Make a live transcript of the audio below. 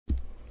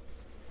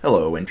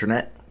Hello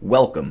Internet,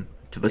 welcome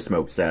to the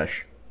Smoke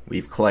Sesh.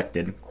 We've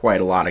collected quite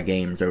a lot of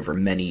games over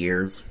many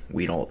years.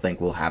 We don't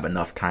think we'll have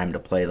enough time to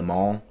play them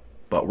all,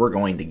 but we're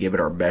going to give it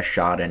our best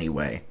shot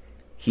anyway.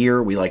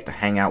 Here we like to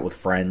hang out with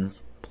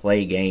friends,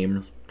 play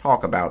games,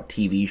 talk about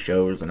TV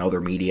shows and other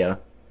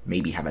media,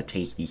 maybe have a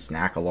tasty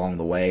snack along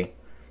the way.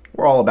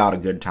 We're all about a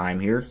good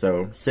time here,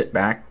 so sit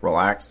back,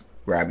 relax,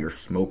 grab your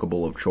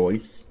smokable of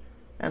choice,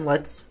 and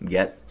let's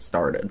get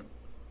started.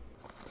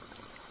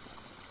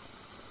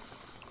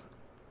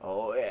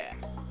 Oh yeah.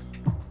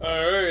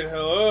 Alright,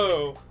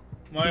 hello.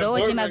 My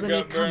apartment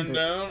got burned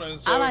down, and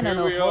so here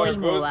we are,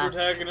 both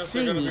protagonists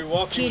are going to be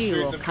walking the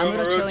streets of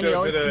Kamurocho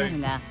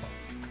today.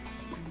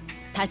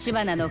 立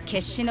花の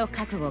決死の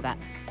覚悟が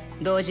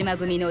堂島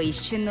組の一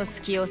瞬の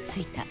隙をつ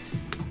いた。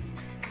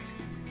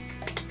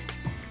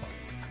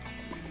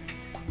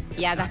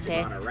やが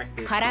て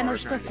空の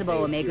一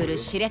坪をめぐる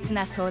熾烈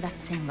な争奪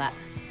戦は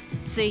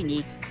つい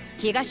に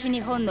東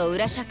日本の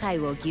裏社会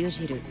を牛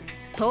耳る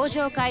東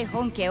上会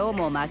本家を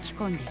も巻き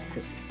込んでい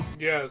く。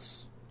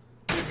 Yes.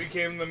 He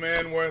became the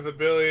man worth $1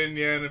 billion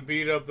yen and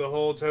beat up the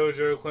whole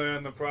Tojo clan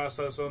in the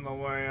process on the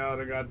way out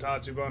and got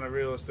Tachibana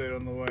real estate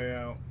on the way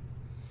out.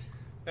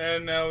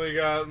 And now we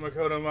got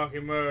Makoto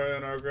Makimura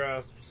in our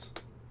grasps.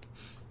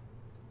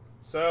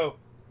 So,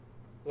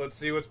 let's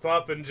see what's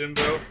poppin',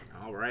 Jimbo.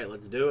 Alright,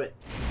 let's do it.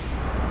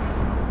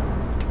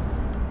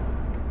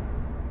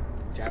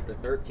 Chapter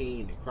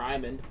 13,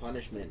 Crime and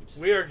Punishment.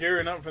 We are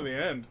gearing up for the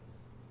end.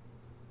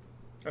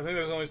 I think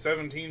there's only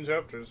 17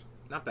 chapters.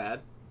 Not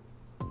bad.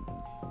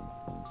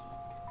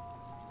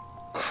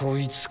 こ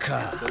いつ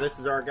か。So this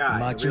is our guy,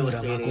 牧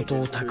村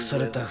誠を託さ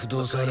れた不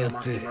動産屋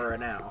って。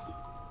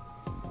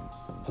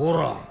ほ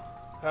ら、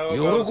喜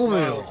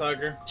べよ。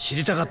知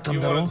りたかったん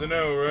だろ。立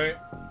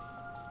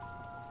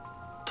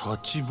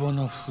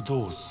花不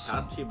動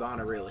産。桐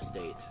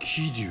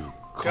生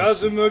カ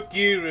ズマ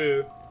キ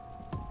ル。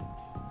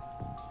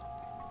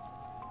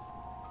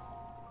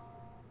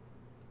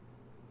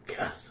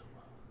カズマ。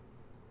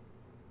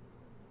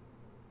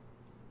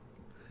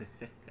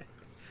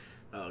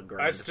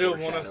I still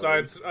want a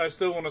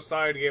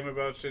side game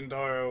about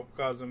Shintaro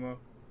Kazuma.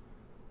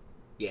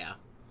 Yeah.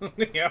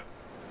 Yeah.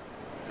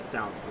 That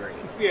sounds great.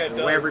 Yeah,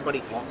 the way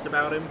everybody talks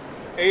about him.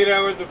 8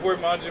 hours before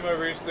Majima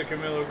reached the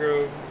Camilla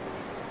Grove.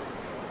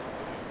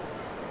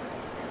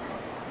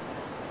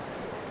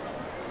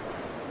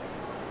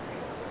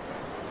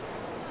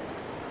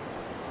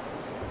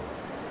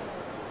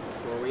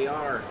 Where we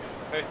are.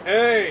 Hey,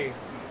 hey!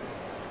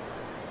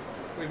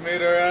 We've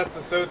made our ass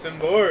to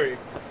Sotenbori.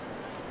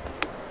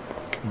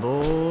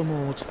 どう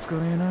も落ち着か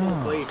ねえ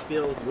な。Place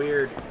feels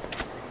weird.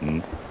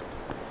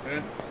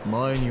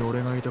 前に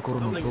俺がいた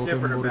頃の蒼天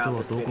堀と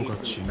はどこか違う。似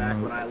て非な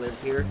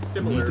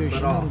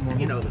るも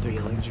のって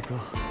感じか。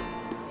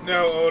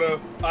No, Oda,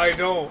 I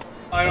don't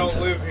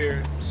live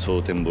here.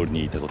 蒼天堀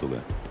にいたことが。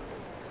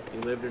You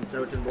lived in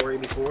Sotenbori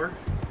before?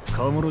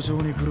 カムロ町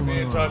に来る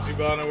前は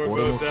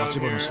俺も down 立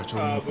花社長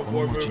もこ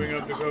の before 町 moving にい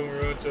up た to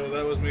Kamurocho.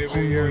 That was maybe ほ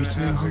a ん year の and 1 a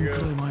年 half 半くらい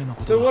ago. 前の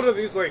こと So だ。 what are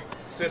these like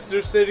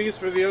sister cities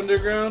for the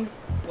underground?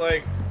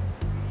 Like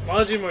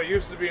Majima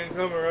used to be in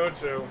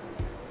Kamurocho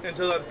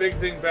until that big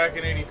thing back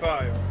in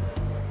 '85,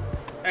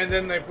 and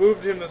then they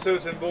moved him to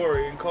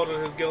Sotenbori and called it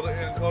his guild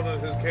and called it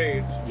his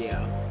cage.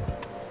 Yeah.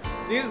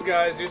 These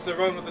guys used to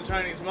run with the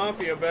Chinese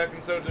mafia back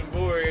in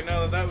Sotenbori, and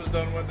now that was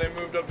done when they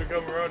moved up to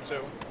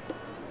Kamurocho.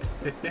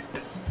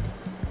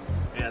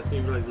 Yeah, it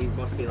seems like these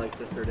must be like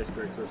sister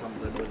districts or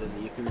something within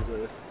the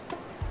Yakuza.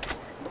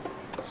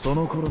 そ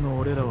の頃の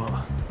俺ら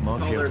はマ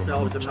フィアと名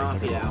乗っちゃいた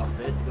けど、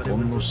ほ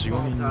んの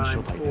 4,5 人の所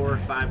帯で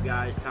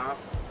ね。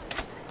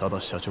ただ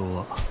社長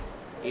は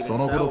そ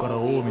の頃から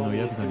近江の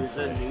ヤクザに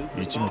さえ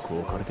一目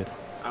置かれてた。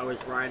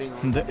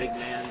で、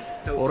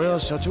俺は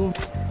社長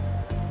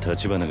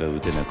立花が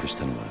腕なくし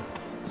たのは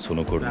そ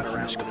の頃の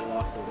話か。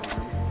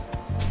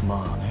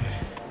まあ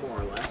ね。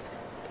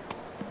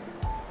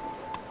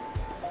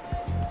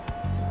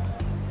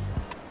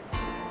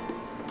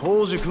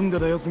当時組んで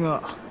たやつ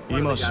が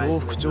今小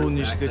副長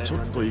にしてちょ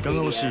っといか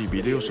がわしい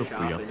ビデオショッ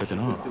プやってて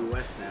な。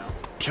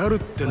キャルっ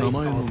て名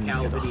前の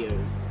店だ。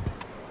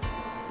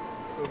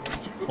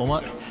お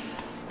前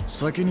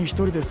先に一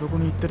人でそこ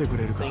に行っててく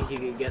れるか。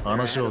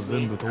話は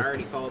全部通っ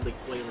て。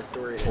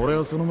俺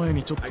はその前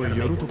にちょっと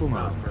寄るとこ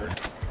があるんだ。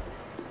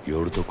寄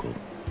るとこ？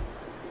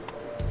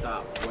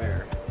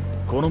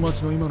この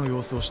町の今の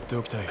様子を知って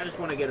おきたい。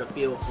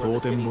蒼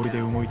天堀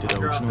で動いてた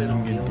うちの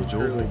人間と情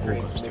報交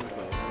換してく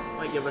れ。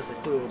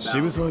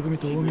渋沢組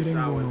と近江連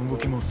合の動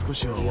きも少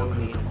しはわか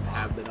るかも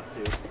な。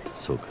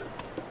そうか。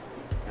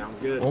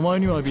お前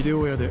にはビデ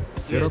オ屋で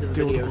セラっ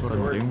て男から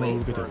の電話を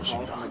受けてほしい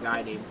んだ。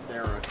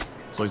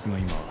そいつが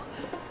今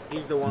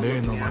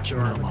例の牧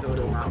村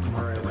誠をかく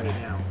まっててね。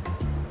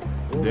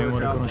電話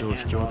で彼女を引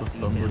き渡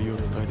す段取りを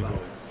伝えてくれ。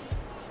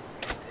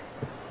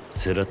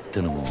セラっ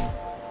てのも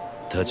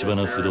立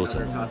花不動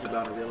産なの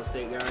か。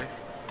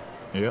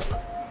いや、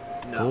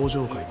東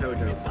上会の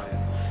人間だ。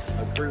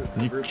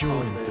日教連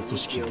って組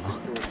織だな。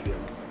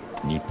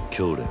日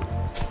教連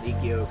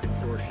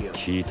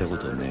聞いたこ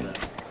とね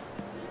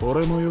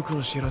俺もよく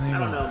は知らねえ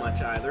I don't know が much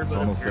either, そ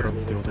but のセラっ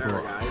apparently て there's 男 Sarah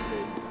は guys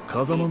that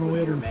風間の with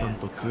親 your 分さん man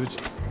と通じ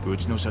う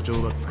ちの社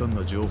長が掴ん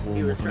だ情報を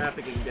He も was とに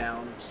trafficking down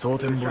蒼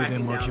天堀で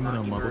tracking 牧 down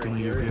村 Maki 誠の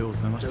Murray 行 here 方を in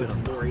探してた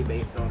んだ Sotenbori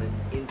based on an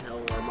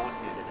intel our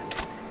boss handed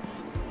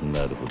him.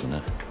 なるほど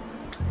な。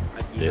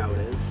 I see how it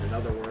is. In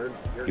other words,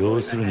 you're 要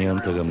going す to るに hang あん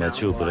たが around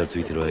街を town ぶ while ら I つ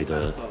いて sit る with 間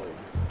my phone.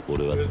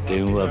 俺は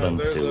電話番っ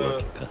てわ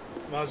けか。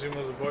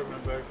 Majima's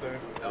apartment back there.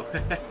 Oh.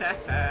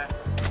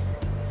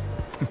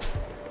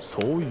 そ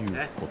ういう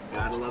Eh, こ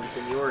gotta love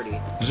seniority.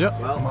 とじゃ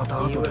Well, また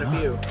see you 後 in で a な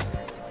few.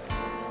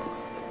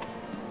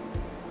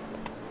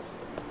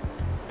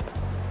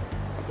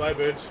 Bye,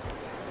 bitch.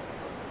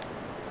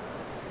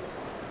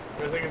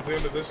 I think it's the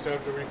end of this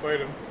chapter. We fight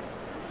him.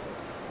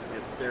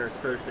 Yep, Sarah's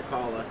supposed to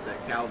call us at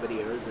Cal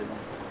Videos in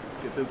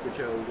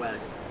Shifukucho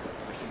West.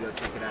 I should go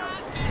check it out.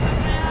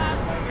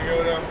 Time to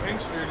go down Pink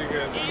Street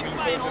again. I mean,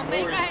 Soten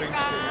Mori's Pink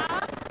Street.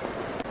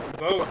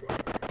 Vote.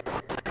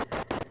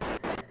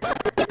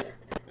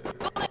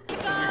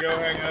 Should we go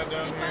hang out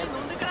down here?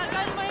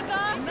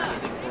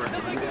 Anything for us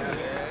to do down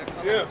here?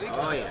 Yeah.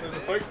 Oh, yeah. There's a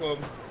fight club.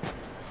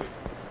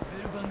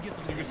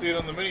 You can see it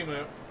on the mini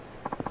map.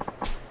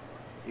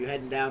 You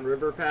heading down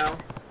river, pal?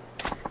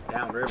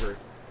 Down river.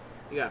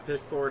 You got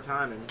piss poor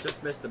timing.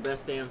 Just missed the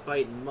best damn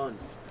fight in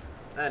months.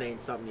 That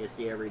ain't something you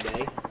see every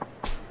day.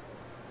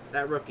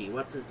 That rookie,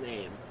 what's his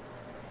name?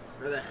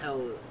 Where the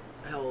hell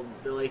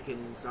Billy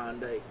can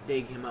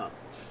dig him up?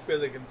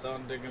 Billy can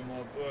sound dig him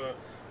up.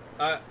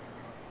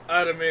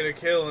 I'd have made a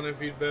killing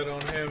if you'd bet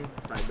on him.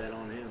 If I bet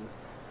on him.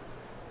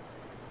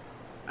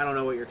 I don't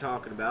know what you're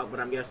talking about, but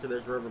I'm guessing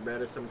this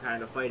riverbed is some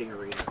kind of fighting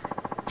arena.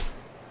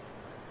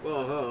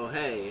 Whoa, ho,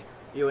 hey.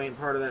 You ain't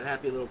part of that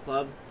happy little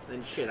club?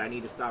 Then shit, I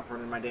need to stop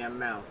running my damn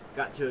mouth.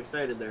 Got too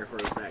excited there for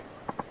a sec.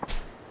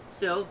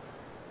 Still,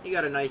 you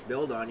got a nice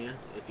build on you.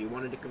 If you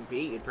wanted to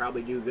compete, you'd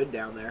probably do good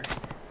down there.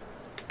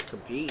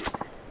 Compete?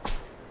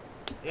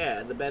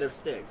 Yeah, the bed of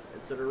sticks.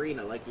 It's an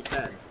arena, like you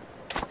said.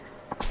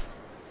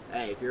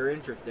 Hey, if you're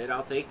interested,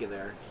 I'll take you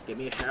there. Just give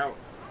me a shout.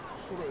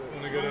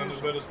 Wanna go down to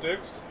the bed of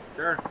sticks?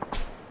 Sure.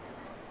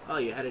 Oh,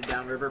 you headed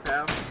downriver,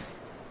 pal?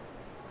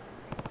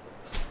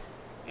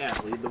 Yeah,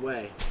 lead the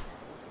way.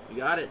 You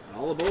got it.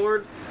 All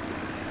aboard.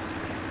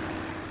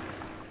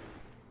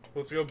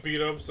 Let's go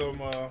beat up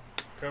some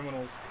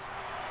criminals.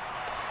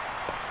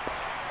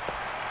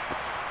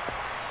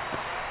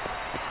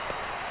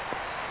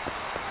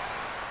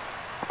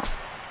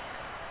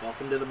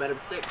 Welcome to the bed of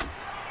sticks.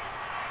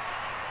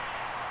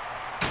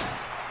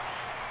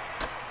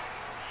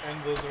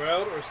 Endless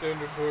route or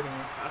standard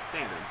tournament?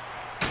 Standard.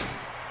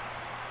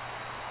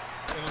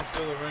 And I'm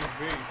still a rank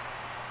B.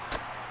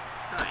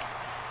 Nice.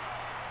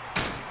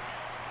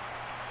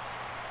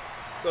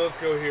 So let's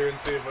go here and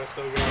see if I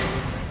still got it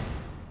with me.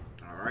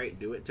 Alright,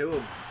 do it to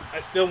him. I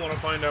still want to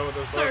find out what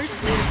this last is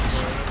doing,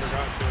 so I never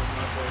got to in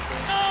my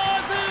playthrough.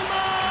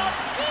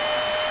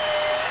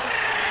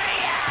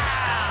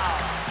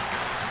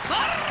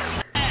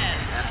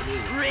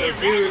 Japanese.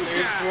 So dude,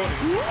 age 20.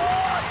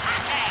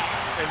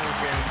 In this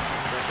game.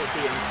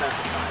 Recipe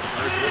unspecified.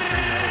 Hard to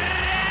know.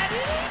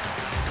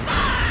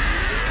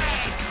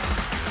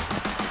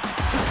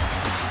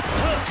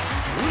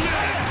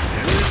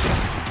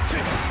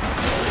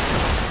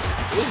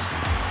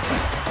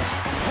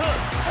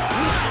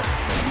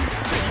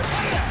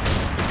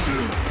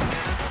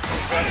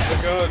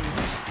 That's the gun.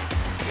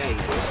 Yeah, you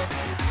do.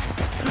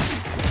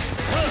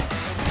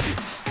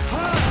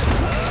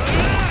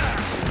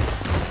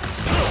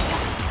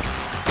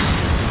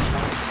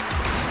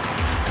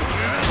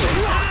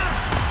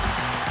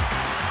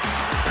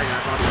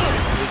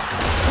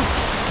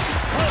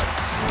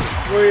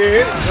 Where you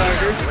hitting,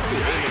 Tiger? What's he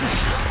aiming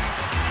at?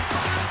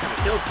 I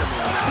killed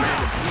someone on that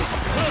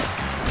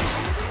random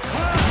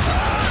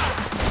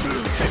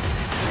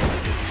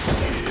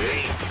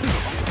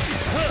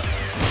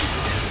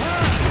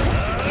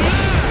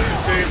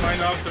Shame I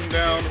knocked him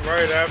down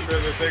right after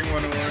the thing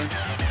went away.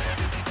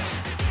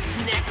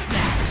 Next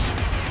match.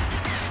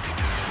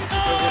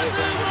 Those little things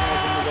that come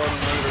up in the bottom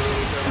right are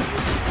really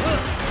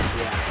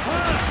challenging.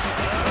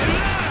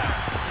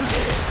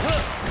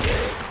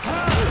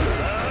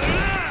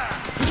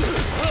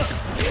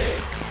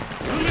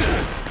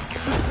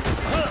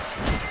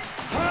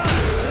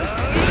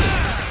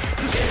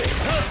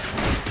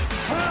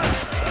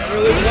 I'm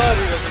really glad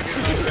he doesn't get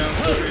knocked down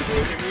so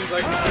easily. It means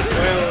I can keep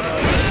wailing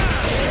on him.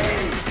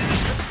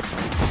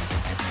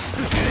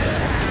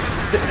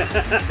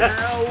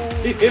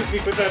 He hit me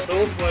with that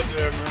little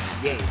sledgehammer.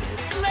 Yeah, he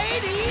did.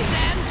 Ladies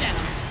and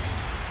gentlemen.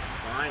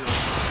 Finally.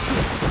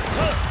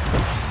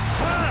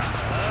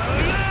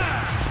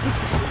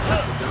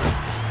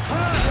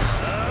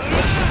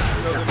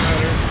 Doesn't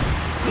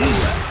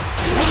matter.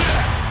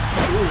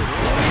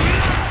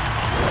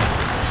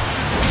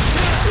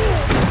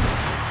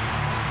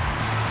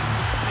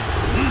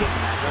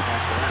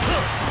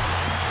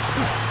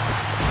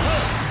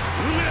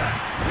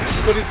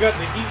 But he's got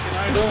the heat and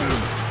I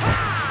don't.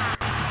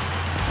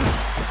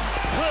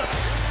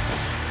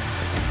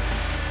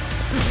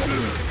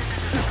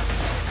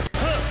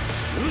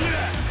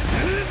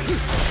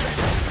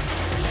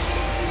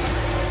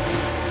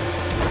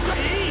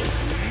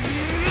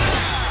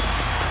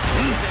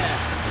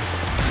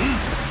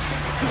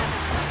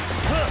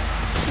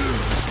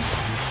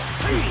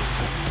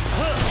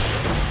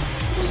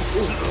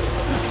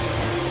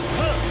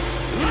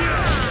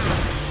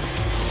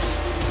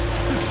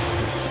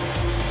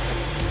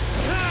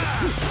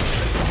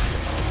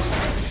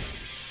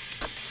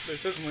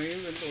 took my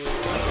inventory.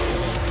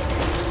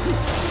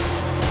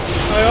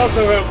 I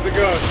also have the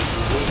gun.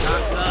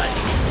 Not good.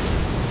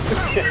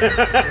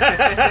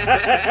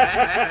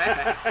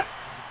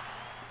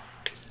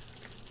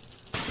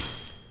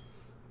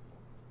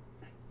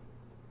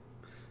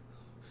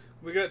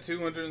 We got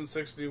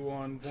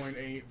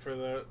 261.8 for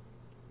that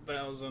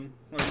 1,000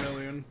 or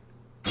million.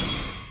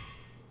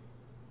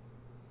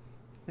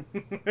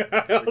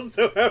 I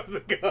also have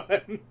the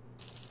gun.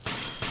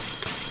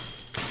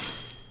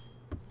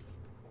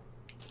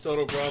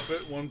 Total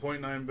profit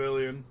 1.9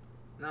 billion.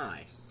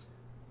 Nice.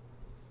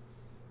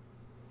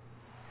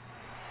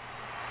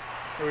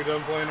 Are we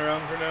done playing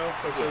around for now?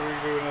 Or should we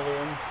do another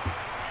one?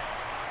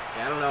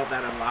 Yeah, I don't know if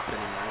that unlocked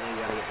anymore. I think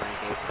you gotta get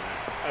rank A for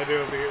that. I do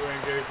have to get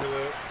rank A for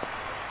that.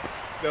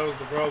 That was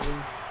the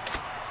problem.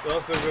 It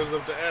also goes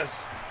up to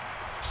S.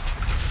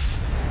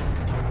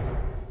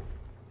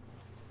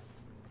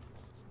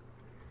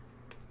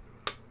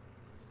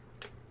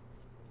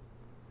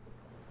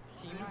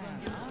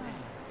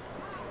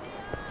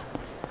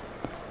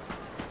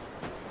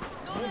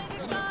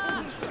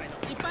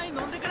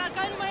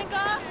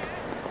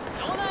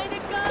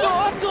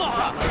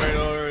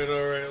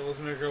 Alright. Let's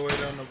make our way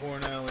down the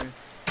porn alley.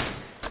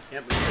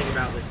 Yep, the thing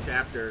about this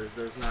chapter is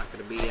there's not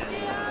going to be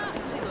any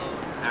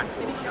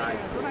actual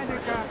side stories.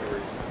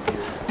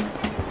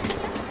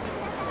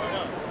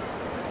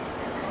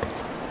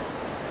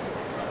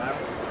 Are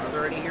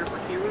there any here for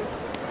Kiru? I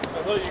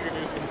thought you could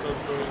do some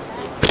sub-stories and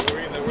some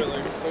story that were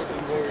like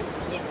Soten Boy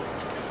specific.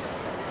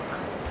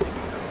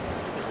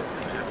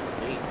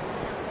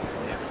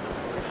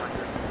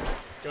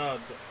 God,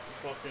 the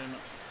fucking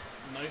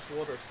nice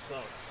water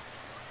sucks.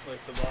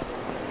 Like the bottle of the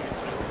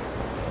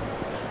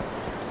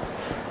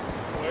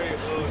Wait,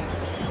 look.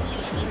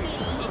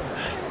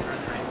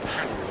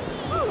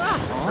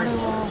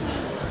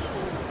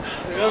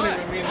 They don't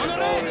even mean the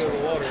quality of the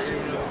water, even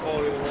though the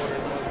quality of the water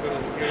is not as good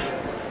as it could.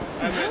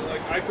 I meant,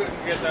 like, I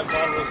couldn't get that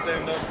bottle to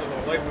stand up for the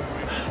life of me.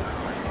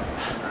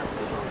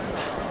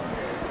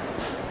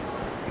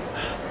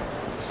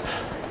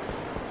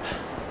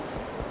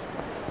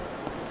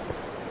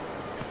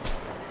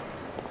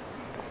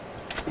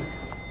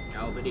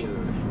 Video,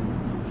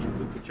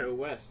 Shifukucho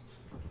West.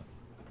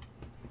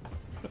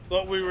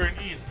 Thought we were in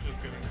East, just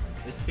kidding.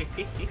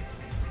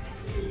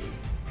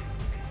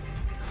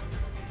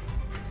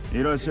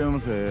 いらっしゃいま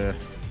せ。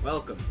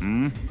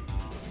 Welcome.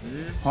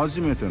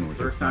 初めてのお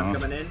客 First さ time ん。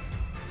 coming in.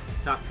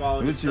 Top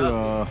quality うち stuff.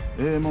 は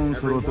ええもん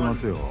揃ってま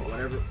すよ。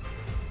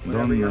 Whatever ど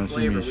your んな趣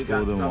flavor, 味 we 嗜好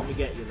got でも something to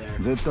get you there.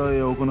 絶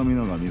対お好み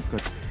のが見つか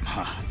る。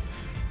まあ、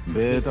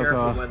ベータ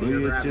か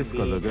VHS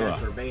かだけは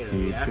気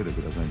をつけて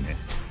くださいね。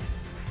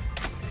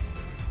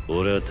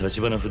俺は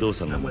立花不動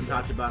産の I'm も with ん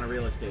だ。 Tachibana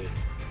Real Estate.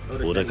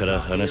 小田から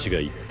話が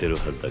言ってる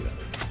はずだが。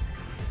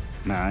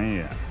なん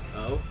や。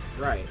 Oh,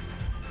 right.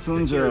 そ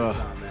んじゃ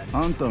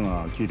あんた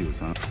が桐生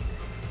さん。あ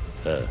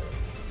あ。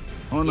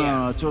ほ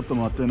な、ちょっと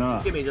待ってな。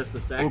 Give me just a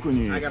sec. 奥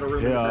に I got a room 部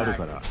in the 屋ある back.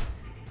 から。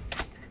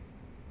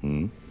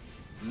ん？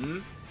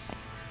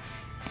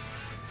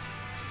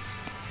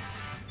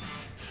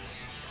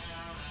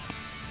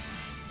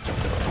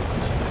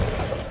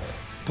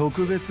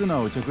特別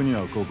なお客に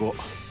はここ。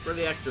 For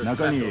the extra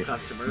中に special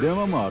customers, 電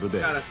話もある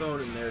で。 got a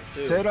phone in there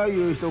too. セラい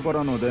う人か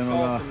らの電話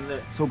Call が from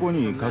the, そこ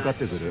に from かかっ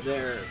て that, くる。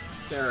 their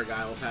Sarah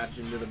guy will patch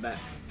into the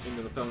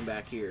phone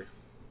back here.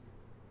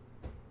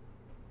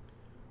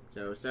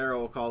 So Sarah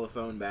will call the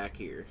phone back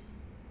here.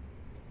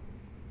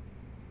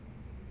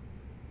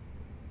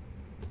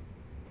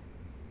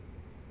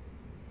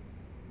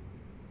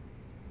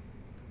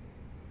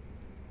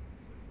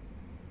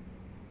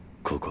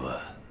 ここ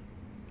は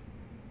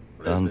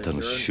あんたの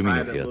趣味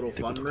の部屋っ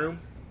てことか。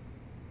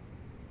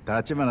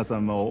立花さ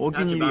んもお気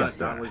に入りやっ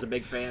た。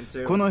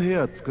この部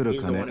屋作る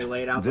金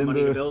全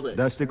部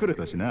出してくれ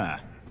たし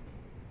な。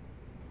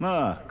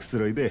まあくつ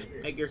ろい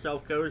で。 Make yourself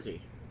cozy.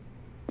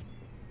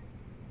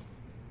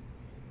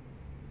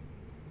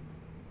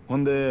 ほ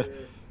んで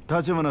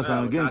立花さ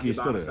ん元気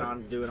しとる。ああ、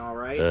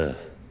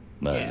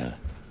まあな。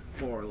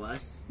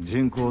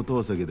人工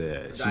透析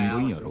で新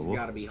聞やろ。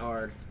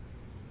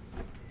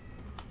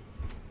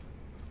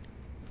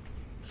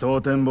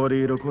蒼天堀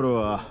いる頃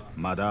は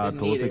まだ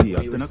透析や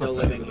ってなかったん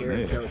だけど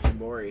ね。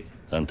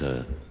あんた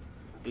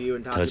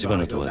立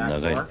花とは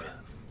長いのか。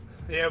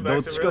ど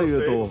っちか言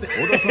うと小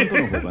田さんと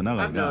の方が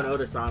長いな。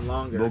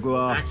僕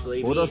は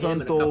小田さ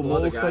んとも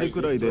う2人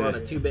くらいで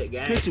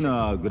ケチ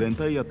なグレン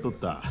隊やっとっ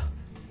た。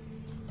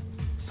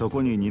そ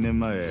こに2年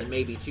前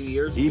一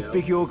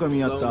匹狼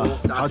やっ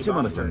た立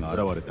花さんが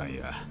現れたん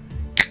や。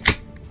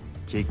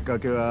きっか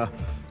けは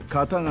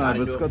肩が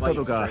ぶつかった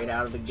とか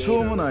しょ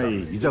うもな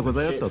いいざこ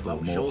ざやったと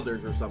思う。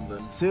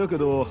せやけ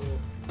ど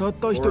たっ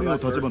た一人の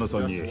立花さ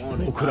んに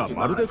僕ら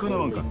まるでかな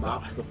わんかっ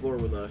た。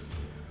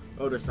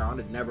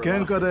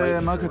喧嘩で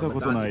負けた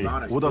ことない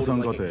小田さ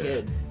んか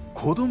て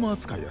子供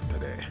扱いやった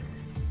で。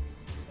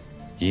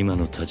今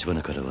の立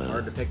花から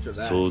は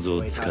想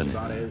像つかねえ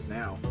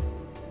な。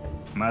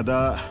ま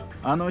だ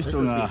あの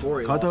人が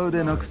片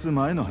腕なくす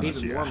前の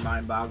話や。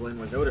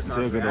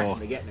せやけど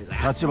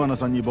立花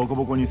さんにボコ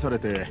ボコにされ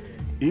て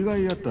意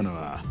外やったの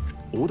は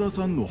小田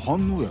さんの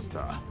反応やっ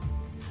た。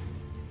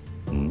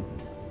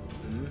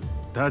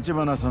立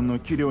花さんの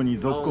器量に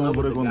続行を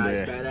惚れ込ん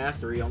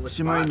で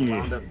しまいに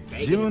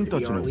自分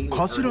たちの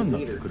頭にな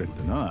ってくれっ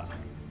てな。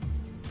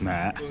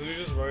まあ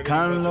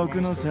貫禄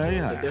の差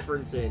や。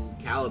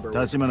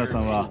立花さ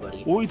んは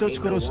生い立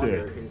ちからして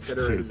普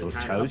通と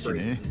ちゃうし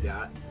ね。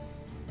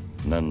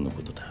何の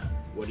ことだ。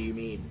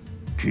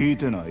聞い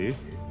てない？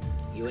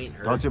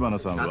立花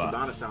さん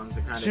は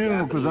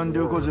中国残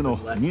留孤児の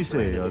2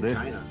世やで。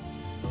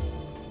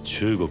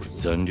中国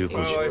残留孤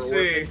児。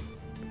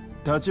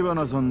立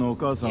花さんのお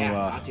母さん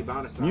は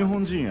日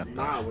本人やっ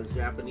た。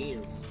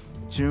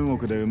中国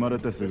で生まれ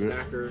てすぐ、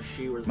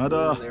ま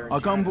だ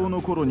赤ん坊の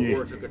頃に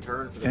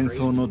戦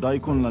争の大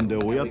混乱で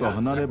親と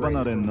離れ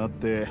離れになっ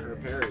て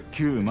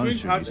旧満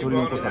州に取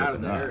り残され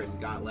てな。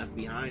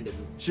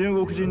中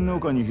国人農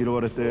家に拾わ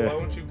れて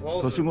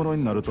年頃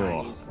になると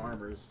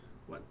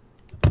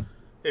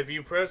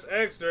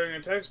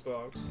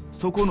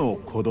そこの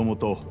子供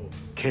と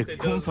結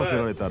婚させ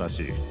られたら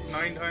しい。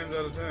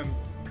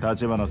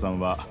立花さん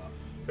は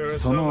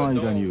その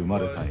間に生ま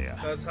れたんや。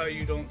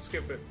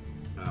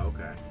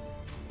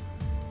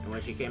And when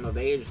she came of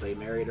age, they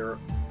married her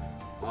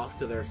off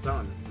to their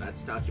son.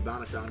 That's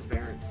Tachibana-san's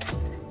parents.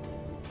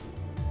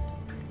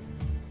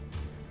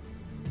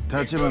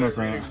 立花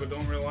さん、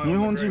日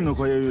本人の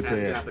子や言う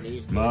て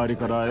周り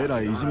からえ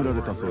らいいじめら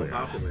れたそう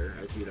や。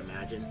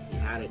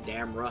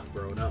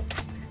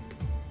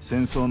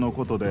戦争の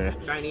ことで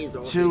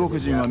中国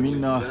人はみん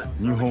な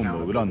日本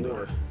を恨んで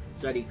る。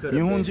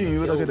日本人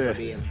言うだけ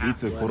でい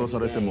つ殺さ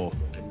れても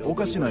お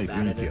かしない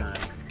雰囲気や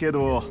け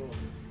ど、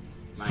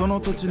その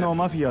土地の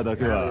マフィアだ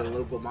けは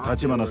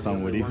立花さ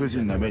んを理不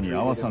尽な目に遭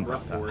わさんか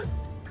った。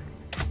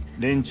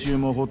連中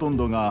もほとん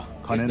どが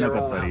金な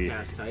かったり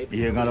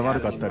家柄悪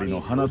かったり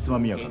の鼻つま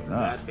みやから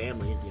な。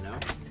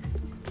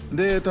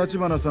で立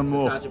花さん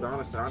も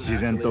自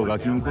然とガ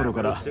キの頃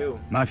から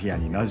マフィア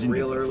に馴染ん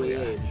でたそうや。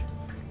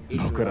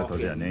僕らと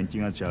じゃ年季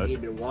がちゃう。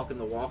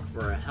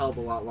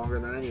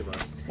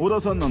小田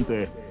さんなん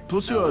て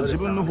年は自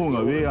分の方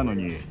が上やの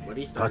に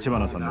立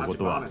花さんのこ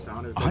とは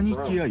兄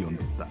貴や呼ん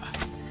でた。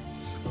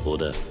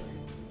Oda.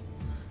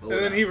 And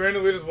then he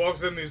randomly just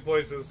walks in these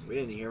places. We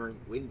didn't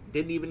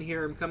even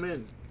hear him come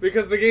in.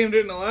 Because the game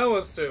didn't allow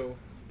us to.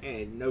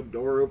 And no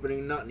door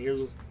opening, nothing. He was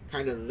just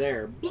kind of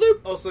there.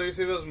 Bloop! Also, you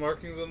see those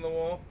markings on the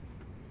wall?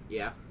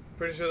 Yeah.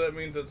 Pretty sure that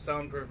means it's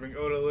soundproofing.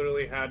 Oda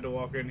literally had to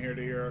walk in here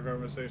to hear our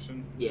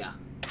conversation. Yeah.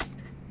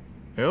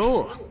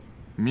 Yo,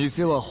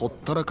 店はほっ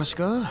たらかし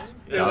か？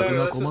客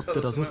が困って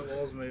たぞ。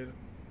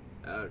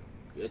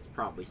It's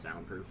probably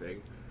soundproofing.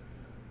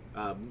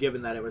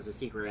 Given that it was a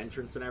secret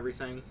entrance and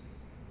everything,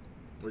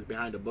 it was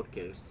behind a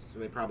bookcase, so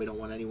they probably don't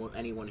want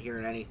anyone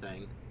hearing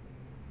anything.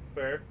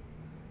 Fair.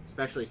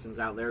 Especially since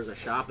out there's a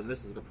shop and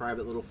this is the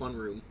private little fun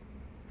room.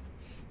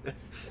 Is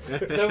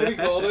that what he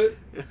called it?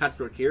 That's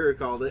what Kira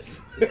called it.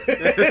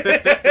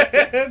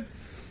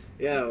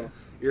 Yo,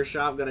 your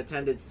shop gonna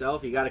tend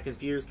itself. You got a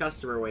confused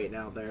customer waiting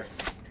out there.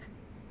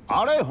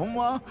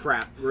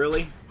 Crap,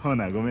 really?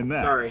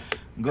 Sorry.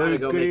 Gotta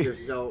go make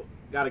yourself.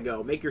 Gotta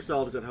go. Make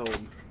yourselves at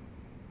home.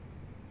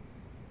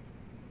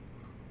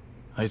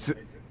 あいつ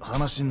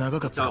話長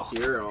かったろ。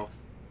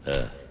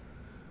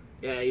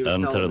あ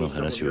んたらの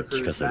話を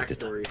聞かされて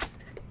た。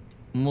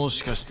も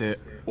しかして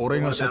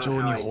俺が社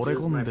長に惚れ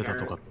込んでた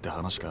とかって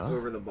話か？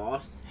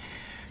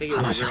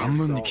話半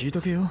分に聞い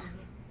とけよ。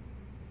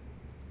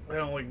I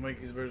don't like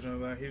Mikey's version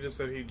of that. He just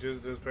said he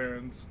jizzed his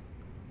parents.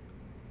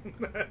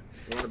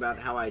 What about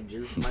how I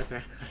jizzed my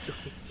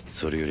parents?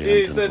 それよ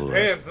りあんたの方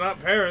は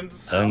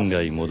案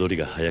外戻り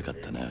が早かっ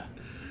たな。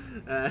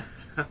I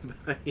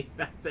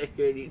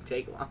figured you'd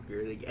take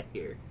longer to get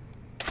here.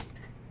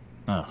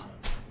 ああ。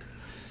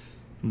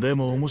で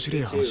も面白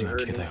い話が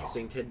聞けたよ。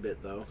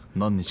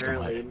何日か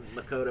前、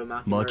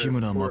牧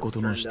村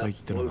誠の死体っ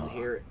てのが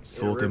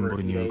蒼天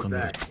堀に浮かんで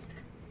る。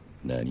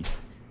何？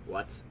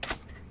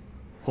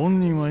本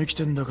人は生き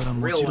てんだから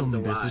もちろん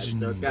別人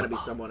だ。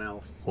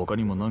他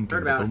にも何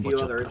件かドンパチ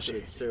あったらし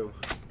い。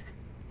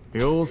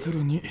要す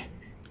るに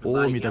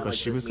近江だか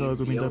渋沢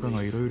組だか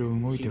がいろいろ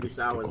動いてるっ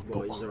てこ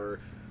と。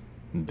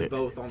で、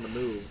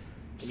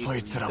そ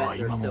いつらは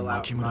今も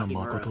牧村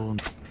誠を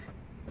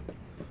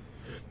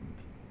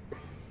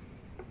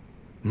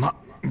ま、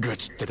愚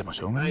痴ってても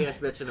しょうがない。電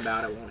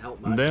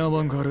話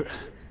番号ある。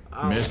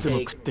飯でも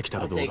食ってきた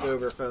らどうだ。いい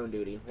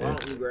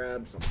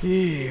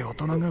大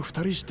人が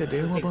二人して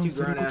電話番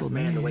すること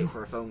ねえよ。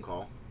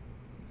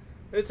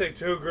It'd take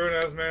two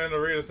grown-ass men to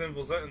read a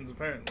simple sentence,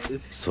 apparently.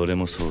 それ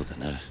もそうだ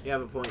な。You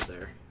have a point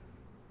there.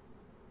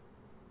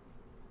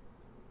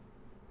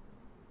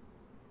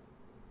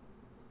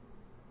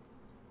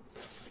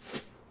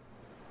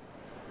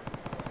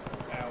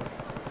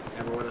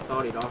 Never would have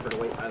thought he'd offer to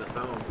wait by the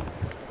phone.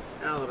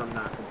 Now that I'm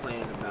not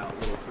complaining about a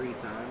little free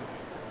time,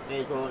 may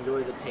as well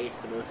enjoy the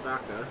taste of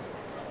Osaka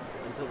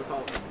until the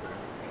call comes in.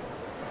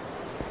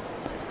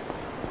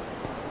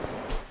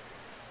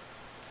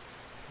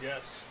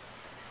 Yes.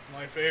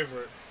 My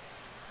favorite.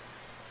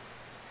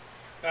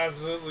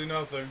 Absolutely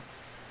nothing.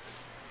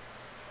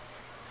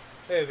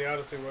 Hey, the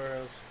Odyssey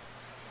warehouse.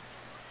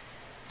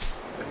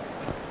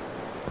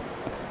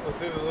 Let's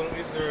do the little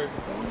Easter egg.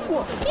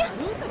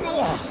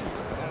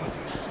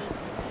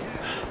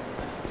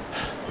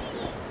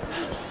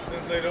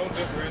 Since they don't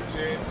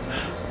differentiate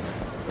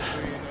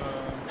between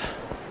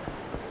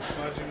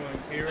Majima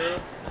and Kiru,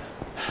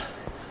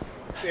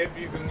 if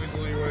you can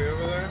weasel your way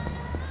over there,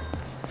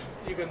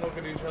 you can look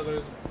at each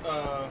other's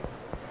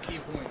key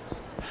points.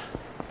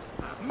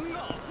 And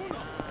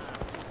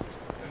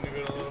you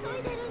get a little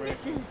bit of a break.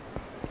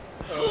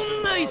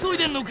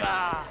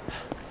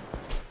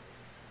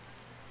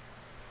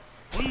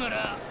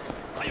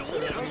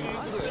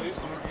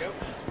 Yep.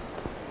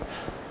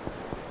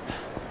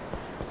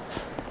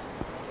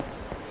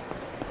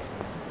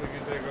 We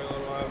can take our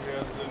little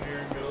objects in here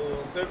and get a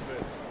little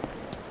tidbit.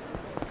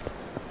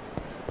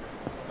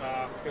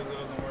 Because it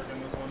doesn't work in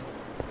this one.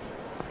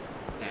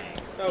 Dang.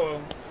 Oh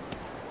well.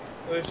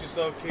 At least you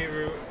saw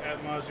Kiru at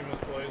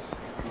Majima's place.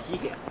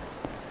 Yeah.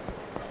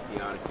 The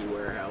Odyssey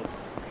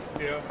warehouse.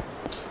 Yeah.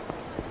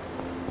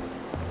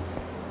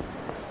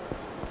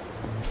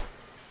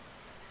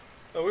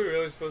 Are we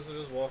really supposed to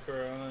just walk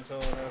around until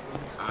it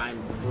happens?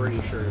 I'm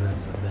pretty sure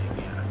that's the thing,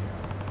 yeah.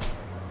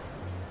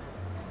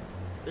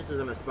 This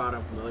isn't a spot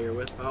I'm familiar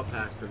with. I'll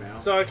pass for now.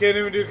 So I can't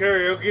even do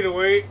karaoke to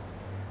wait?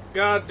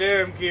 God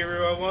damn,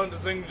 Kiru, I wanted to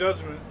sing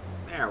Judgment.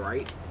 Yeah,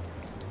 right.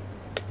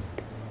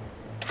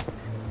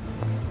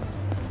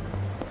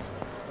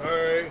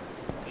 Alright.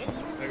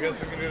 I guess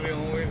we can do the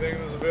only thing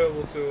that's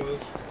available to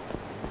us.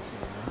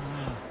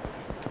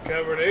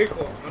 Cabernet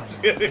Claw. I'm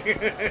just kidding.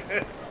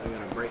 I'm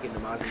gonna break into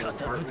Majima's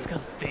apartment. We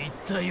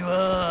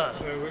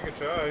could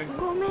try.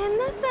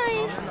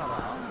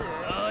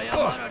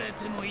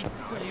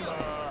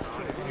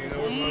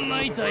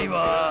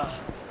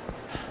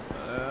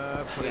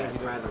 Yeah,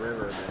 he's by the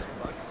river a bit.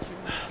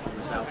 On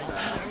the south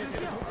side. Or is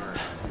it on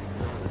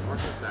the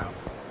north or south?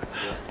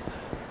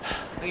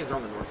 I think it's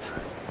on the north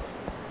side.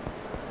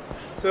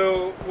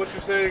 So, what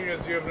you're saying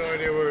is you have no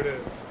idea where it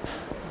is?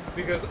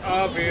 Because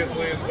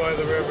obviously it's by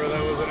the river.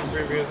 That was in a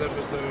previous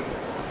episode.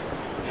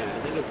 Yeah,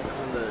 I think it's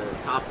on the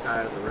top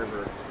side of the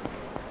river.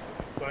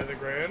 By the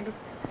Grand?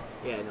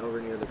 Yeah, and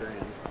over near the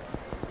Grand.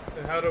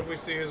 And how did we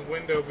see his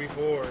window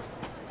before?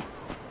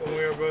 When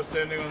we were both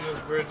standing on this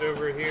bridge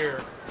over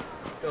here.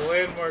 The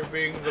landmark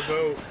being the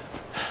boat.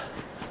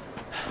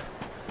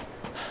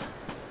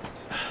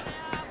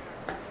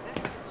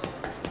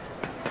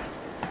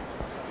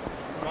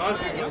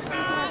 Majima's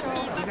house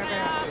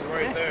is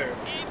right there.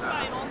 See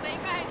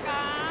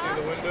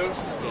the window?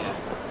 Yeah.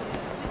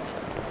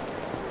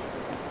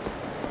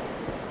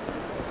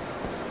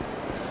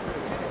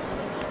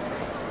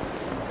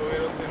 But we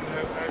don't seem to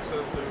have access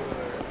to over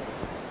there.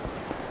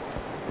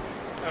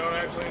 I don't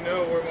actually know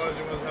where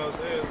Majima's house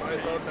is. I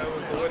thought that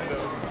was the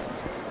window.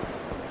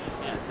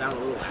 Yeah, it's down a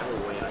little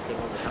alleyway, I think,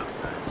 on the top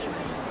side.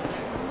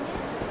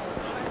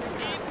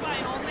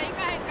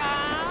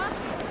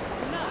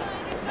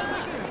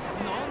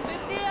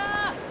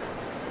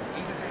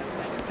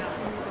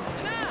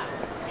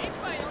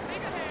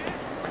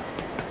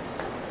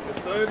 This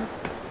side?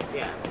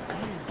 Yeah.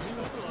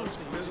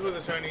 This is where the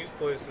Chinese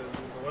place is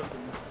with the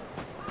weapons.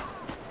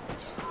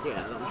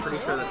 Yeah, I'm pretty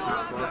sure that's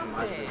not far from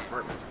Majima's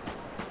apartment.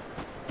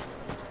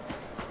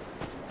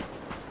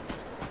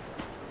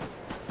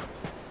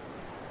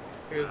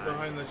 He was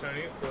behind the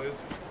Chinese place.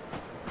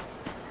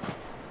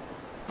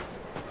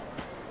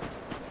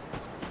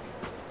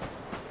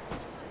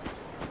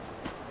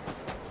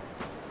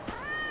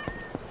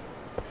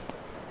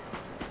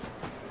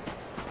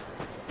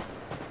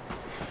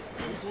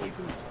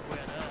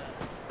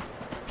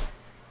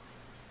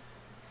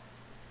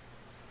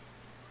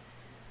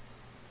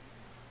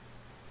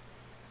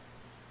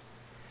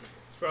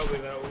 It's probably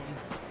that one.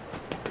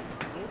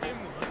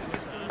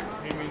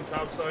 You mean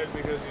top side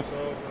because you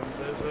saw it from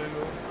this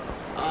angle?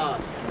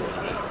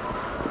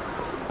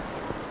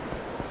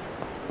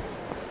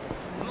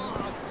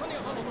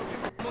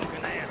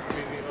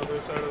 Maybe the other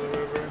side of the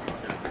river.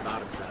 The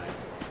bottom side.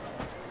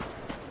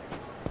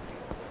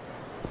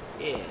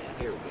 Yeah,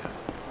 here we go.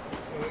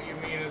 And what you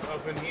mean is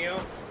up in here?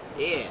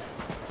 Yeah.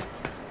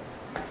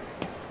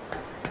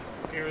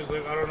 He was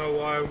like, I don't know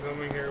why I'm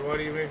coming here. Why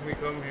do you make me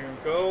come here?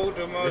 Go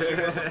to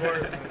Majima's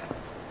apartment.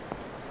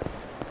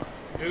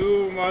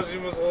 Do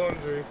Majima's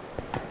laundry.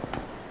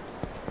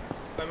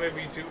 That may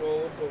be too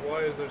old, but why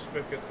is there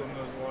spigots on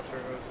those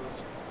washer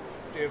hoses?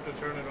 Do you have to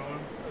turn it on?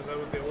 Is that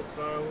what the old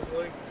style was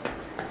like?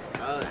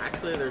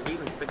 Actually, there's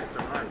even spigots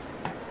on ours.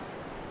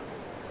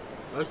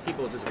 Most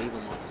people just leave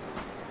them on.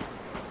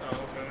 Oh,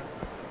 okay.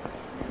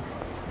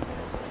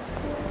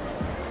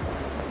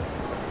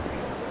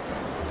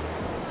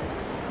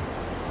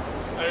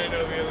 I didn't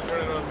know if you had to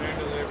turn it on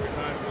manually every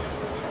time because it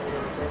was in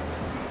your apartment.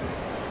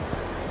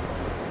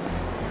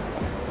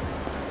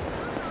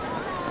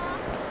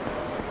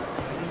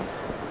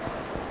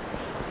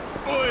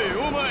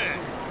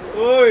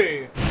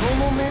 Oi! そ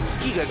の目つ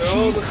きが気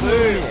に食わね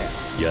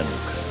えやのか。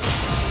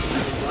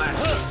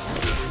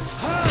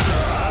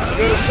I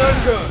got a stun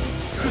gun.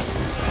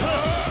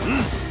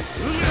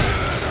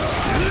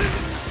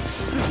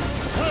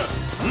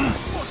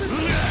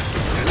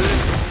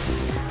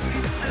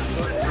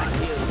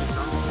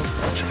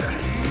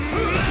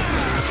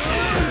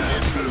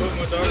 Put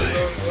my dark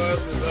stone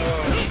glasses on.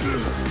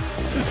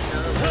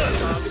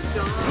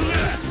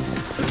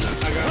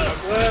 I got my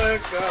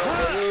black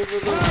all over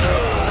the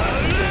world.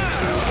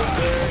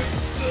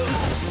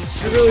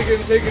 She's really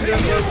getting taken down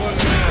by one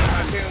man.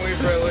 I can't wait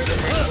for a later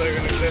game so I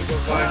can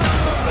exemplify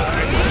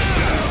that.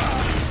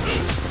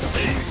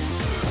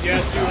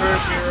 Yes, you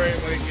heard me right,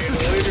 Mikey.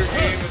 The later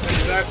game is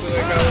exactly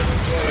like I was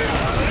playing.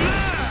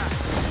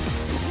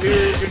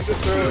 Here you can just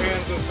throw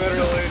hands with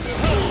federal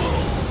agents.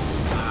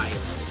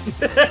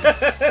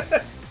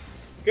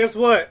 Guess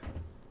what?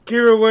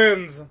 Kira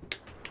wins.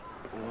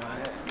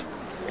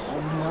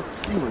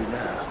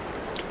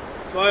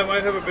 That's why I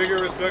might have a bigger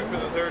respect for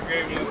the third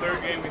game. In the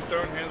third game, he's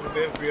throwing hands with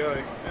the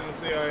FBI and the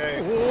CIA.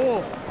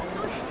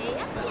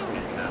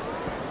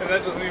 And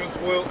that doesn't even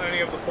spoil any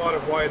of the plot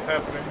of why it's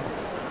happening.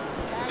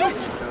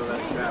 So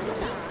that's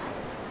happening.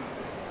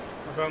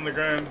 I found the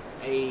Grand.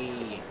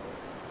 Hey.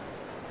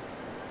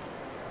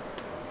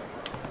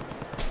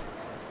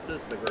 This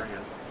is the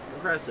Grand.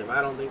 Impressive.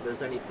 I don't think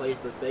there's any place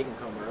this big in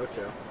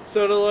Kamurocho.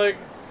 So to, like,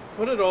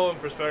 put it all in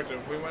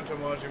perspective, we went to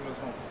Majima's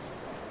homes.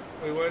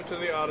 We went to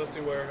the Odyssey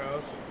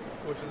warehouse,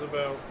 which is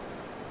about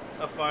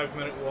a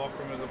 5-minute walk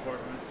from his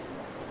apartment.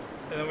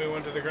 And then we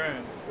went to the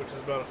Grand, which is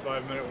about a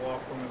 5-minute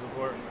walk from his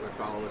apartment. We're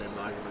following in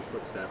Majima's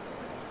footsteps.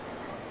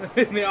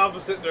 In the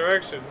opposite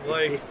direction.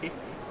 Like,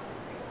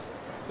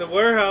 the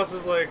warehouse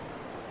is, like,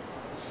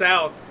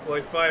 south,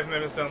 like 5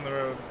 minutes down the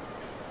road.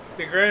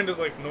 The Grand is,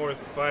 like,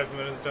 north, 5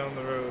 minutes down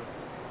the road.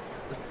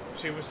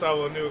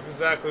 Shibusawa knew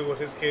exactly what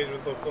his cage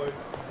would look like.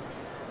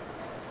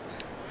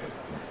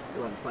 He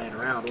wasn't playing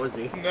around, was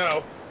he?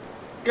 No.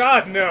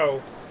 God,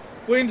 no!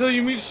 Wait until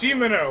you meet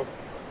Shimano!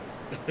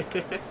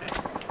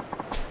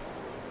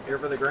 Here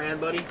for the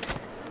Grand, buddy?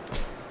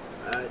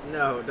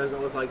 No, it doesn't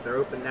look like they're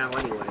open now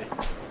anyway.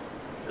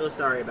 Real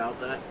sorry about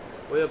that.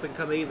 We open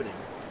come evening.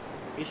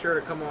 Be sure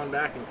to come on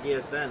back and see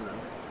us then,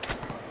 though.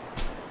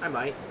 I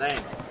might,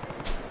 thanks.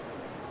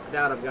 I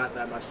doubt I've got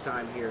that much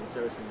time here in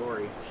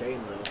Soshinbori.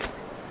 Shame, though.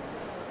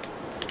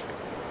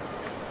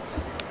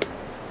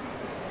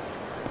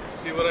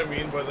 See what I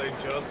mean by they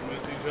just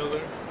miss each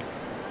other?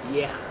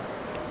 Yeah.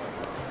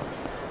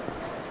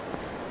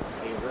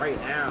 Because right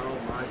now,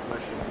 Majima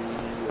should be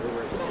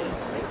over at this,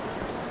 right?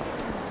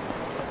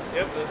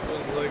 Yep, this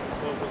was like,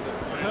 what was it?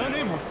 What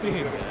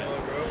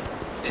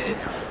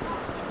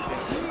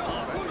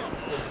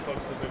the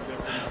fuck's the big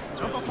difference?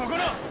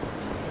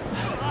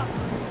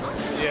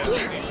 Yeah,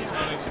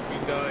 Nishitani should be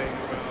dying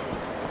about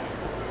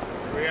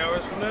 3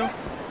 hours from now.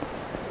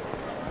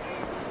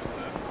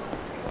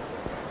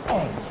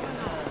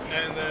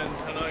 And then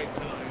tonight,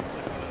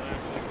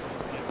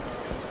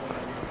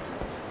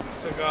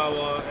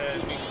 Sagawa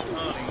and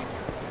Nishitani,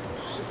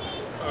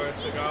 or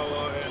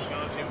Sagawa and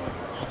Najima,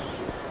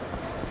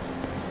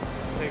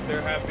 take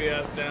their happy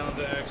ass down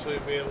to actually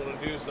be able to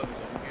do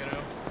something, you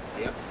know?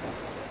 Yep.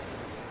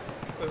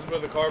 This is where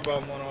the car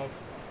bomb went off.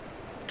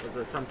 Was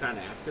there some kind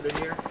of accident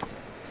here?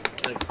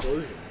 An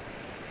explosion?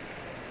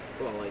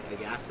 Well, like a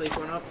gas leak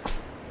went up?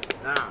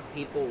 Nah,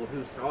 people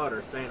who saw it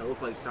are saying it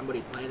looked like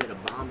somebody planted a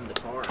bomb in the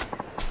car.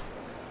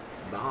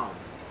 Bomb.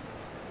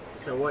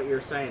 So what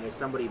you're saying is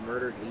somebody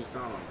murdered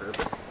Nissan on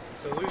purpose?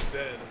 So at least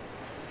dead.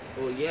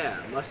 Well, yeah,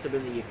 it must have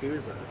been the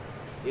Yakuza.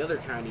 The other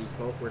Chinese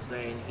folk were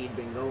saying he'd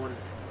been going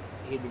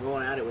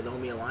at it with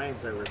Omi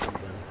Alliance over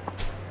something.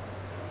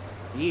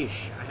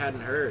 Yeesh, I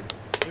hadn't heard.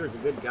 He was a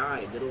good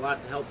guy, did a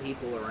lot to help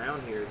people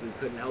around here who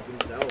couldn't help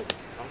themselves.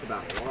 Talk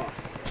about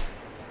loss.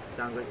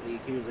 Sounds like the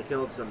Yakuza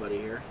killed somebody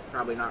here.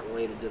 Probably not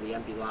related to the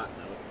empty lot,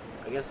 though.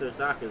 I guess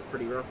Osaka's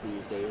pretty rough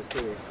these days,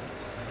 too.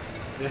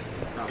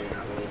 Probably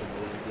not related to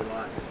the empty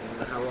lot. I don't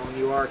know how wrong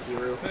you are,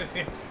 Kiru.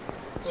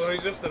 Well,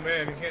 he's just a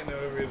man. He can't know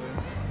everything.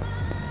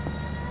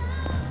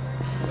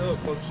 Oh,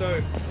 Club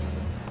Shine.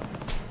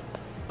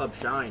 Club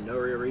Shine. No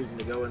real reason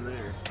to go in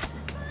there.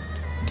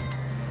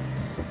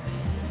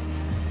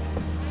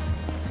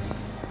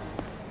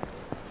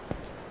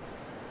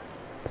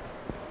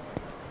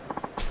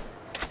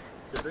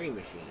 It's a dream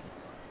machine.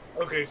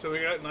 Okay, so we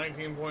got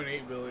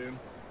 19.8 billion.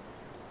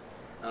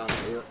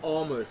 We're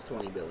almost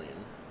 20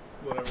 billion.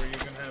 Whatever, you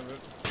can have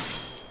it.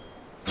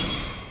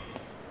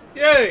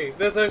 Yay!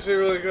 That's actually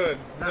really good.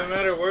 Nice. No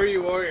matter where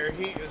you are, your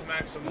heat is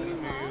maximum if you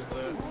use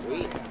that.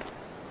 Sweet.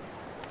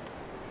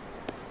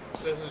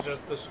 This is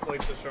just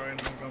like the shrine in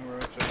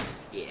Kamurocho.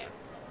 Yeah.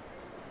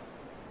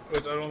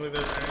 Which I don't think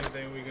there's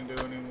anything we can do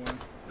anymore.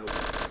 Nope.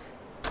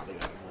 Probably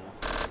got them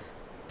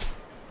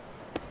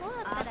all.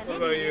 What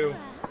about you?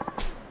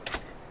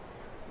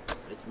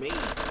 It's me.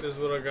 This is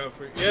what I got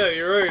for you. Yeah,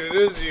 you're right. It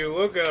is you.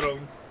 Look at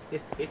him.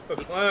 A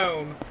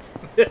clown.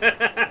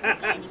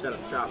 Set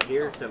up shop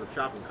here. Set up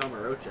shop in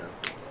Kamurocho.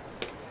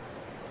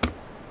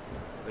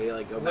 What do you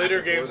like? Go back Later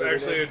and forth games every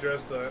actually day?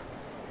 address that.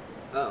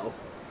 Uh-oh.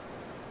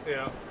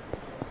 Yeah.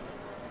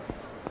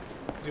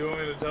 Do you want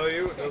me to tell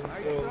you? It doesn't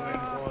spoil the main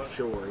plot.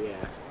 Sure,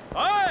 yeah.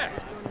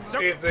 It's a,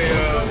 they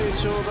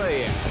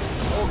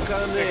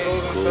call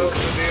themselves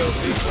the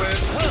DLC plan,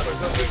 or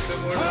something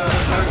similar to that.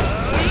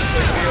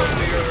 Like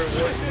DLC or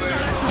voice plan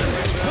or something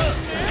like that.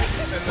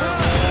 And then,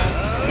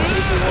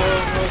 it's a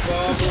no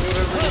Bob or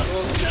whatever you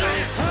call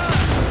themselves.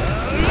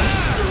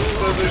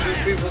 So there's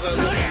just people that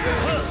look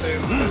exactly the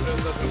same, but they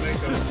just have to make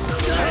them.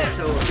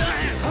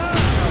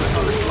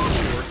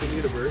 Working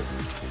universe.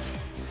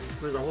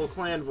 There's a whole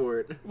clan for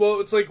it. Well,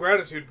 it's like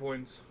gratitude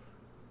points.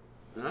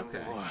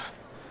 Okay.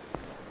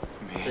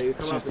 So you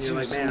come up and you're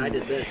like, man, I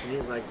did this. And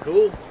he's like,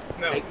 cool.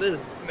 No. Take this.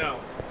 No.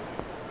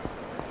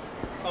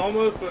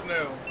 Almost, but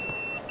no.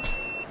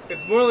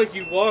 It's more like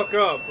you walk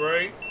up,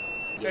 right?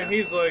 Yeah. And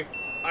he's like,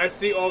 I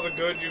see all the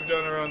good you've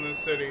done around this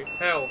city.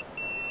 Hell,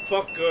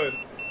 fuck good.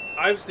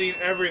 I've seen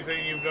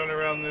everything you've done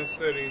around this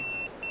city.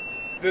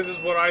 This is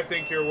what I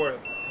think you're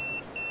worth.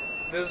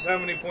 This is how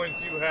many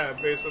points you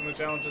have based on the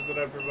challenges that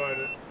I've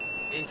provided.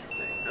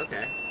 Interesting.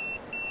 Okay.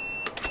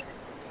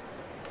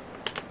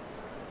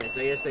 So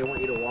I guess they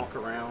want you to walk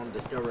around,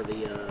 discover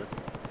the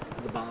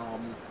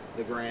bomb,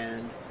 the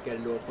Grand, get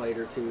into a fight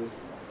or two.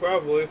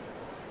 Probably.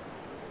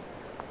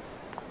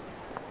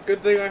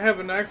 Good thing I have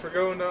a knack for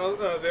going to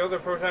the other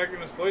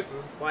protagonist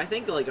places. Well, I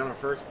think like on a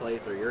first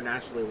playthrough, you're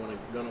naturally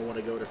gonna want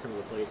to go to some of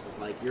the places.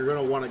 Like you're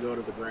gonna want to go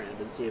to the Grand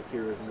and see if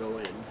Kira can go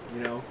in.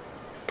 You know.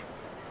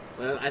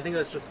 Well, I think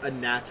that's just a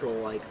natural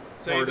like.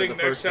 So you think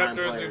next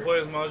chapter is we play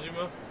as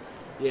Majima?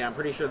 Yeah, I'm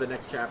pretty sure the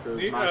next chapter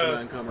is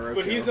Majima and Kamurocho.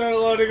 But he's not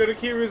allowed to go to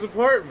Kiru's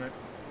apartment.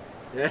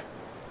 Yeah.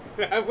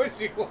 I wish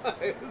he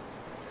was.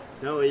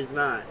 No, he's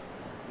not.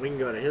 We can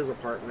go to his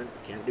apartment.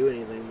 Can't do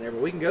anything there, but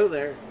we can go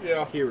there.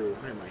 Yeah. Kiru,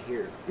 why am I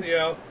here?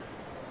 Yeah.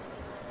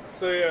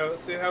 So yeah,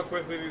 let's see how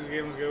quickly these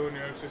games go when you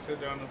actually sit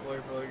down and play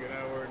for like an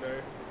hour a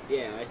day.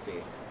 Yeah, I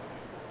see.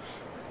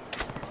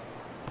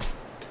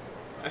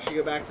 I should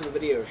go back to the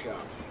video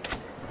shop.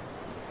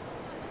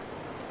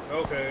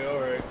 Okay,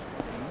 alright.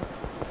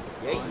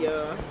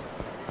 Yeah.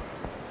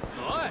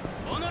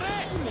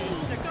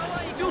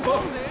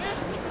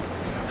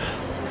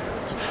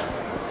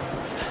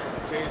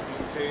 Chase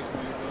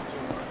me, don't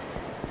you want?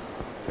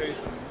 Chase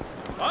me.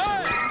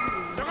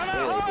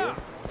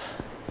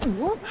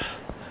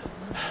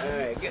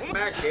 Hey, get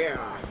back here.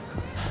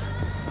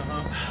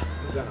 Uh-huh.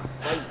 I'm gonna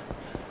fight.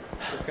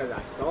 Just because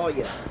I saw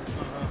you.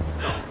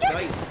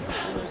 Sight.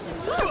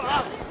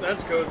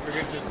 That's code for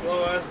get your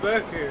slow ass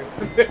back here.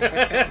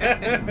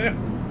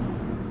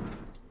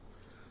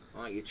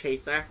 Why don't you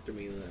chase after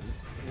me then?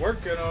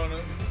 Working on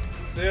it.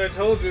 See, I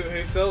told you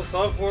he sells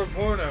softcore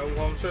porno.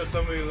 Well, I'm sure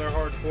some of these are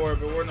hardcore,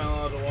 but we're not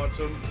allowed to watch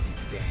them.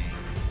 Dang.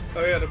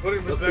 Oh yeah, to put it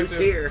in perspective. Look who's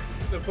here.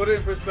 To put it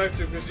in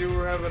perspective, because you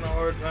were having a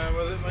hard time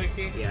with it,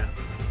 Mikey. Yeah.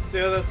 See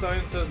how that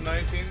sign says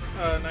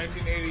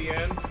 1980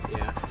 yen?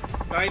 Yeah.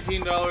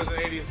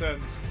 $19.80. So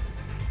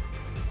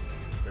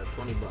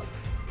 $20.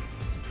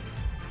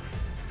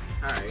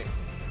 Alright.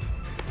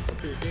 Look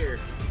who's here.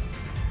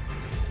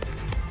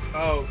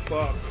 Oh,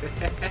 fuck.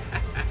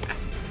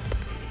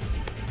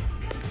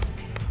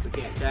 We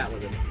can't chat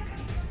with him.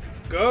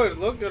 Good,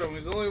 look at him.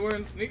 He's only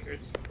wearing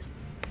sneakers.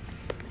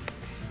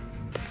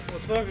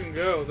 Let's fucking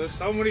go. There's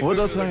so many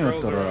pictures of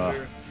girls around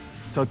here.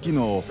 さっき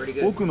の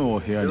奥の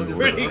部屋に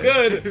Pretty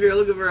good. If you're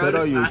looking for セ other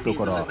ラいう sides 人 in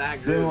か the ら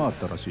back 電話あ room. っ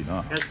たらしい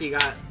な Guess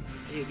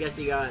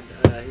he got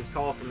his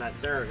call from that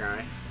Sarah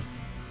guy.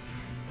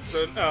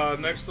 So,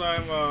 next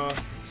time,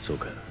 そう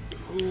か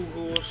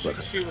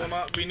she will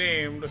not be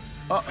named.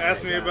 あ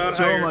Ask me about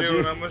ちょ how you're 待ち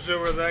doing. I'm gonna show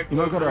her that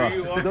今 clip から where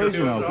you walk 大 into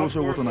事な a 交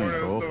渉 softcore 事なんや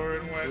porno ろ store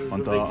and went. あ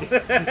んた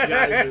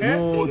Guys are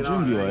もう taking 準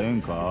on, 備は right? ええ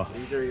んか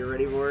You sure you're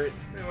ready for it?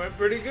 It went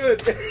pretty good.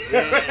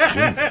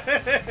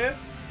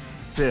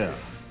 せや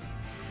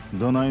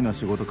どないな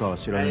仕事かは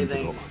知らんけ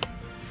ど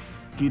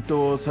きっ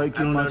と最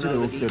近街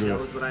で起きてる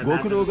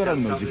極道絡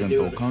みの事件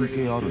と関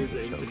係あるんと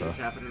ちゃうか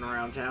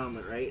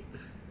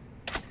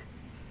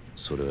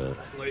それは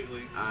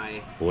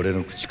Lately. 俺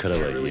の口から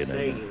は言え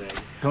ないな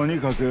とに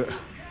かく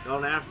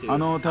Don't have to. あ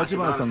の立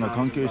花さんが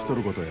関係しと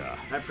ることや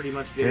That pretty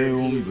much 平穏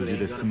guarantees 無 it 事 ain't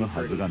で gonna 済 be む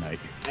はず pretty. がない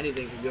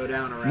Anything could go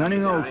down around 何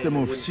the が guy 起きて and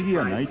も it 不 wouldn't 思議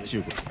や surprise ないっ me. ちゅ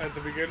うこと At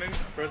the beginning,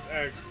 press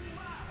X.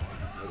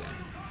 Okay.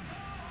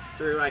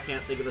 True, I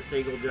can't think of a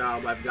single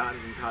job I've gotten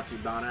from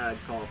Tachibana I'd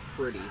call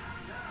pretty.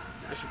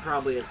 I should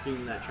probably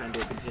assume that trend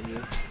will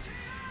continue.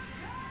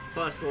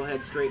 Plus, we'll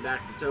head straight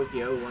back to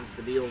Tokyo once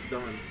the deal's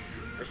done.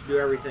 I should do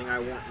everything I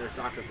want in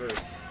Osaka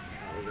first.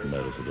 Oh, there's な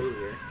るほど blue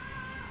here.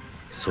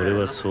 それ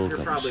はそう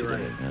かもしれな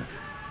いな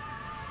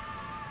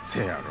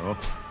せやろ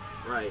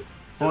Right.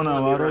 ほな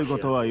it'll be 悪いこ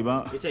と Russia. は言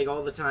わ You take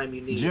all the time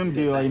you need ん to 準 get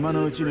備は that 今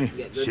の good うちに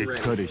get しっ good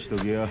か ready. りしと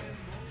きや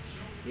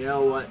You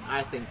know what?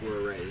 I think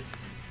we're ready.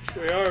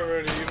 We are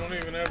ready. You don't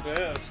even have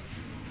to ask.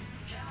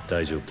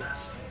 大丈夫だ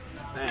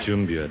Thanks,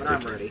 準備は but I'm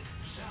できた ready.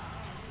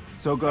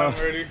 そうか I'm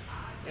ready.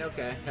 Yeah,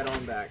 okay, head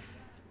on back.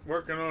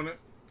 Working on it.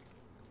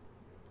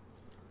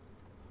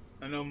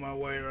 I know my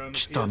way around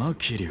来たな the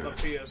桐 PS,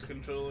 生 a PS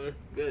controller.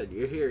 Good,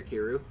 you're here,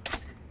 Kiru.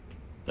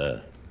 あ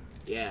あ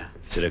Yeah.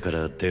 それか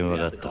ら電話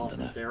You があ got っ the たん call だ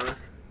from な Sarah?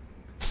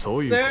 そ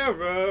ういう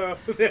Sarah!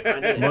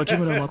 牧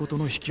村誠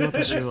の引き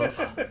渡しは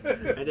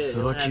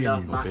椿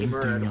園の弁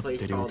天やっ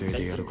て料亭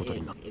でやること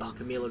になった。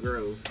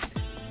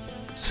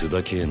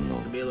椿園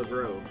の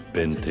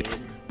弁天。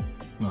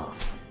あ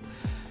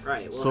あ、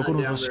そこ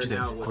の座敷で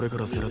これか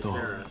らすると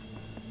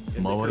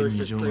周りに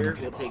異常がな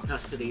ければ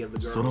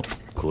その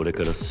これ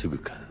からすぐ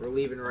か。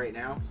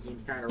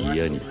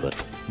嫌にば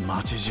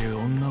街中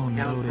女を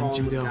狙う連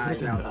中で溢れ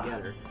てんだ。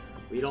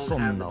そ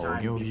んなお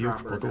行儀よ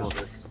くことは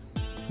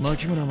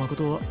牧村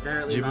誠は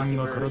自分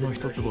が殻の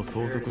一坪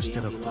相続し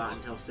てたこと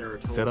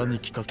世良に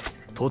聞かせ、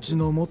土地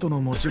の元の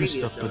持ち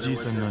主だったじい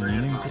さんが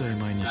2年くらい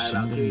前に死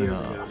んでんだ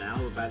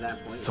が、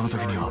その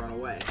時には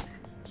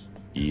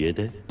家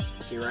で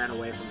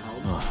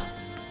あ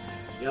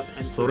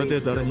あ、それで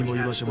誰にも居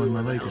場所が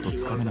長いこと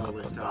つかめなか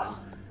ったんだ。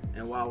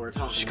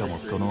しかも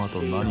その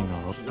後何が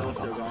あったの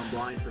か、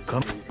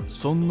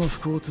そんな不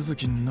幸続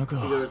きの中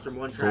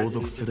相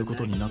続するこ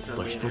とになっ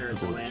た一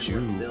坪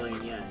10億。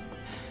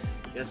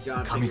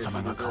神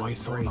様がかわい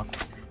そうな。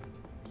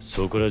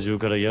そこら中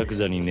からヤク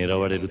ザに狙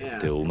われるっ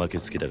ておまけ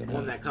つきだが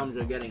な。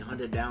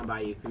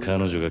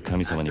彼女が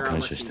神様に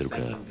感謝してるか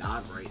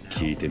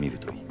聞いてみる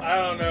といい。I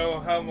don't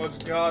know how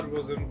much God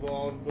was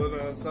involved,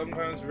 but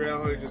sometimes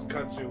reality just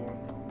cuts you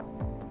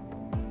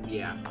on.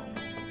 Yeah.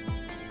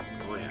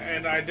 Oh yeah.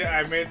 And I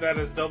made that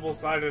as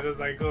double-sided as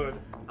I could.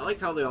 I like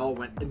how they all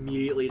went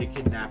immediately to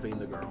kidnapping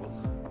the girl.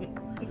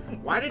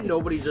 Why did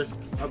nobody just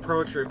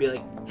approach her and be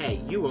like,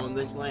 hey, you own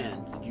this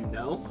land, did you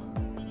know?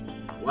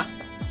 What?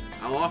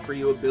 I'll offer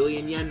you 1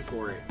 billion yen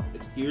for it.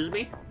 Excuse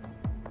me?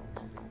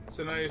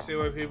 So now you see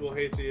why people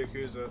hate the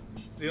Yakuza.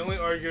 The only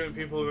argument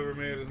people have ever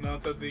made is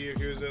not that the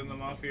Yakuza and the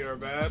Mafia are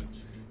bad.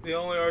 The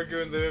only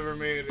argument they've ever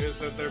made is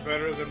that they're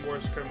better than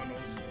worse criminals.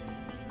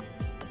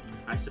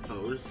 I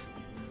suppose.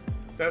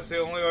 That's the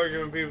only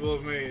argument people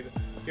have made.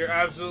 You're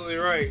absolutely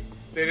right.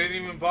 They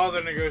didn't even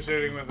bother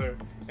negotiating with her.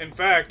 In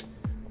fact,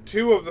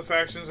 2 of the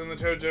factions in the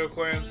Tojo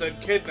clan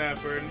said kidnap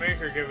her and make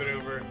her give it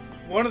over.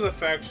 One of the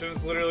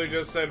factions literally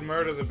just said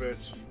murder the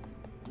bitch.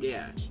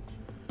 Yeah.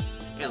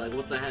 Yeah, like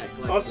what the heck?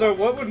 Like, also,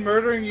 what would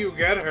murdering you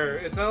get her?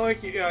 It's not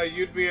like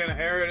you'd be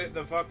inherited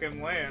the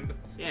fucking land.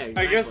 Yeah,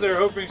 exactly. I guess they're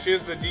hoping she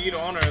has the deed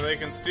on her, they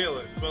can steal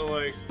it. But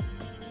like,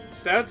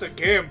 that's a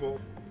gamble.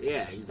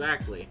 Yeah,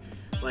 exactly.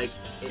 Like,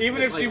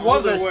 even if she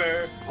was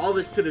aware, all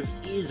this could have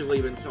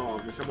easily been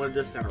solved if someone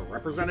just sent a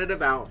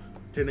representative out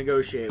to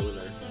negotiate with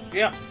her.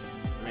 Yeah.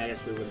 I mean, I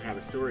guess we wouldn't have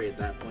a story at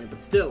that point, but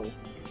still.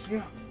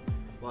 Yeah.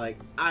 Like,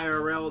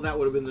 IRL, that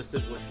would have been the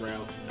simplest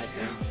route, I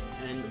think.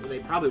 And they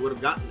probably would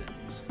have gotten it.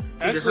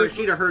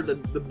 She'd have heard the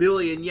 1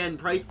 billion yen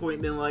price point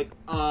and been like,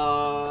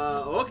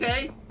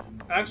 okay.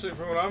 Actually,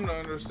 from what I'm to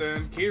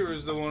understand,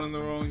 Kiru's the one in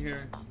the wrong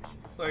here.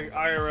 Like,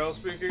 IRL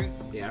speaking.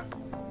 Yeah.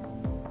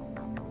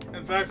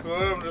 In fact, from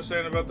what I'm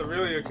understanding about the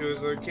real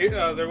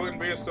Yakuza, there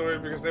wouldn't be a story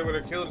because they would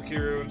have killed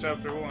Kiru in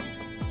Chapter 1.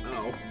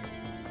 Oh.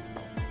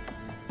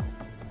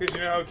 Because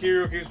you know how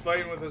Kiru keeps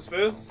fighting with his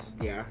fists?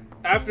 Yeah.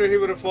 After he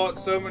would have fought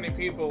so many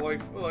people,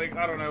 like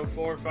I don't know,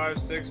 4, 5,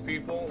 6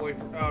 people,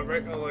 like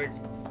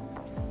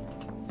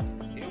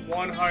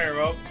one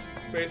higher up,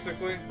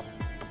 basically.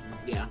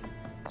 Yeah.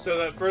 So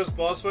that first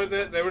boss fight,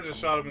 they would just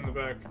shot him in the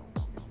back.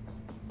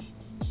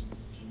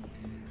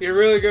 You're a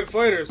really good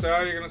fighter, so how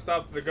are you gonna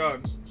stop the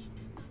gun?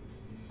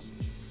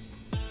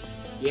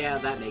 Yeah,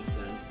 that makes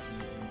sense.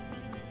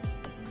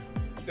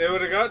 They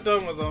would have got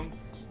done with him.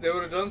 They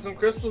would have done some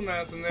crystal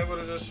meth, and they would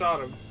have just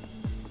shot him.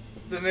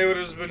 Then they would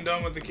have just been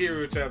done with the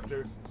Kiru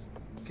chapter.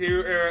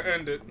 Kiru era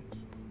ended.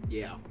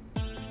 Yeah.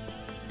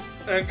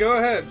 And go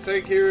ahead,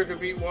 say Kiru could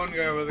beat one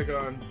guy with a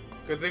gun.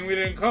 Good thing we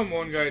didn't come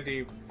one guy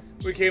deep.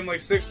 We came like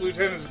 6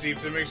 lieutenants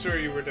deep to make sure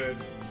you were dead.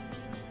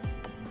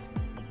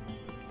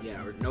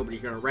 Yeah, or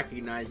nobody's gonna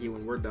recognize you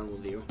when we're done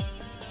with you.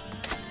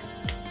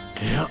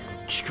 Yeah,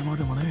 聞くま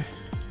でもね。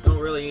 Don't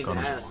really need to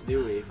ask,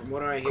 do we? From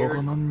what I hear,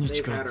 they've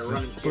had a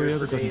running scare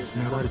for days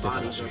and all the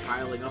bodies are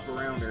piling up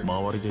around her.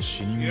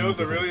 You know what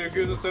the real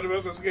Yakuza said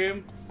about this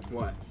game?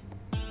 What?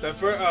 That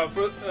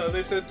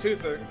they said 2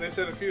 things. They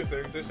said a few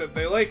things. They said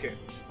they like it.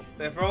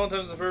 That for all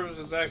intents and purposes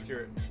it's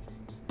accurate.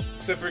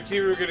 Except for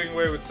Kiru getting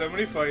away with so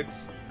many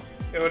fights,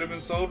 it would have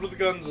been solved with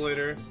guns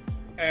later,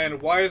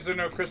 and why is there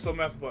no crystal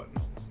meth button?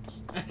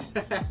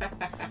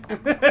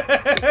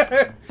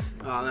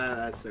 Oh,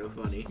 that's so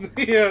funny.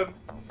 Yeah.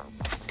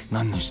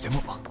 何にして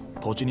も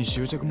土地に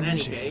執着もない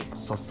し、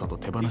さっさと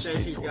手放した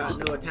いそうだ。 She's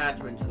got no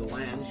attachment to the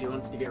land. She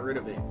wants to get rid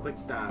of it. Quick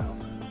style.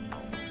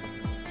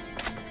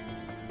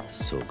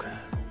 そうか。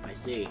I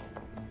see.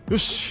 よ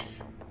し、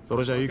そ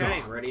れじゃいいか。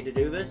Okay, ready to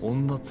do this?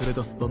 女連れ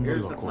出す段取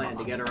りはこうだ。 Here's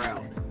the plan to get her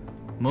out.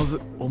 ま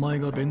ずお前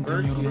が弁天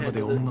屋の中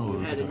で女を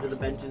受け取る。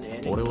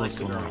俺は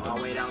その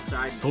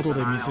間、外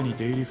で店に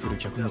出入りする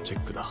客のチェッ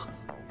クだ。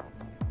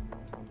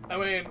I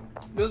mean,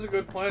 this is a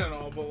good plan and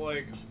all, but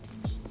like,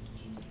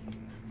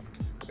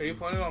 are you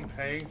planning on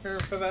paying her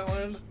for that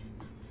land?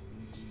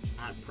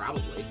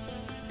 Probably.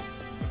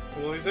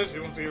 Well, he said she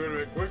wants to get rid of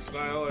it quick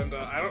style, and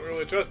I don't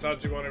really trust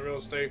Tachibana real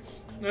estate.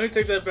 Let me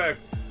take that back.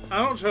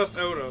 I don't trust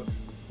Oda.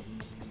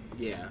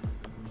 Yeah.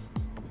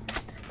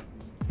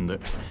 で、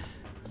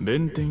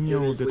弁天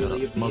屋を出たら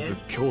まず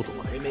京都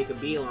まで。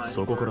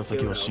そこから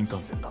先は新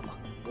幹線だ。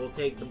We'll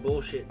take the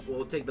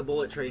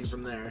bullet train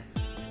from there.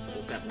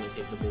 We'll definitely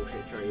take the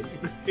bullshit train.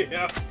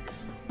 Yeah.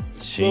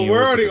 Well,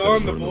 we're already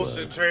on the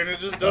bullshit train, it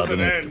just doesn't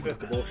end. The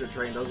bullshit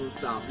train doesn't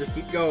stop, just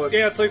keep going.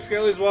 Yeah, it's like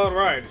Skelly's Wild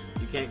Ride.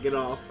 You can't get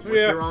off. Once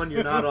you're on,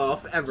 you're not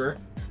off, ever.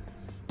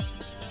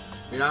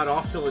 You're not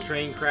off till the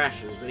train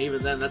crashes, and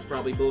even then, that's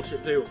probably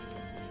bullshit too.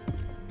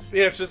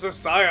 Yeah, it's just a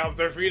psyop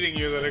they're feeding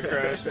you that it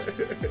crashed.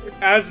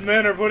 As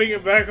men are putting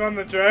it back on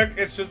the track,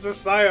 it's just a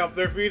psyop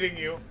they're feeding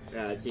you.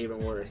 Yeah, it's even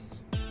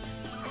worse.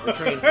 The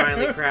train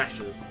finally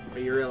crashes,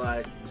 but you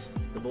realize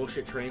the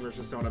bullshit train was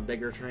just on a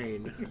bigger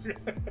train.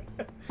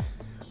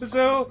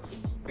 So,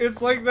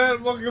 it's like that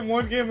fucking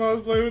one game I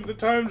was playing with the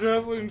time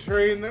traveling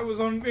train that was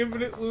on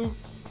infinite loop.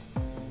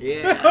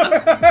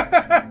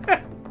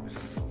 Yeah.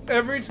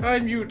 Every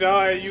time you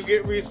die, you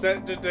get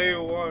reset to day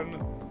one.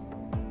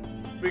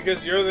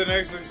 Because you're the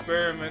next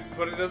experiment,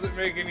 but it doesn't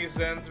make any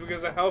sense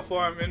because of how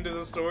far I'm into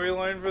the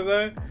storyline for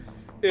that.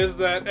 Is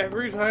that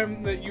every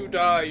time that you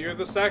die, you're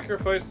the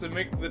sacrifice to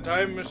make the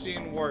time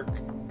machine work.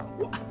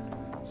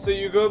 So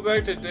you go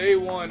back to day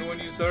one when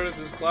you started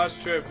this class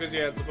trip, because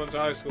yeah, it's a bunch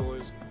of high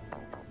schoolers.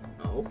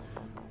 Oh.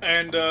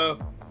 And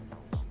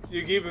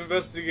you keep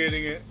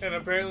investigating it, and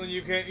apparently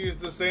you can't use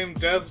the same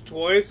death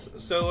twice,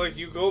 so like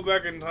you go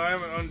back in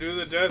time and undo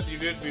the death you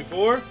did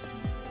before,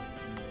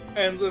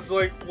 and it's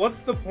like, what's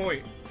the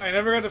point? I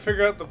never got to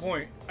figure out the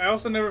point. I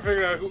also never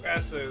figured out who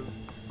S is.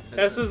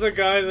 S is a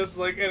guy that's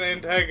like an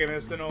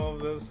antagonist in all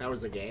of this. That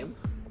was a game?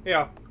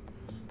 Yeah.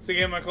 It's a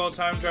game I call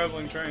Time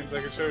Traveling Trains.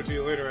 I can show it to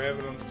you later. I have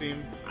it on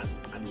Steam.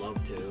 I'd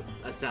love to.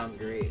 That sounds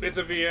great. It's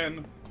a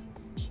VN.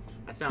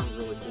 That sounds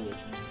really cool.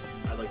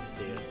 I'd like to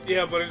see it.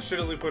 Yeah, but it's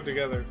shittily put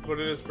together. But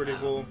it is pretty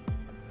cool.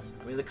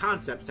 I mean, the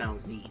concept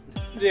sounds neat.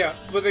 Yeah,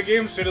 but the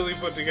game's shittily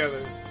put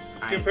together.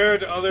 Compared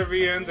to other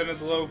VNs, and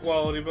it's low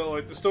quality, but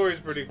like the story's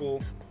pretty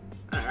cool.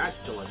 I'd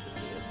still like to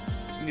see it.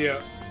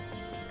 Yeah.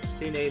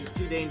 Too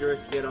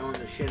dangerous to get on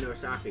the Shin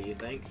Osaka, you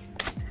think?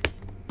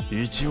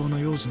 一応の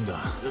用心だ。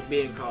 Just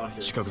being cautious.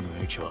 近くの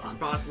駅は It's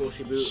possible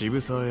Shibuya 渋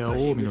沢や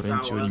近江の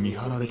連中に見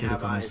張られている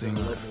可能性が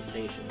ある。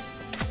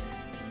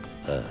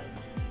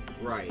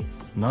 Right.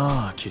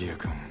 なあ、桐谷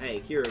君。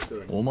 Hey,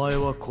 Kira-kun. お前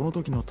はこの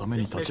時のため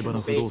に立花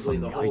不動産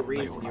に入った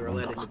ようなもん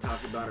だ。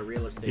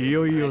 real estate. い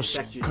よいよし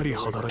っかり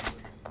働き。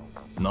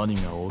何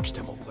が起き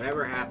ても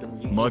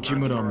牧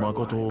村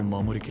誠を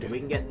守りきれ。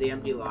殻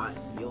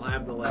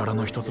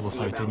の一坪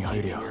さえ手に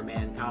入りゃ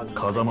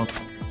風間。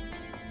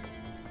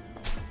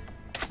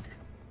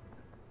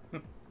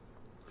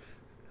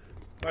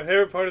My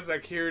favorite part is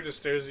that Kira just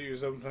stares at you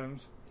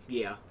sometimes.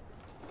 Yeah.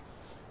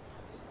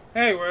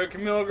 Hey, we're at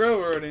Camilla Grove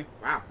already.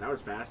 Wow, that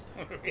was fast.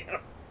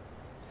 Yeah.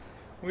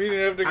 We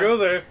didn't have to go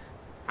there.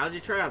 How'd you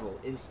travel?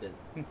 Instant.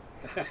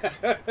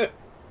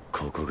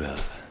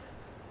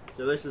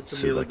 So this is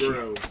Camilla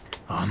Grove.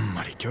 あん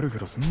まりキョロキ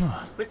ョロすん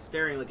な。 Quit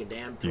staring like a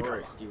damn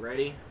tourist. You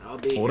ready? I'll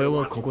be here. 俺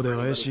はここで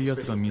怪しい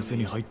奴が店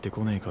に入って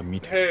こねえか見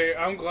て。 Hey,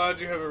 I'm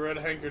glad you have a red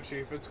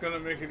handkerchief. It's gonna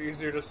make it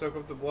easier to soak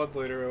up the blood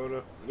later,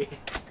 Oda.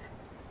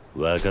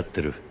 わかっ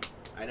てる。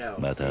 I know.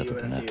 また後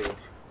でな。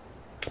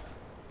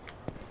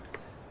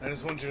 I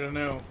just want you to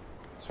know,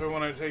 it's for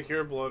when I take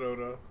your blood,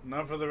 Oda,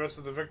 not for the rest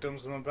of the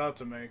victims I'm about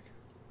to make.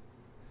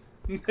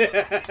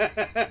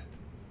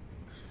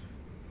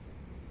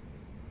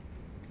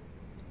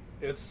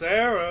 It's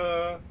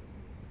Sarah.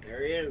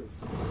 There he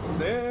is.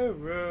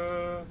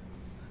 Sarah.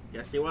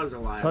 Guess he was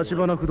alive. 立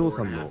花不動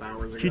産の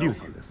桐生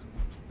さんです。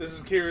 This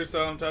is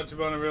Kiryu-san,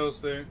 Tachibana Real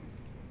Estate.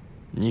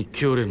 日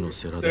教連の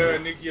世良だ。 Sarah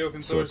Nikio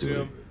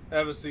Consortium.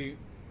 Have a seat.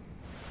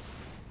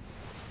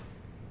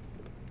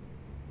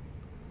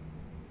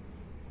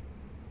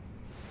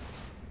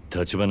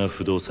 立花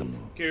不動産の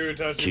Kiryu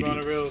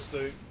Tachibana Real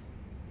Estate.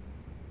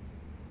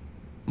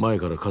 前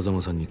から風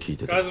間さんに聞い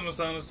てた。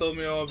 Kazuma-san has told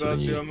me all about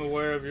you. I'm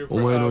aware of your お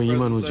前の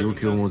今の present 状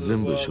況も circumstances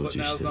全部 as 承 well, 知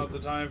but して now's る。 not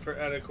the time for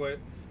adequate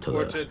た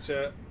or だ chit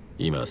chat.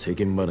 今世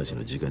間話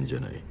の時間じゃ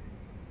ない。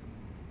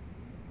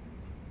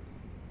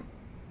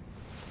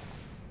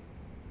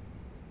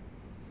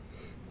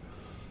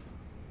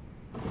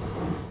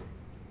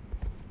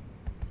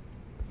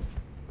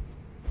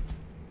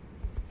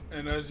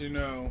 And as you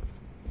know,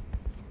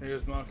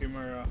 here's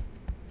Makimura.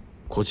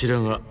 こちら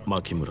が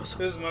牧村さ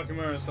ん。 This is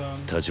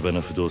Makimura-san. 立花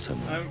不動産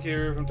の I'm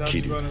Kiryu from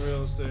桐生 Tachibana です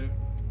Real Estate.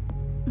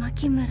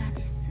 牧村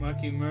です。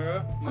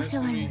 Makimura, お nice 世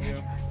to 話に meet な you.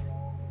 ります。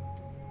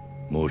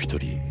もう一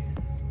人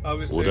I'll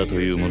be 小田 staying と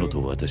いう here 者 too.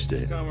 と私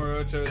で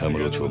Kamurocho カム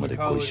ロ together 町ま with で a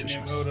ご colleague 一緒し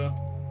named ます Oda.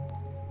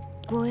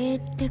 護衛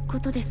ってこ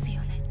とです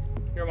よね。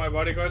 You're my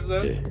bodyguards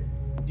then? え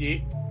え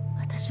Yee?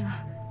 私は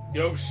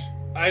Yosh.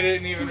 I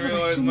didn't even 祖父が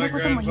realize 死ん my だ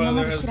ことも今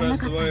ま grandfather で has 知らな passed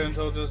かったん away で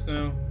す until just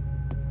now.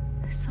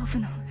 祖父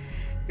の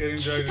Getting 聞い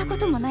dragged た into こ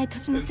ともない土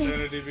地の this せいで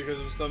insanity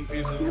because of some piece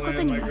of こんなこと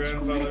land に my 巻き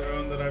込まれ grandfather て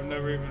owned that I've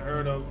never even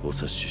heard of. お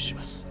察しし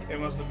ます。 It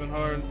must have been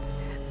hard.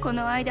 こ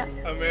の間 A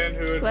man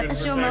who had been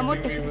私を守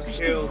って protecting く me れた was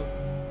人も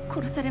killed.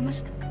 殺されま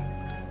した。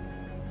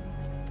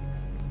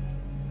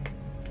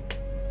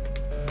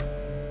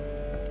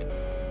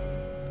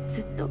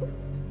と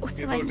お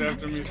世 He 話に looked なっ after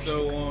て me きた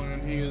so long,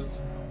 and he is.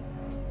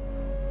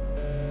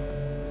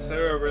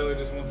 Sarah really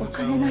just wants お to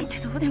金 tell なんて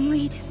us. どうでも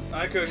いいです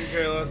I couldn't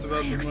care less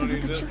about the money.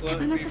 Just let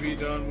me be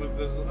done with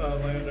this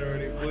land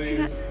already,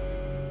 please.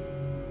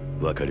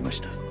 わかりまし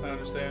た。I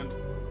understand.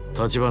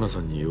 立花さ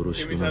んによろ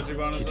し Give く me な。 give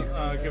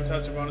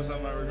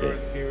Tachibana-san my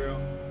regards, Kiryu.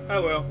 I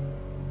will.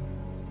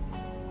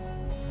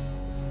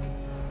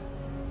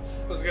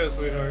 Let's go,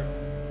 sweetheart.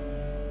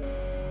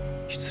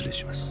 失礼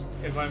します。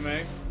 If I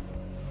may.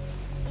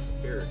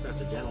 Here,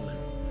 such a gentleman.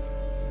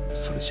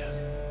 それじゃ。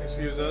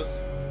 Excuse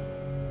us.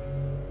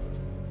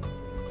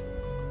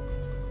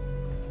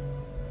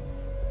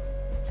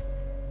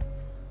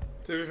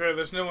 To be fair,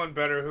 there's no one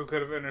better who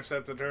could have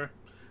intercepted her.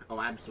 Oh,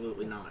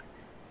 absolutely not.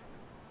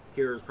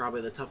 Kira's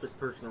probably the toughest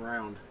person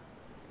around.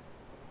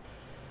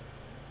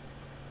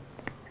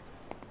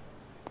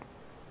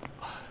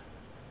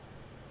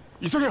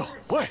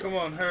 Come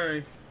on,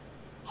 hurry.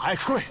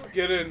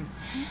 Get in.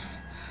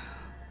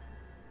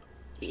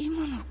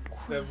 今の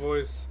That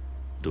voice.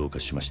 どうか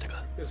しました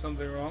か。 Is something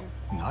wrong?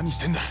 何し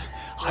てんだ。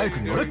早く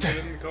乗れって。 Get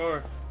in the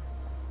car.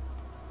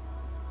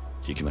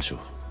 行きましょ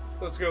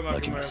う。 Let's go,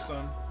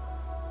 Makimura-san.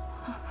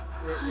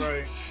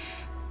 Right.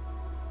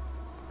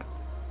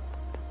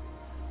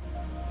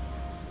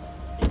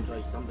 Seems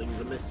like something's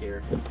amiss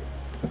here.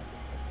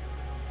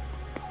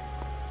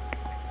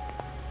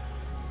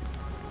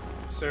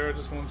 Sarah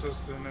just wants us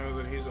to know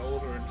that he's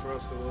older and for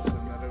us to listen,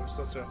 that it was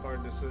such a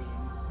hard decision.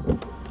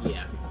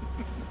 Yeah.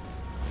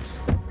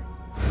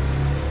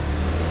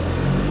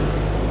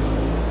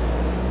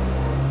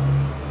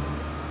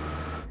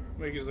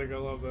 Mickey's like, I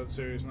love that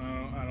series. No,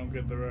 I don't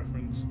get the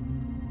reference.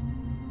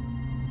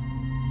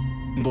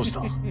 どうし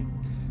た。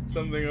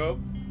 Something up?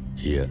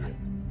 いや、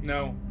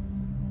 No.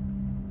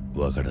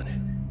 わからね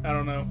I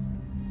don't know.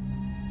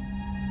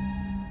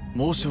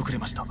 申し遅れ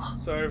ました。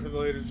 Sorry for the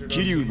late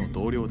桐生 introduction. の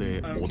同僚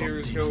で I'm 踊っ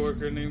て Kira's います。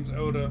 coworker. Name's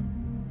Oda.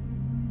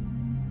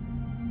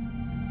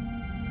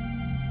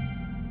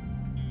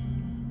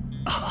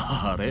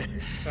 あれ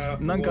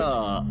なん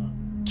か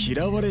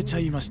嫌われちゃ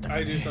いましたか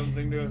I do ね。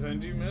 something to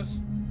offend you, miss?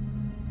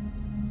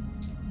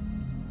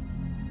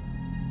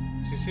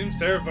 She seems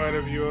terrified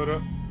of you,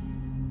 Oda.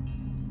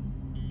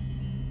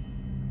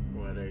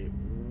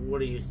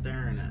 What are you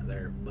staring at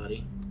there,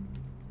 buddy?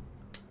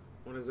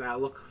 What does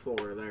that look for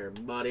there,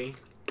 buddy?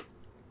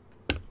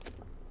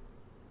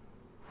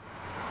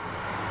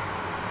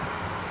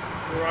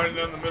 We're riding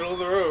down the middle of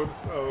the road.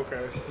 Oh,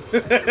 okay.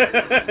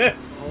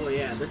 Oh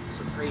yeah, this is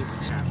the crazy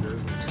chapter,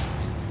 isn't it?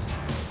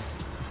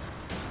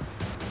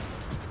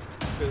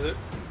 Is it?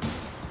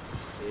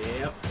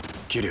 Yep.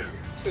 桐生。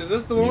 Is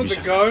this the one with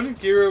the gun?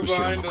 Kiro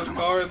behind his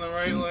car in the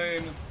right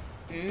lane.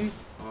 Hmm?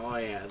 Oh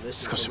yeah, this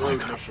少 is し the 前 road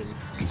から mission.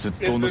 ずっ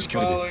It's と同 been じ距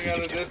離で following つい at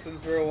て a きて。 distance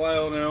for a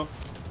while now.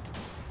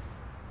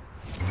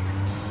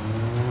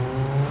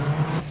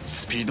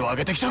 スピード上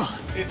げてきた。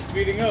 It's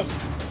speeding up.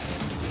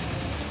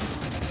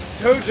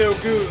 Tojo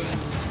Goons.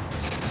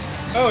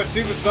 Oh, it's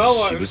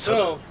Shibusawa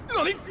himself. They're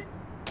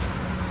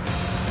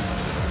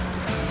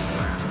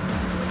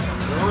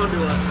on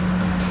to us.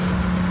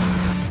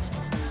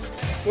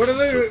 What are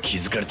they? 気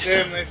づかれてた。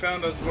 Damn, they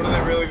found us. What are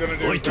they really gonna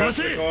do? Oi, Crash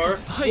the Tomase! car?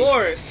 Hi.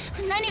 Floor it.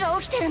 何が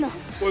起きてるの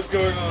What's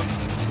going on?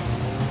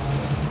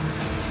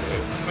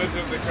 Imagine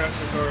if they crash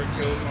the car and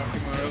kill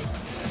Makimura.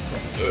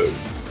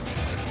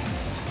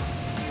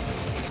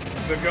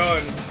 The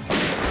gun.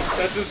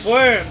 That's his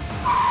plan.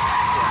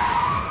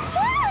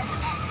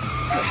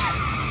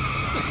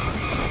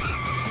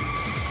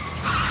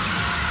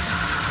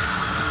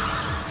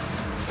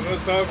 The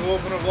most powerful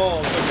weapon of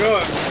all. The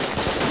gun.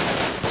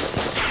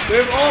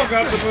 They've all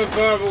got the most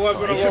powerful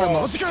weapon of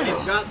all. マジかよ。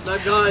 Got the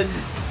gun.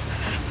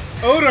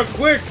 Oda,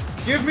 quick!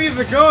 Give me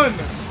the gun!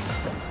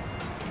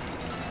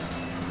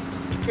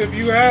 If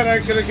you had, I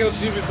could have killed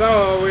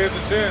Shibusawa while we had the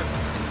chance.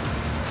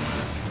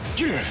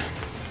 桐生。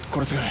こ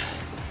れすぐ。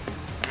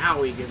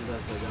 Now he gives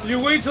us the gun. You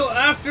wait till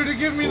after to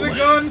give me the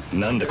gun?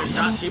 なんだこん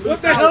な Not Shibusawa.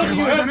 What the hell do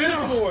you have this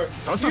for?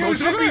 Sasa, You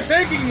should be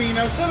thanking me,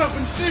 now shut up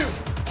and shoot!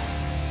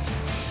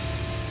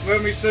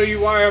 Let me show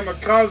you why I'm a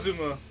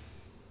Kazuma.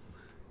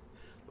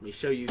 Let me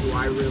show you who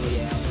I really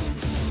am.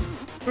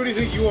 Who do you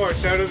think you are,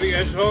 Shadow the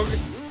Hedgehog? He's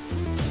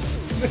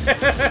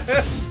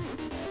gonna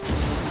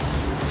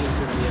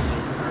be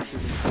amazing. Our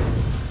shooting.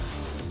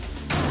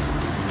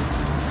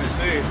 I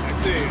see.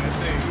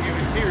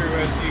 Even Kiru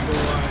has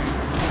eagle eye.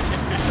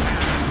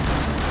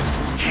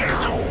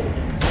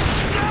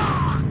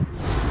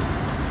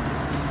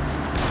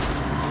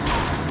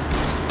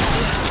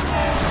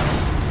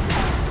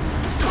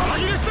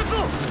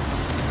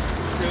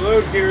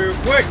 Reload, Kiru,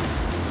 quick!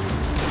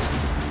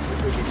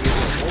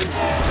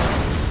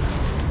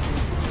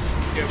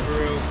 Yeah, for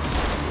real.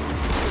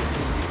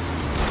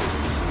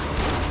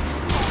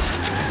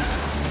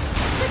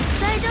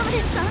 大丈夫で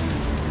すか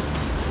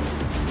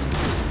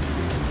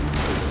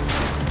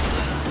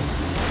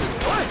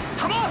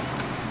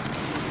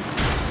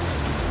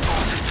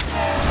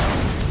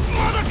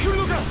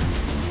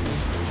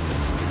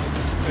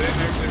I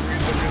didn't actually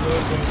read the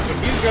reload button, but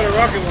he's got a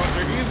rocket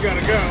launcher, he's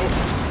gotta go.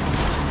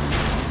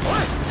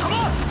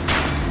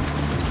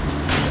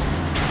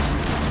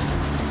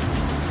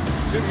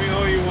 Shoot me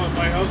all you want,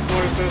 my health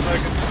bar says I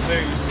can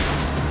sustain it.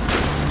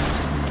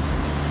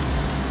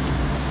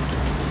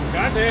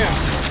 Goddamn.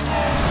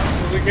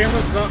 Will the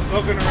camera stop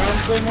fucking around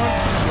so much?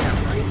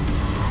 Yeah, right.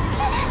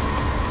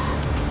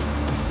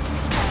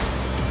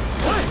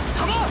 What?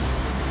 Come on!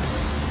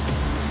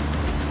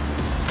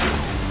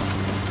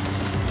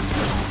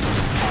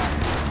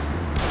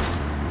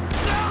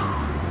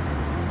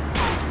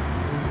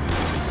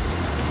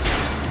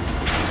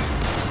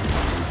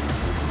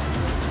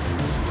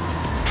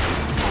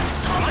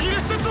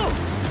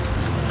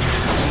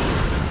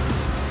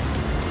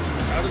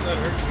 How does that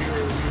hurt me or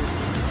you?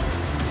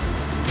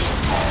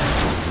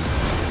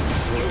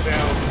 Slow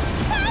down.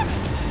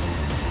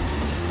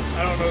 I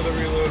don't know the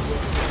reload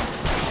button.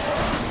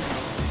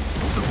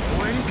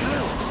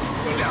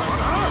 But it's not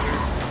gonna matter.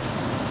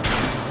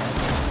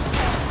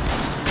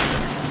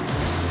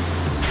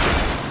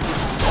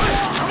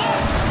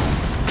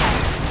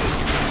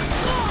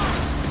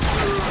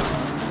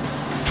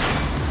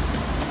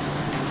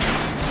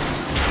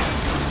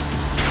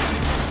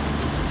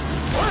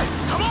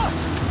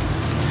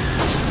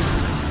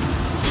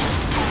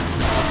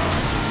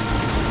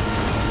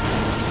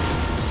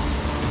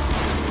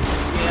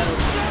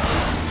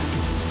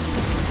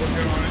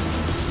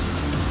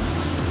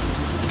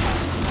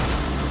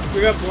 We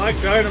got black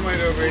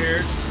dynamite over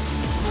here.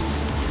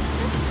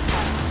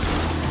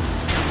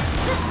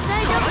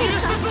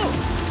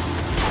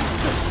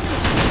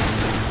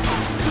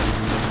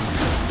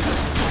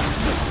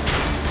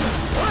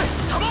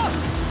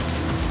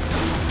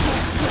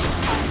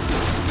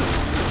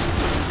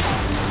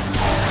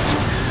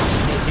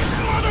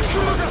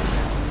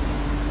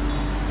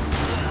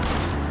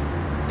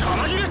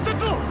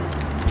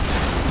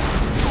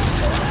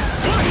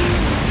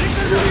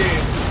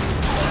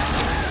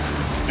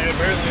 And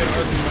apparently it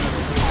doesn't matter.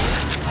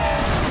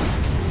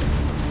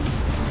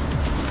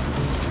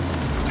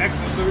 X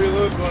is the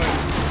reload button.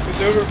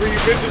 It's over for you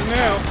bitches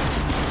now.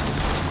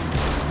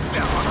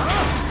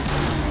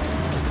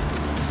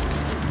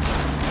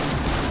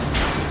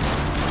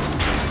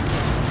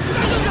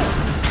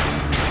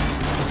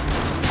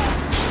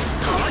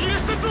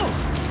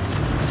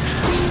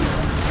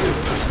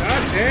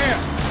 God damn.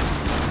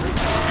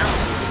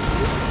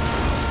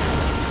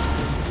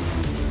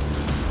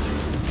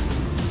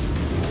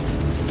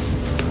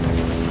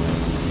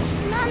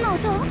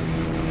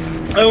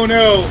 Oh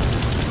no!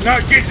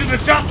 Not get to the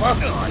chopper!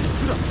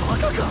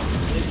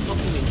 It's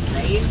fucking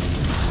insane.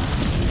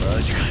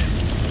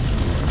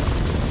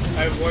 I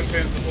have one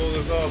chance to pull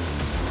this off.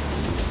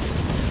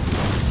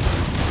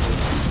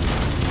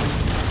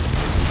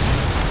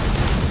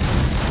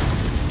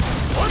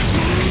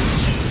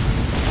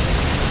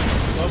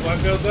 Well, I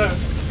failed that.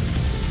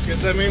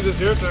 Guess that means it's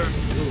your turn.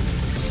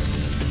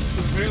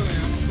 Apparently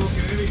I'm a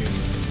fucking idiot.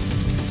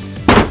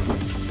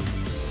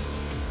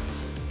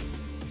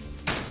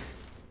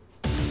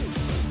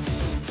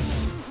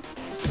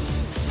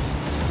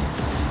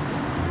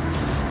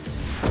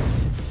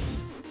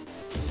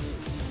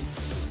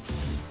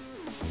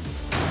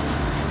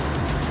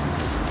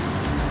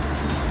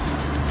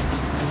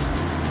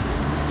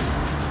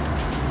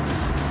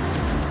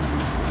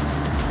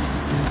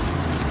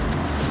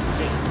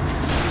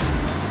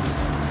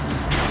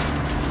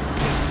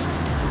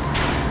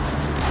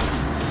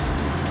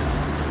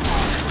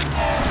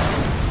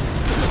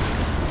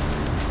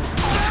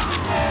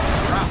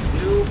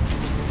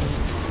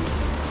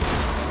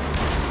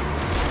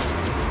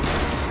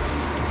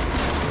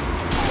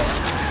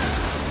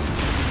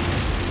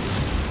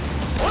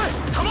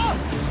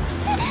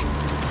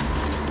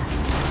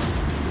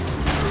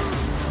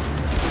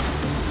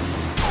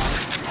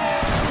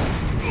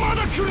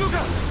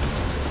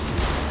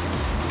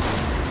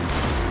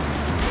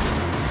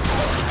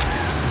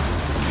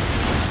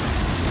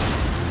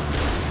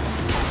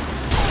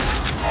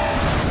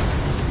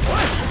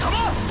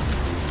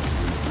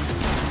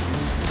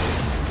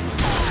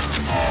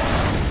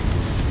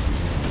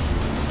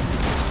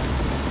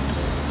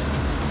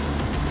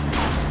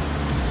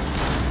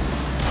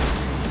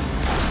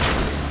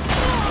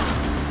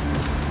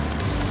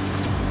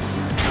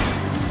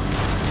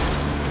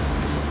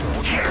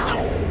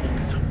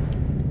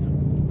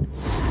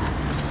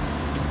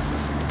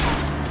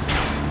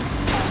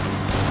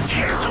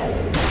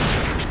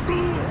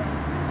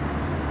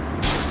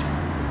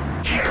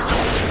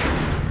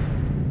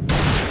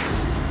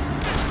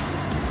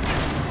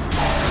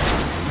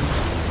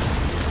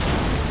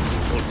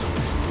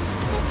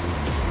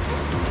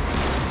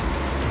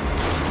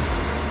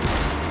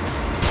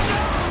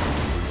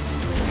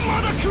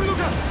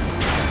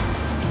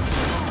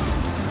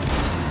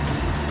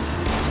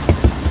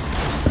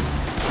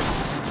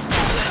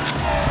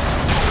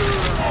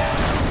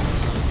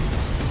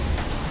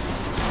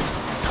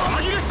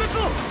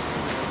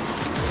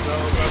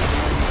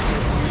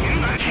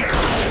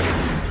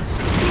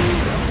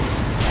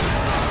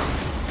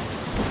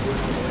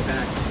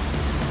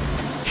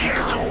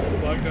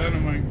 Black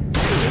dynamite.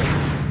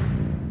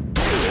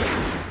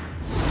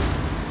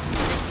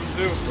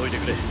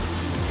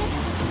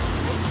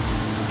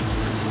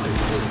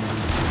 Two.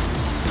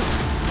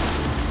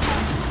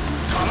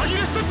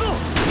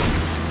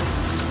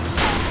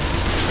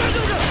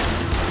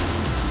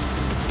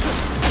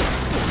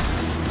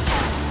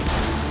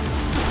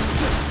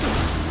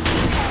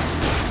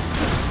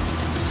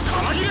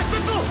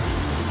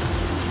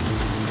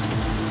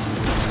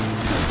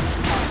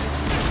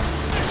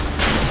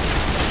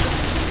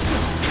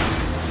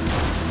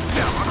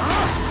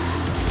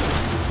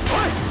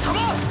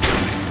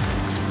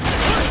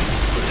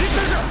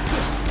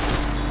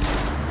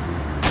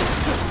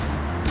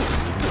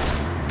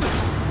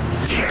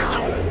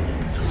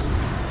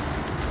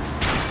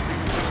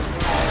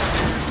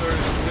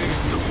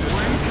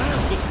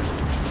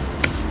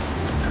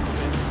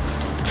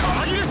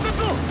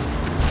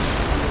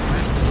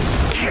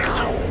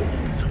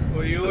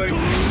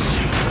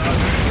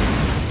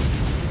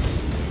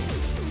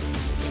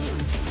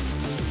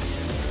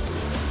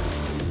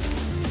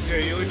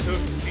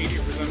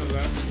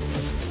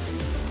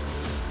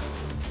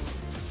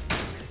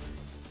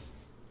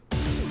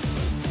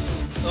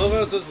 I love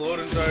how it says load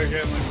and try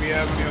again, like we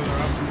have any other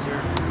options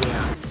here.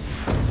 Yeah.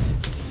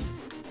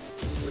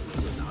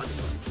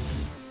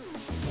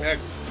 X.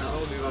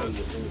 I'll do that.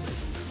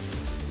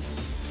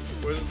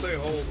 Where does it say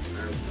hold?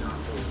 Or not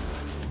hold.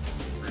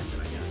 Press it,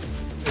 I guess.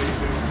 Yeah, you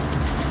do.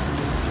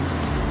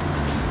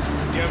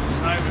 You have to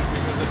time it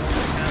because it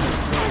only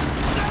counts like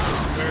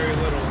very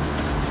little.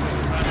 And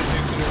the time it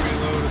takes you to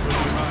reload is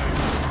really high.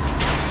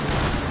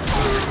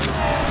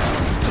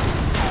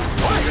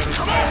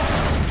 Come on!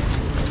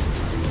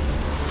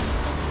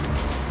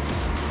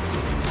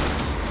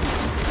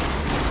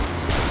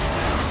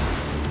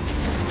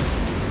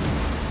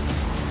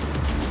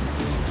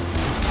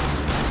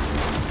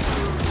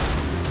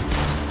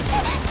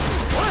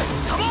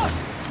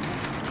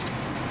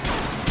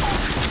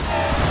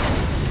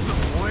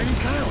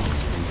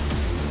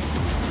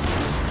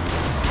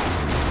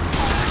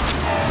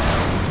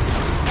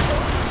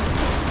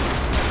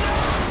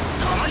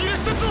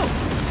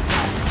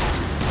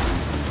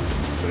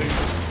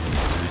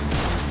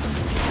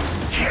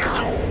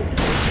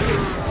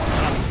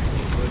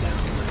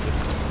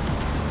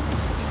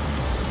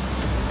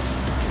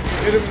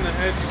 Hit him in the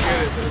head, you get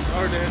it, but it's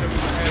hard to hit him in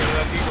the head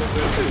without equals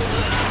it.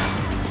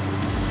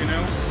 You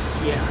know?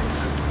 Yeah.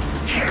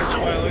 That's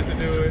why I like to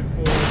do it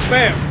for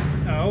BAM!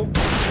 Ow.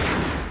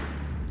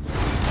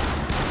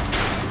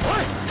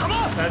 Come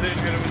on! That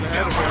didn't hit him in the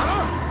head again.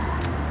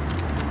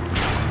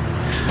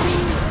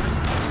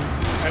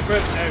 I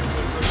pressed X.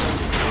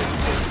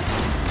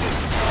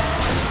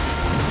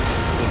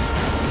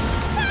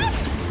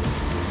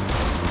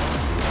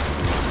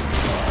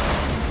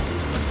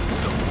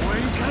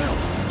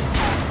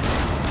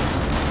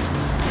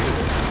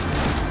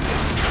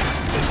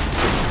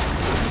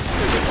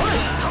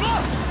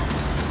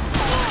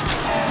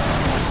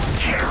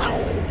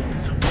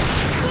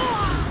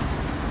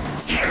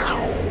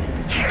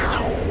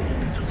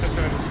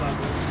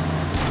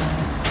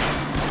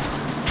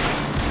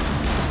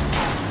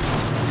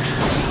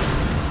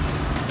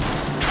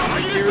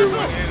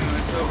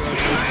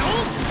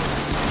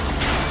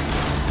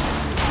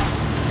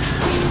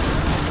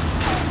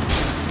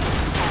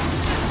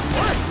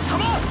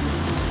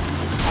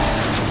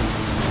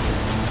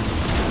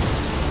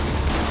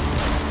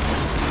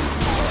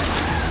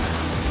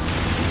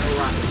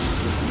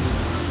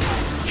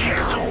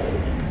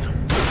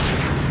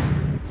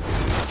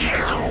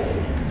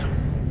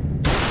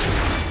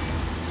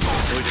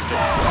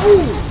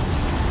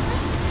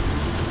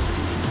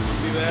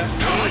 See that?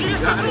 Oh, you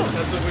got it.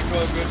 That's what we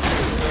call good shit.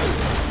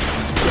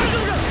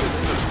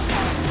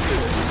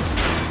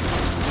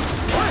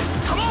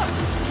 Come on!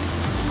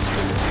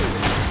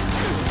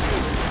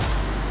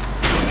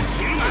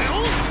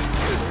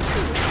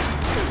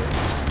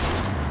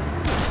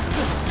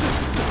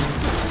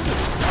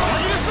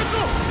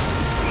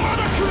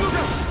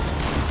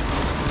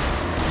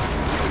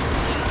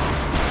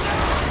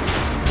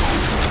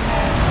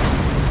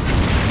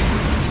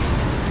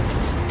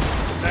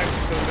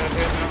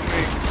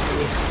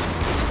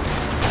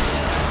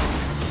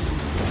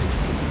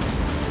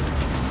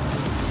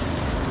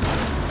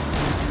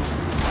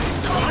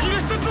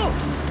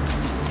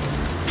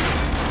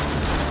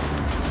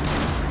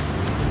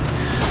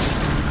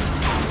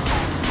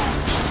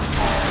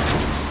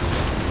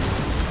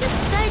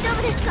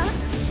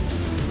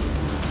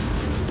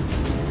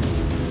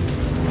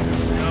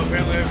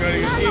 Apparently I've got to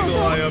use Eagle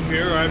Eye up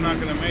here or I'm not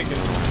going to make it.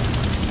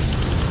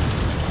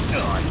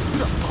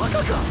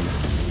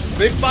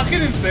 They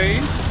fucking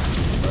insane?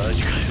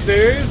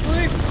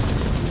 Seriously?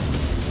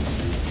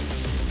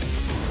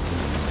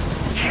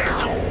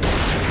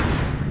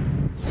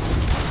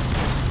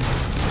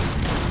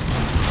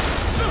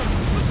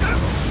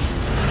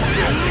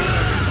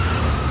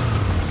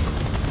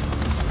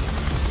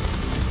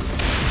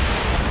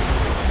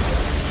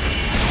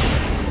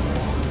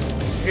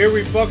 Here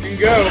we fucking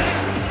go.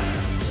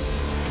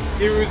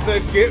 Kiru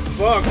said, get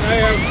fucked. I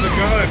have the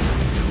gun.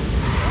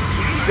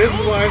 This is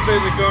why I say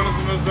the gun is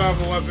the most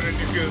powerful weapon in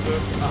Yakuza.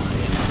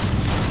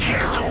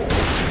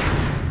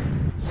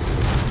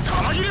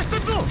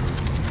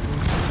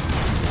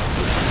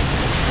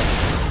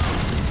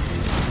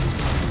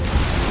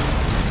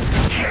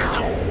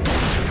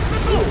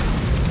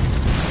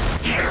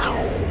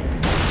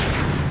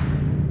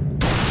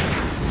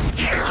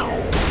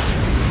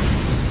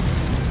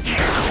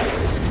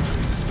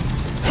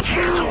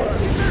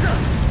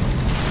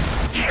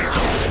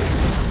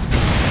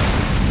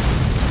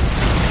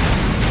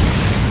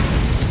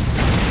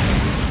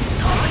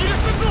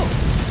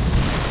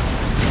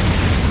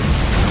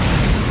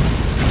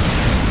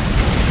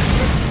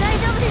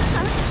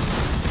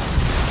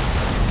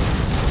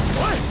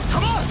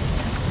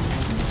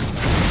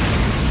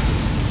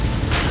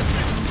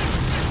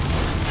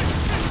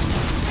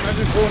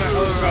 Imagine pulling a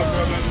helicopter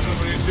up and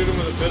somebody shoot him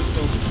with a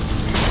pistol.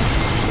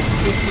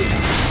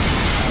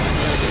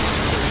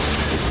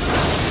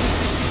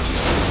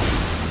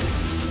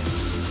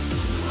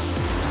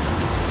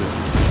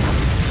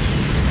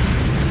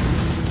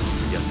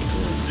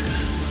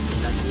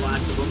 That's the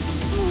last of them.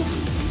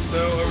 So,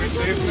 are we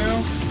safe now?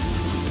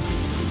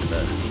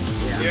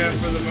 Yeah. Yeah,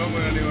 for the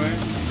moment anyway.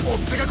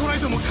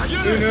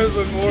 Who knows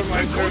when more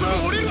might turn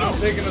up? I'm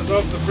taking us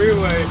off the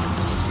freeway.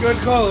 Good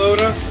call,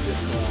 Oda.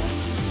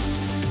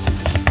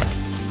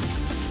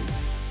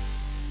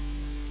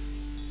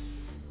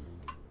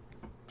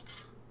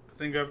 I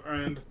think I've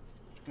earned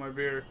my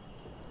beer.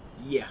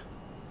 Yeah.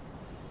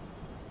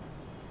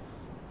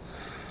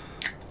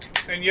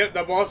 And yet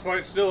the boss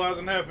fight still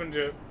hasn't happened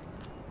yet.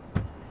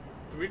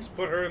 Did we just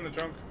put her in the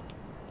trunk?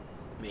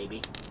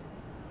 Maybe.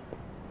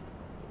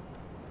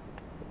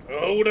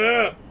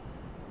 Oda!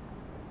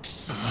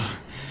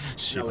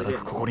 No, we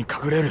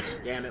didn't.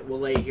 Damn it, we'll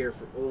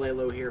lay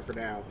low here for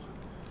now.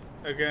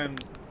 Again,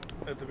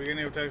 at the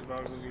beginning of text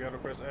boxes, you gotta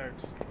press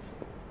X.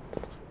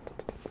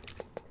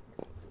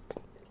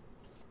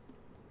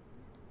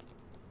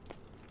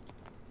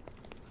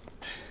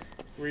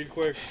 Read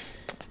quick.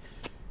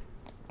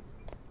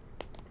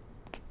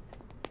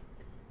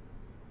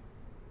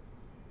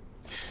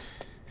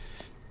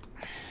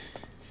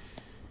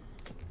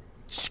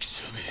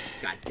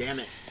 God damn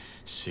it.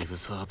 渋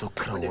沢はどっ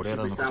から俺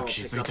らのこと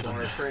気づいてたん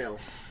だ。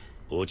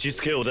落ち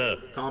着け、オダ。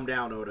 Calm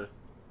down, Oda.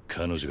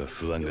 彼女が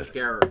不安が。You'll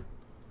scare her.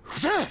 ふ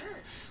ざけ！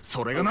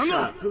それがなん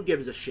だ。 Who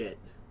gives a shit?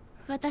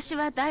 私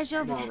は大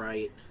丈 I'm 夫です。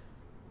 alright.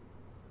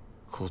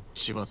 こっ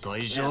ちは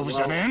大丈夫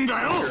じゃねえん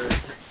だよ。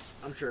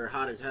 I'm sure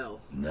hot as hell.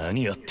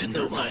 何やってん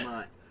だお前。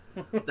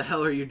 What the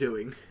hell are you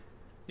doing?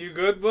 You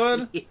good,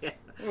 bud? Yeah.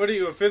 What are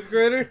you, a 5th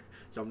grader?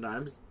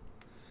 Sometimes.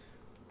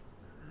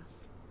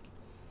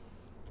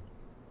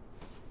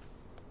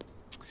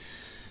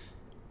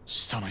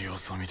 下の様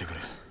子を見てくる。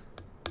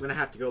 I'm gonna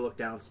have to go look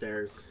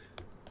downstairs.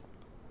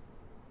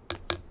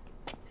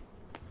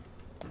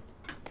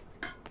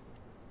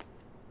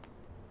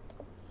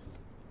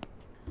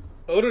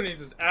 Oda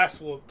needs his ass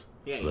whooped.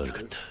 Yeah, he 悪か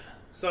っ does. た。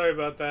 Sorry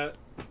about that.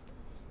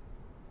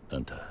 あ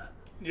んた、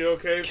 You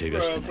okay 怪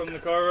我してない from か the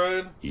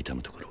car ride? 痛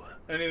むところは。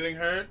 Anything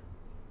hurt?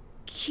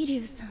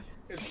 桐生さん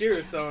It's でした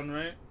よ。 Kiryu-san,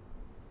 right?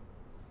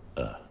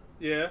 ああ、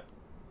 Yeah?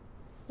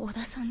 小田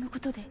さんのこ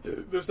とで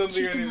There's something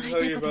聞い I て need も to らい tell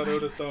たい you ことが about あ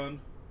ります Oda-san.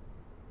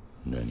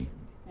 何？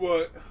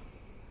 What?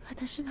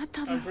 私は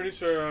多 I'm 分 pretty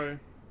sure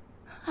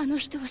あの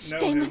人を知っ I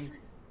てい know ま him. す。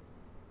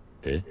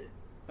え？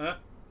 Huh?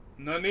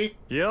 Nani?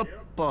 やっ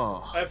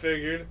ぱ I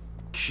figured.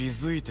 気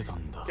づいてた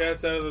んだ。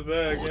 Cat's out of the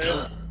bag,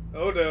 yeah?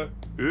 Oda.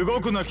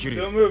 動くなキリ。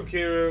 Don't move,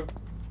 Kiryu.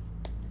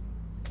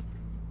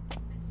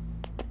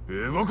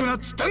 動くなっ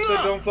つったん I said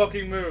だ。 don't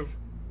fucking move.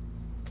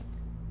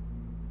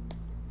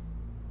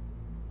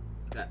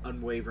 That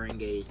unwavering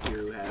gaze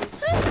Kiryu has.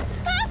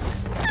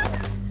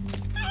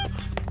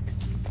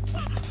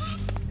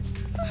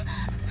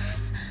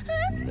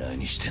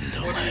 何してん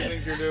だお What do you 前。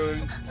 think you're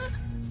doing?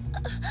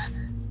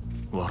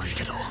 悪い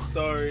けど、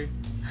 Sorry.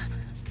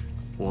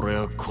 俺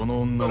はこ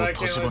の女を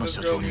立花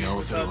社長に会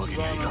わせるわけ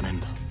にはいかねえん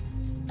だ。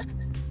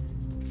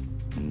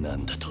な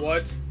んだと。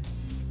 What?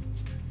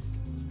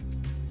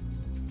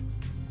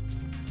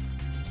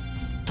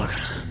 だか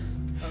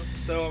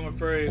So I'm ら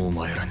afraid. お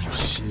前らには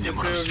死んで The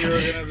も two らう of し you か are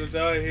ね gonna have to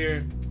die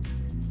here.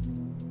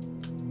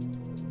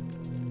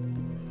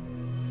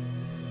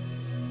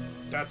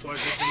 That's why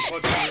she's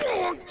been punching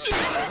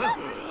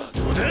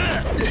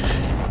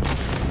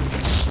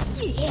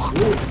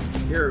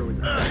Kiryu was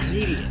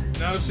immediate. you.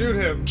 Now shoot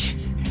him.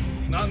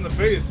 Not in the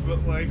face,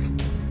 but like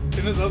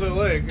in his other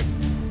leg.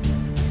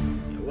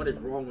 Yeah, what is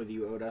wrong with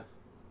you, Oda?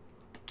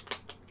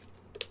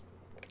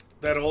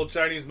 That old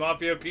Chinese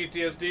mafia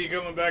PTSD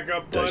coming back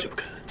up, 大 bud. 丈夫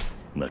か、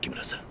牧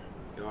村さん。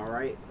 You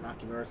alright,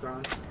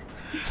 Makimura-san?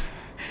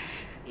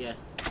 Yes.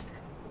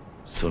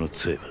 その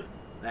杖は。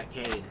 That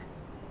cane.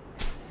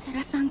 世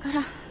良さんか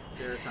ら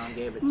Sarah-san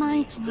gave it to 万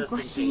me 一の just ご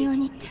in 信用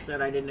に case. って He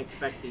said I didn't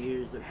expect to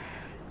use it.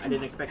 I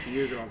didn't expect to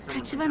use it on someone from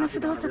立花不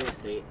動産 Real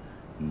estate.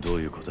 ど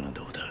ういうことなん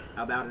だ、小田。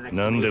 How about an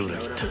なんで explanation, 裏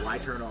切った Oda? Why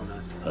turn on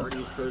us? Aren't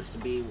you supposed to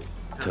be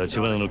立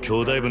花の兄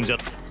弟分じゃ。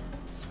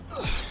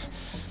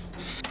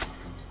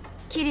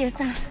桐生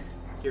さん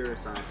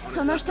Kiryu-san.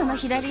 その人の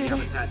左腕 Does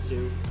he have a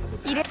tattoo of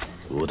a 入れ bat?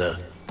 小田、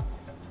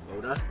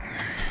 Oda?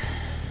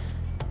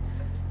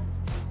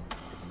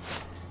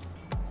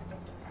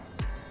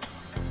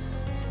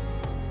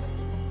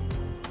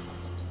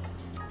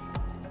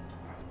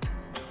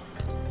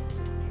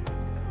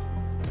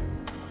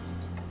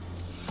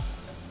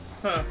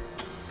 Huh.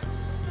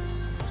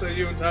 So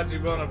you and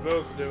Tachibana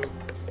both do.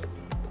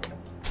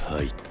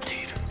 入って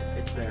いる。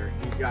 It's there.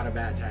 He's got a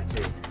bad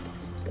tattoo.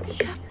 や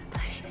っぱ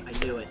り I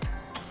knew it.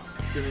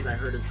 As soon as I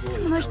heard his voice,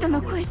 その I was 人の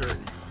almost 声 certain.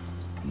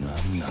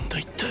 何なんだ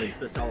一体。 What's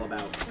this all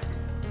about?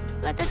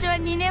 私は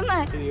2年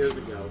前 2 years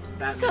ago,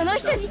 Batman その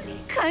人に abducted me.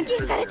 監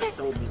禁されて Prisoners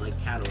sold me like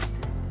cattle.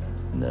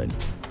 何？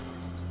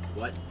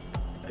 What?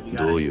 Have you got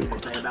どういう anything こ to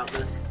と say だ？ about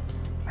this?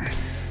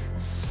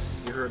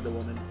 You heard the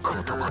woman. 言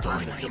葉通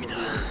りの意味だ。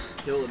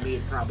 Killing me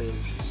and probably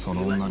そ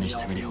の女にし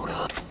てみりゃ俺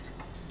は。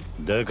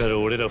だから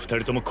俺ら二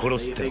人とも殺 So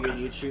す you ってのか。 figured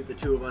you'd shoot the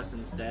two of us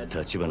instead?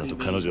 立花 What と do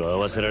you 彼 mean? 女を合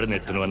わせられねえ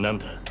ってのは何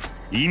だ。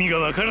意味が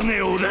わからねえ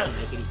ようだ。 Doesn't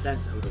make any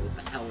sense, Oda.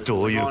 What the hell is ど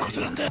う going いう on こ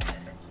となんだ。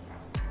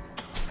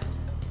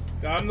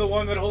 I'm the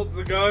one that holds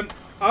the gun.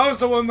 I was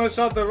the one that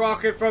shot the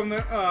rocket from the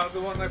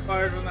one that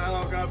fired from the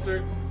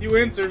helicopter. You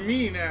answer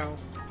me now.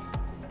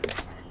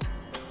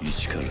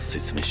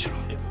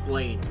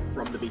 Explain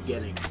from the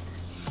beginning.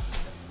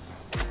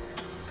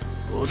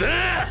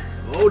 Oda!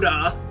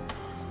 Oda!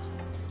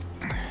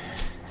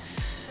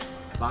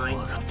 Fine.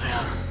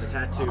 The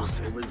tattoo. It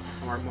was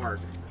our mark.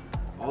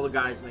 All the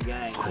guys in the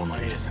gang got one.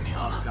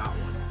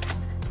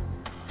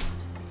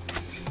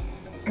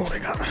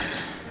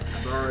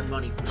 I borrowed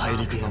money from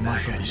the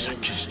mafia and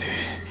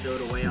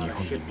stowed away on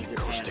a ship to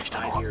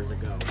Japan 5 years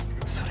ago.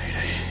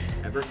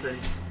 Ever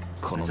since,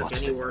 I took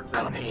any work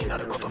that paid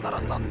for burglary,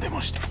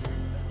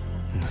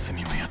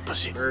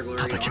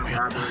 robbery, you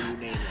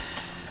name it.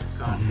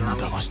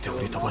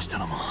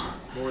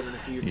 More than a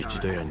few times.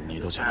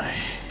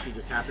 She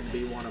just happened to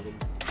be one of them.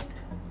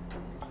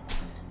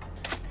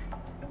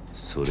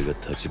 それが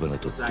立花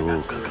とど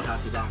う関わ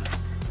った。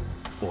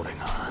俺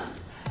が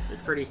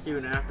It's pretty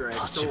soon after I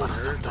told her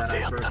that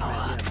I first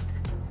met him.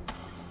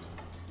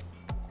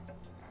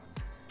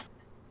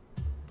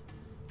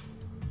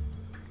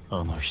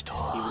 あの人 He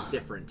は was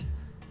different.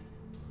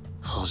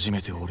 初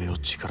めて俺を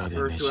力で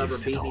ね First じ to 伏 ever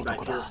せ beat た me by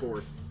男 pure だ。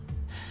 force.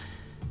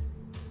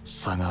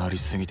 差があり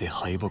すぎて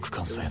敗北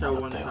感 It さ was え so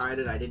なかったよ。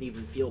 one-sided I didn't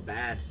even feel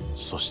bad.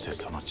 そして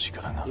その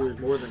力が He was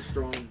more than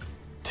strong.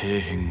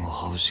 底辺を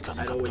這うしか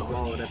な I'd かった always 俺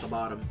wallowed に at the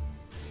bottom.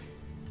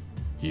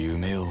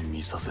 夢を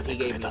見させて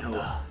くれたん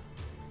だ。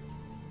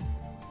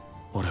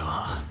俺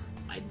は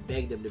I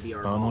begged him to be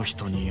our あの boss.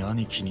 人に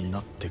兄貴にな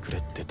ってくれ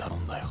って頼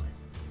んだよ。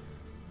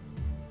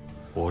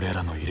俺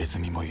らの入れ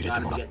墨も入れて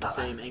Got も him ら to っ get た。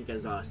 the same ink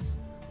as us.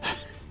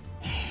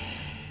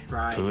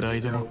 Pride, プラ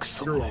イドも ego, ク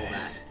ソ screw も all ね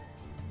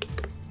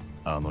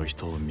that. あの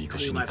人をみこ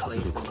し Knew に my 担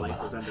place ぐ in こと life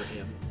が was under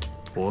him.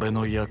 俺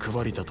の役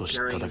割だと知っ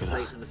た Carrying だけ him だ。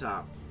 straight to the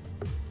top.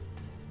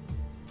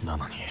 な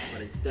のに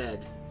But instead,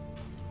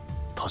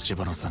 立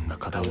花さんが I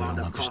片腕を wound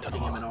な up くしたの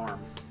costing him an は arm.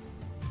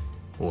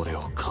 俺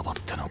をかばっ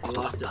ての He こ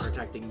とだっ lost to た。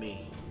 protecting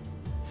me.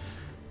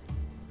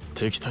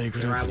 敵対グ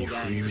The ループ rival に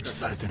gang 不意打 took ち us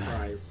さ by れてね。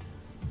 surprise.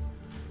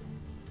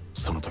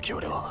 その時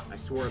俺は I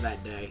swore that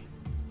day.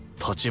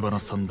 立花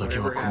さんだけ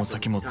は Whatever この happened,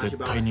 先も絶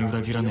対に Tachibana-san 裏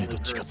was 切 the らねえ only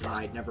と誓っ person た。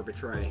 I'd never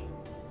betray.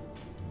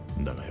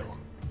 だがよ、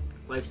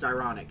 Life's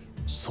ironic.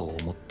 そう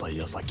思った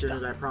矢 As 先 soon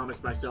as だ。 I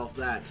promised myself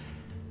that,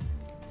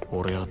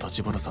 俺は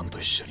立花さんと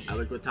一緒に I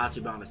was with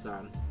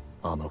Tachibana-san,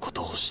 あのこ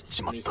とを知っ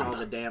ちま and っ he たん saw だ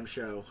the。damn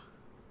show.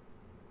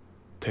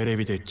 テレ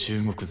ビで中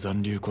国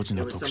残留孤児 There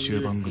の was 特 some 集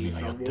news 番組 piece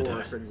がやっ on てて、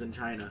 war orphans in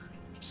China.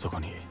 そこ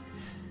に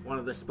One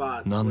of the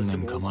spots 何 was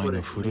年 some か old 前の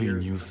footage 古 from い years,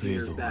 ニュース映 years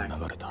像が back.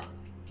 流れた。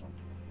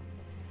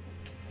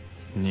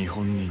日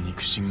本に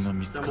肉親が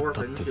見つ Some かっ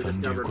たっ orphans て who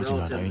残留 discovered 孤児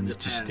が relatives 来 in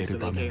日して Japan, る so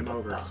場 they 面 came だっ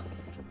over. た。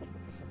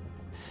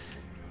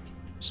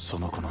そ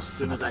の子の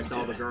As soon as 姿 I 見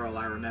saw the て girl,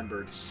 I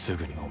remembered. す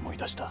ぐに思い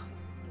出した。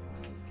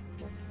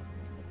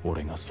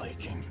俺が最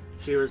近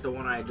She was the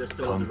one I had just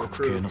sold 韓 to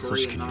国系 recruit の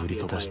組織 Korean に売り mafia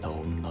飛ばした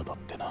types. 女だっ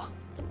てな。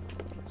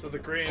 So the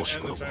Korean and the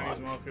Chinese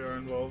mafia are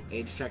involved.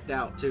 Age checked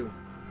out too.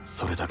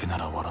 それだけな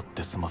ら笑っ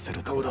て済ませる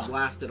I とこ would だ。 have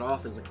laughed it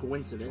off as a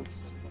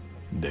coincidence,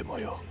 でも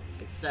よ、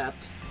 except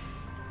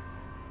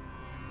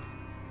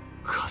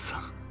母さ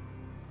ん、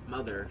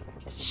 Mother,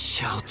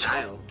 シャオちゃん、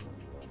 Kyle,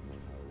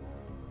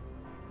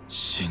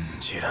 信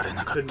じられ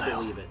なかっ couldn't たよ。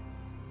 believe it.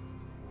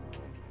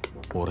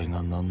 俺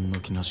が何の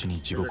気なし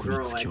に地 The 獄に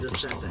girl 突 I き落と just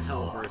した sent to 女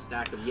hell for は a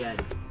stack of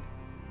yen,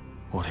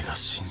 俺が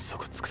心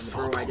底尽く and the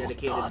そう girl と I 思っ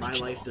dedicated た my 兄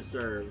貴 life の to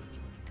serve.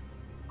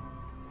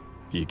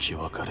 生き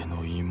別れ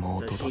の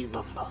妹 So だっ she's た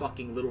his んだ。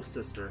 fucking little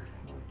sister.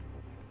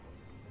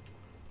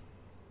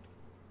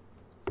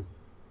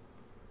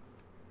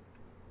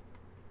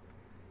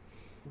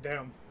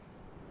 Damn.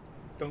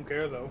 Don't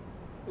care though.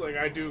 Like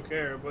I do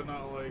care, but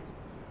not like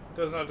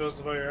does not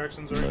justify your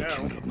actions right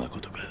now. 牧村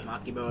誠か。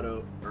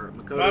 Makimoto, or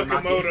Makoto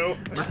Nakamoto.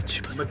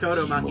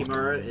 Makoto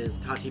Makimura is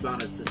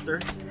Tachibana's sister.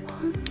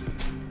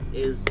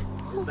 Is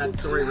that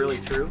story really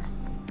true?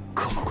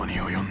 この子に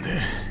及んで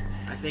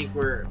I think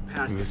we're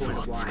past the 嘘 point は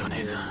of つか lying ねえ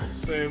here. さ。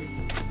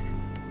 Same.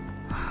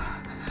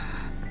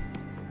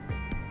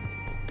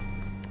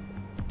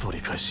 取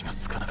り返しが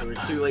つかなか It っ was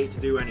た。 too late to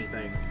do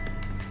anything.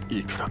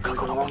 いくら It 過 was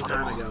去 a のこ long とで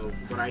time も ago,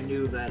 but I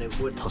knew that it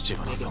wouldn't make a 立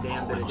花さん damn は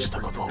bit 俺 of のした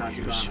difference こと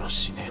to を許しは Tachibana.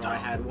 しねえ So I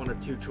だろ had one of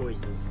two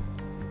choices.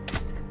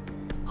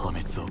 破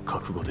滅を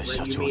覚悟で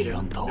社 Let you 長 meet に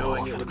あん him, たを会 knowing わ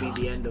it せる would か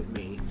be the end of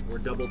me, or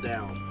double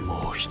down.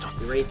 もう一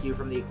つ Erase you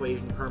from the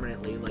equation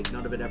permanently, like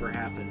none of it ever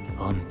happened.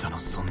 あんたの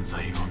存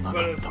在をなか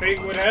But っ as たこ fate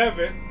と would に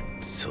have it.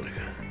 それが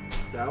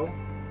So,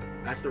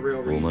 that's the real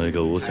お reason. 前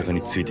が大 I 阪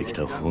についてき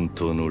た belong to 本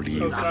当の理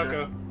由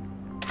Osaka.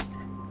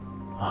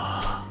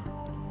 あ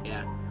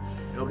Yeah.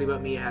 Nobody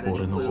but me had any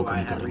俺の clue 他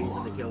I に had 誰も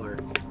reason to kill her.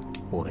 あ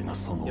俺が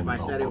その If 女 I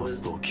を said it 殺 was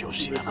す動機を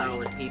知らない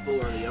Shibusawa's people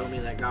or the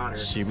Omi that got her,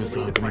 渋 nobody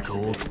沢 would 組か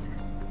question お it.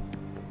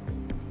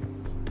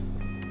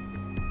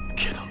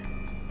 けど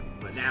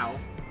But now,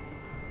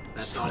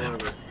 that's all Sorry.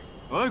 over.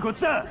 おいこっ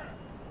ちだ。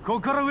こ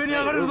こから上に Hey,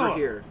 上がれる over ぞ。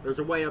 here. There's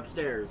a way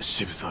upstairs.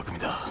 渋沢組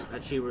だ。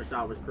 That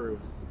Shibusawa's crew.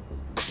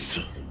 くそ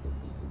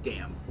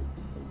Damn.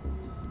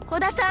 小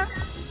田さん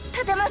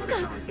立てますか？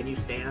 Can you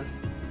stand?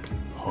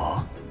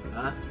 は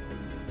Huh?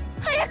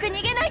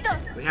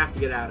 We have to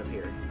get out of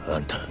here.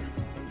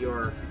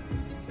 You're...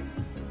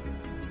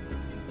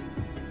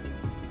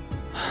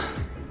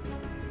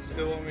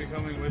 Still want me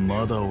coming with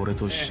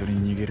you?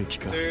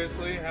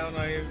 Seriously? How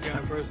naive can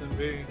a person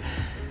be?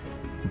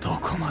 ど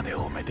こまで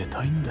おめで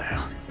たいんだ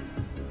よ。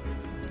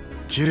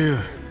Kiryu,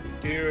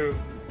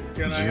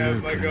 can I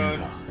have my gun?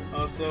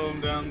 I'll slow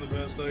him down the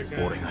best I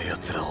can. 俺が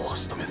奴らを押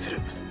し止めする。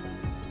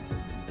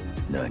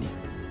何？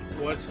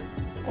 What?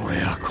 俺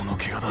はこの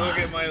怪我だ。 Look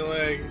at my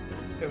leg.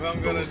 If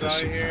I'm gonna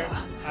die here,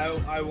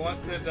 I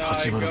want to die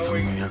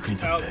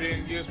going out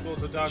being useful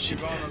to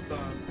Tachibana-san.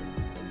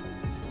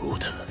 オー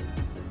ダー。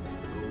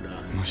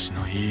虫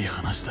のいい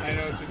話だ I け know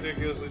どさ。 it's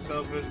ridiculously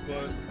selfish,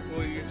 but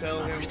will you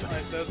tell him I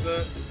said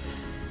that?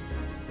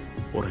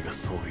 俺が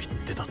そう言っ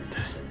てたって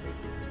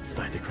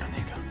伝えてくれね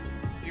えか。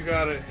 You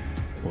got it.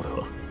 俺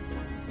は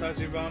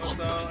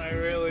Tachibana-san, I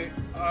really,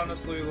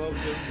 honestly loved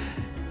him.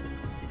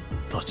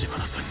 橘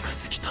さんが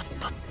好きだっ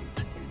たって。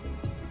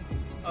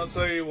 I'll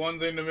tell you one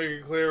thing to make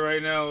it clear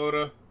right now,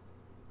 Oda.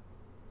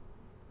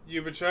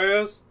 You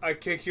betray us, I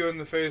kick you in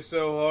the face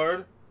so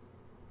hard.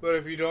 But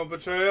if you don't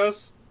betray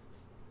us,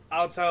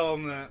 I'll tell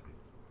him that.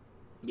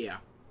 Yeah.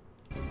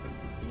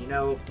 You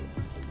know,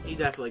 he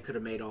definitely could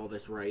have made all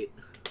this right.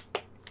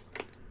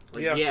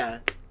 Like, yeah,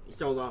 he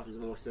sold off his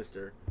little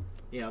sister.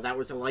 You know, that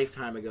was a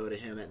lifetime ago to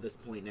him at this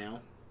point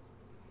now.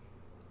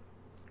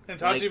 And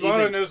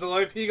Tachibana knows the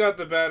life he got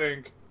the bad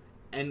ink.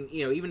 And,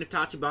 you know, even if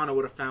Tachibana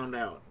would have found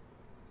out,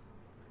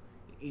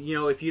 you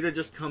know, if you'd have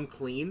just come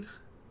clean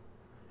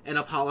and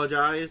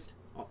apologized,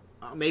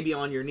 maybe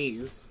on your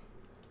knees,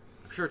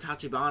 I'm sure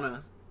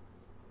Tachibana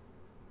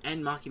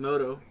and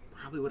Makimoto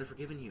probably would have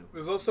forgiven you.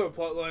 There's also a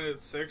plotline at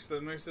 6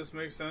 that makes this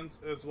make sense.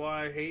 It's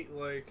why I hate,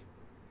 like,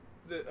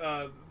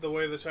 the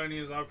way the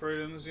Chinese operate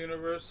in this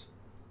universe.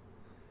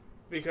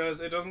 Because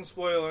it doesn't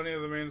spoil any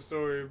of the main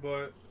story,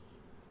 but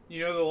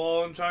you know the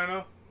law in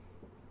China?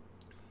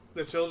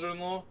 The children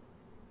law?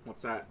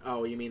 What's that?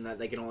 Oh, you mean that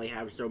they can only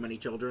have so many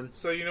children?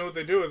 So you know what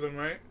they do with them,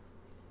 right?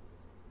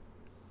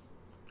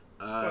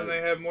 When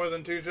they have more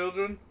than 2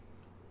 children?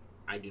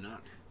 I do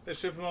not. They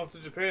ship them off to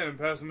Japan and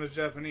pass them as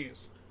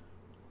Japanese.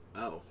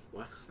 Oh,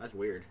 well, that's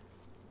weird.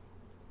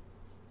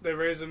 They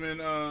raise them in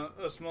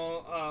a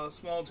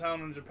small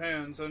town in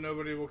Japan, so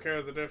nobody will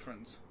care the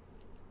difference.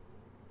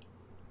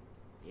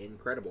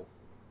 Incredible.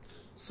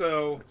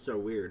 So that's so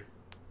weird.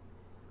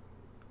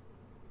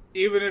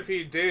 Even if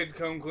he did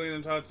come clean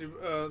and talk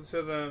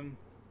to them,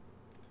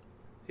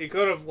 he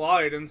could have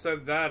lied and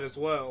said that as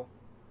well.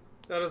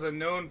 That is a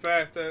known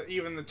fact that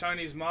even the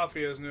Chinese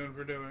mafia is known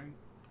for doing.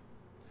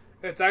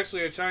 It's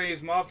actually a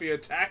Chinese mafia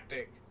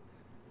tactic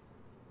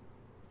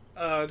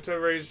to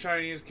raise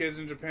Chinese kids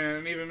in Japan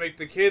and even make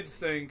the kids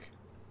think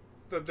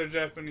that they're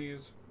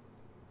Japanese.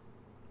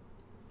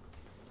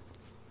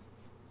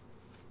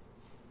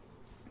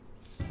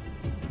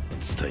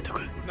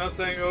 Not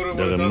saying Oda would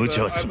have done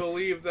that. I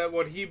believe that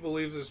what he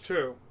believes is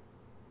true.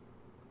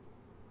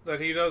 That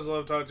he does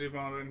love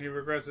Tachibana and he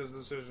regrets his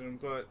decision,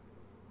 but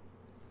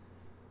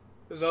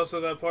there's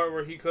also that part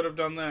where he could have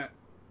done that.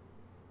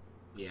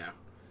 Yeah.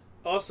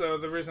 Also,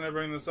 the reason I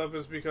bring this up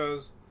is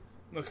because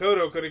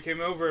Makoto could have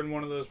came over in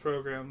one of those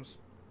programs.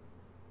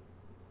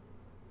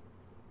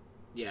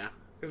 Yeah.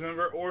 Because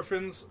remember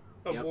Orphans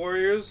of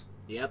Warriors?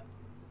 Yep.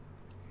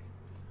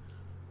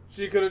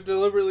 She could have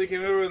deliberately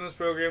came over in this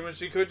program and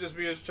she could just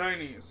be as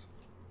Chinese.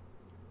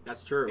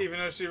 That's true. Even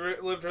though she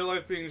lived her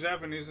life being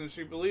Japanese and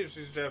she believes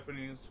she's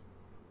Japanese.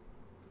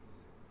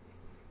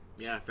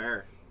 Yeah,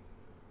 fair.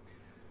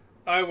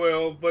 I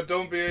will, but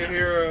don't be a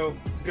hero.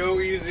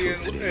 Go easy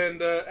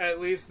and at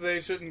least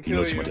they shouldn't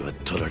kill you.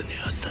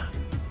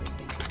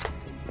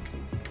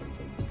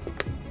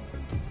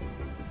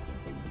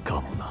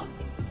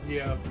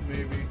 Yeah,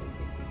 maybe.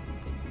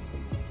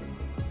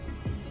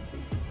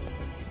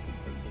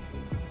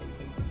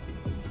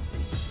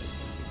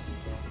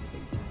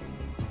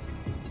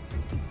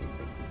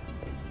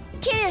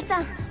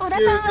 Kiryu-san,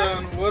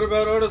 what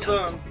about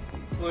Oda-san?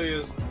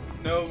 Please,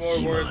 no more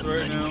words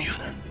right now.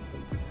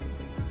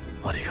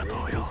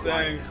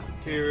 Thanks,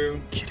 Kiryu.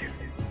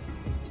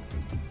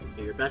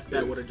 Your best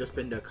bet would have just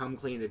been to come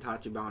clean to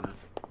Tachibana.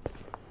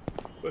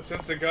 But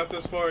since it got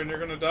this far and you're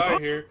gonna die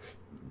here,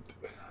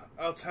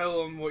 I'll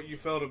tell him what you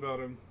felt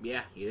about him.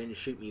 Yeah, you didn't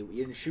shoot me. You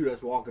didn't shoot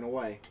us walking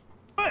away.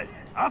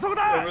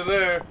 Over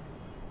there.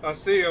 I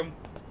see him.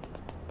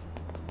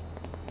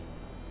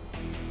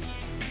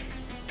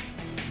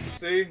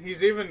 See,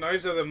 he's even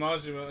nicer than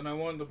Majima, and I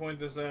wanted to point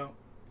this out.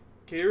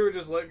 Kiryu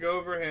just let go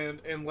of her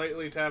hand and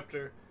lightly tapped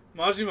her.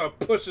 Majima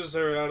pushes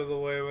her out of the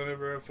way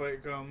whenever a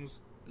fight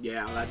comes.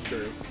 Yeah, that's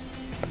true.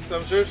 So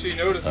I'm sure she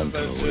notices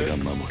that shit.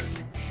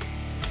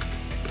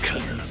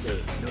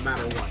 No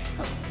matter what.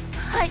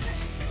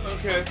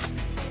 Okay.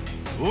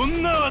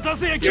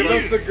 Give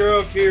us the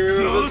girl,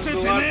 Kiryu. This is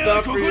the last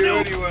stop for you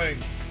anyway.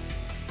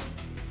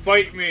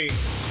 Fight me.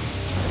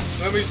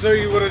 Let me show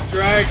you what a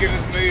dragon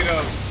is made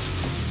of.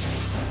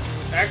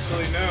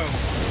 Actually, no.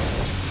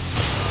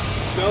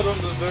 Seldom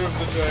deserved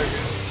the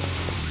dragon.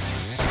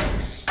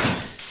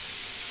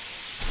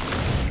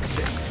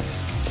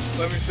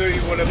 Let me show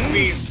you what a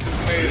beast is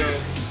made of.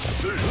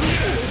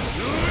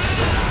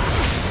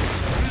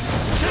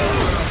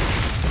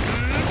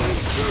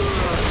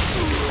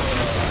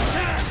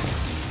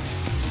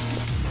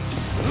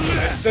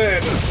 I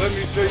said, let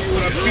me show you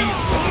what a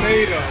beast was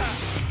made of.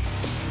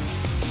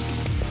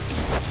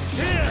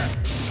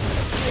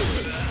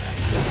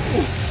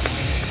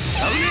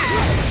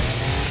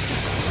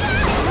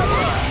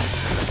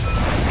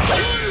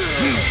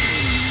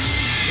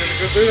 Gonna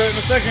go through that in a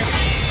second.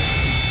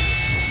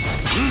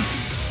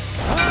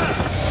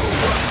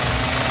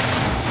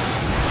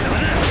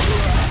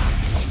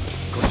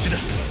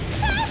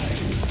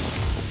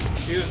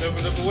 He just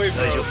opened up the way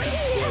for us.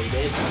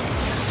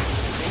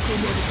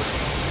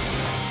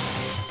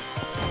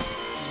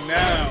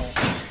 Now,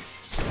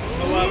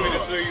 allow me to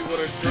show you what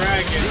a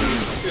dragon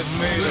is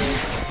made of.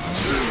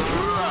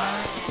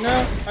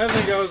 No, I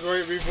think I was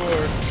right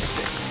before.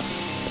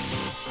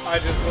 I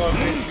just love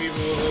these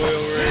people with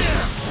oil rig.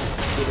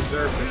 They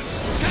deserve it.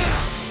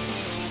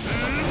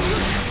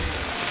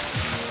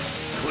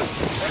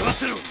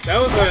 That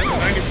was like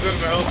 90% of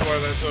the health bar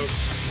that took.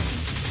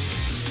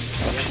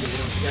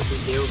 Yes, we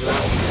deal with that.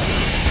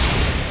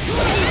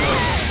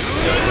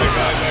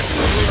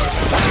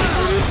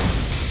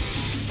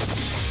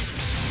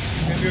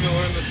 He's gonna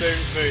learn the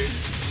same fate.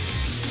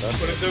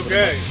 But it's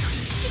okay.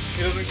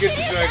 He doesn't get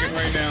the dragon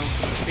right now.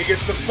 He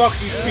gets the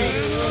fucking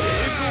beast.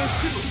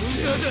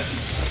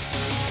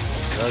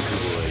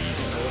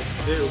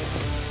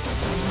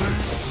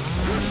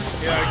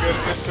 Yeah, I go to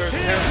Mr.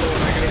 Temple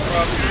and I get a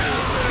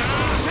prostitute.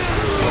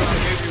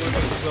 Maybe when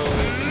this is all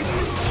in.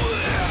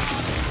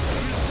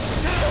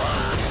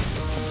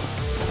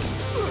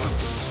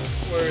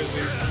 Where is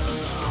he?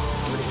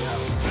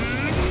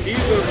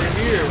 He's over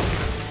here.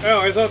 Oh,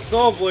 I thought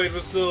Saw Blade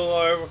was still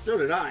alive. So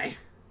did I.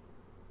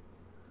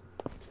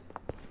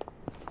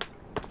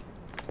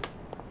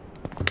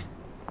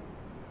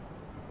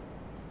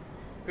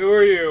 Who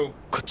are you?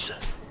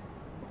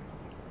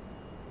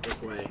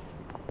 This way.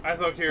 I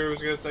thought Kira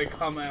was gonna say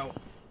come out.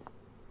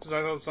 Because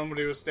I thought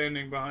somebody was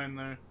standing behind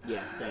there.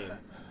 Yeah, same.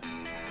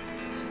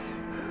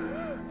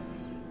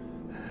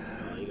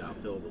 Oh, you got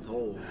filled with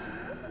holes.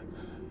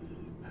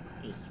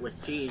 He's Swiss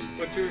cheese.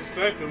 What you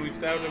expect when we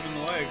stabbed him in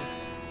the leg?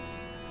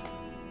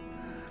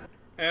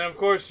 And of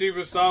course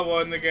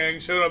Shibusawa and the gang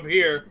showed up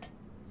here.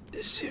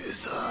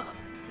 Shibusawa,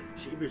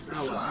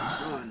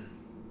 son.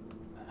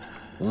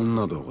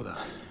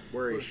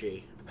 Where is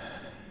she?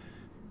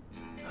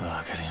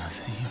 I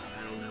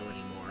don't know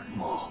anymore. I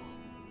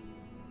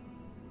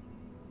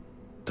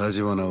thought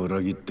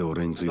you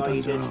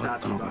didn't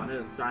stop you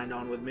and signed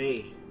on with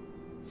me.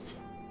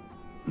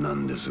 Why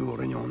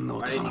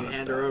didn't you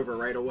hand her over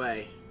right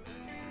away?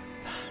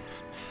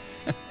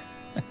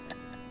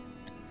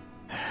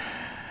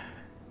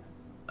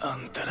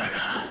 It's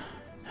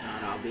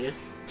not obvious.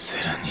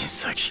 You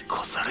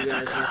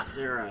guys let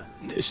Sarah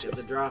get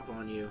the drop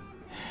on you.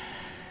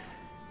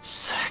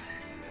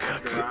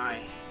 After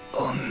I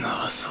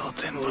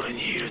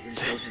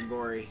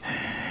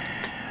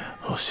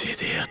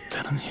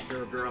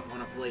served her up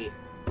on a plate.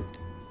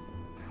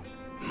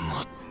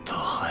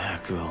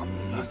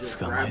 Just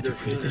grabbed her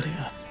sooner.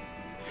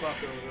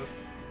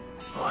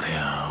 I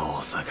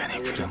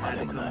wouldn't have had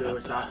to come to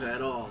Osaka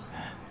at all.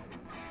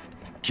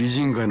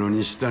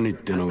 Nishitani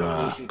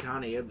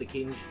of the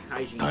Kaijin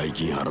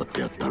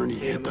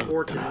gave him a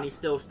fortune and he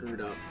still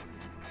screwed up.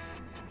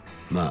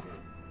 Well,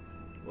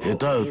 he's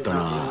not the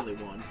only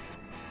one.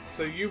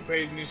 So you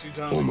paid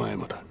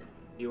Nishitani.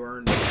 You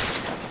earned it.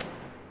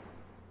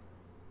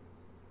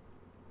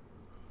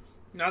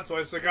 That's why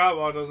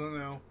Sagawa doesn't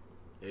know.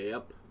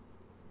 Yep.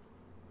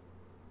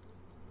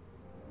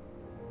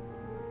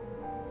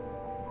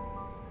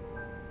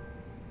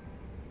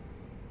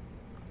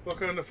 What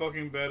kind of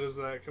fucking bed is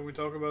that? Can we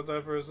talk about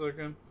that for a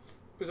second?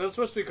 Is that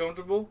supposed to be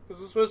comfortable? Is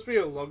this supposed to be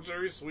a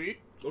luxury suite?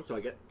 Looks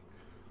like it.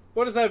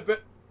 What is that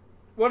bed?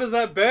 What is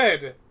that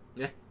bed?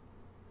 Yeah.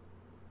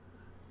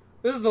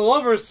 This is the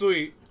lover's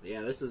suite.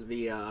 Yeah, this is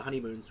the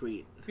honeymoon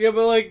suite. Yeah,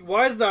 but like,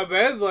 why is that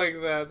bed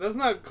like that? That's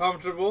not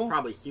comfortable. It's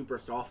probably super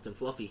soft and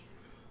fluffy.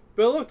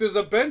 But look, there's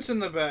a bench in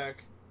the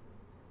back.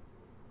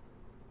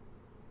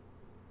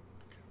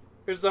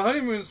 It's the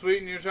honeymoon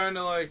suite and you're trying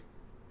to like,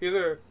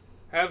 either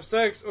have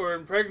sex or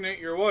impregnate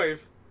your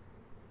wife.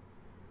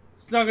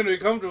 It's not going to be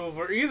comfortable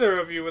for either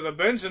of you with a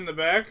bench in the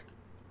back.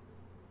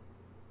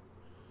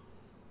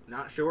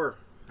 Not sure.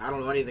 I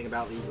don't know anything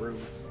about these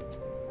rooms.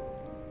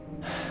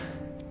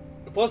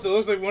 Plus, it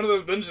looks like one of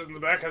those benches in the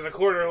back has a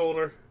quarter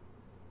holder.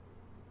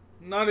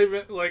 Not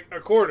even, like, a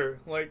quarter.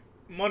 Like,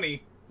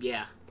 money.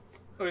 Yeah.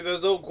 Like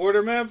those old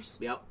quarter maps?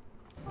 Yep.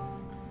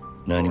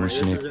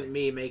 This isn't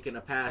me making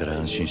a pass.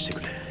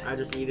 I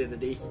just needed a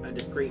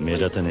discreet place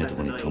to spend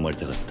the night.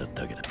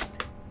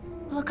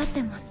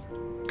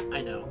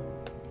 I know.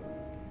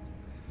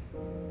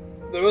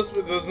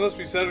 Those must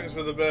be settings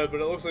for the bed, but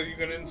it looks like you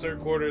can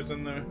insert quarters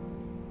in there.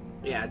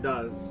 Yeah, it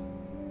does.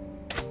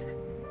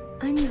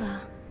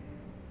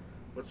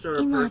 What sort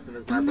of person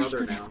is my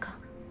brother now?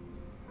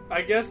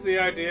 I guess the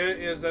idea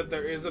is that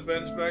there is a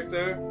bench back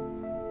there,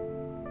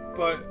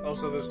 But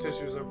also those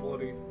tissues are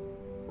bloody.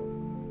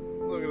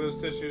 Look at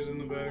those tissues in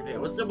the back. Yeah,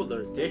 what's up with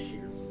those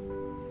tissues?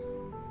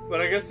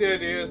 But I guess the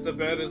idea is the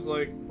bed is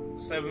like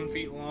 7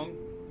 feet long.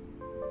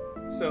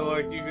 So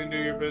like you can do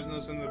your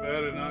business in the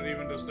bed and not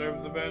even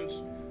disturb the bench.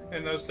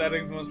 And those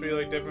settings must be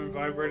like different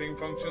vibrating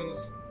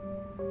functions.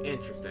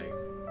 Interesting.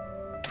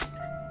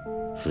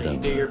 普段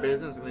You do your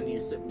business and then you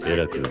sit back え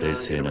らく and 冷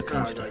静な massage,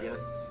 感じだ I guess.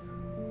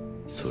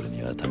 それ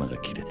に頭が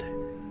切れて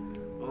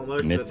Well, most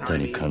of the めった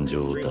に time 感 he's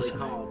情を出 extremely さ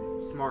ない calm,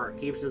 smart,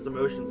 keeps his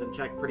emotions in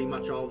check pretty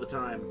much all the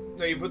time.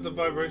 Now you put the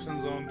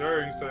vibrations on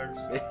during sex.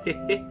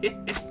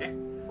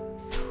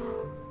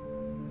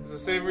 It's the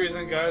same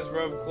reason guys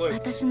rub clits.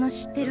 私の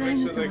知ってる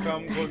兄とはだ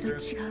いぶ違う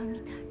み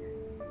たい。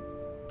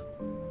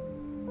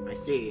 I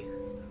see.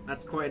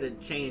 That's quite a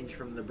change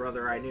from the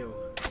brother I knew.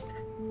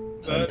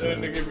 That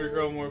and to give your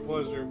girl more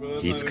pleasure,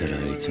 but い that's つ not からあ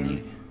い even つ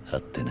に会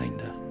ってないん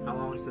だ How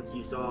long since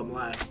you saw him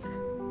last?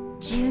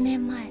 10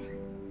年前、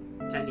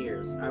 10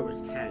 years. I was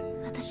 10.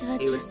 私は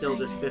He 10 was still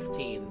歳 just で、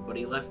 15, but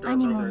he left our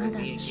兄も brother ま and だ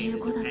me and came to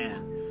 15だった。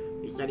 Japan.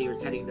 He said he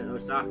was heading to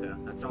Osaka.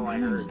 That's all I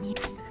なの heard. に、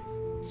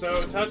 So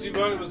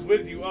Tachibana was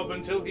with you up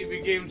until he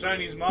became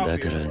Chinese だ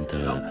からあ mafia. んた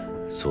は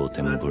蒼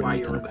天 That's 堀 why にい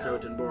you た were の in か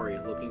Sotenbori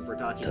looking for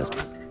Tachibana.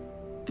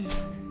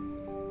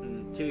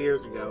 2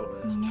 years ago,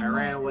 2 年 I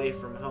前 ran away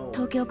from home.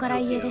 東京から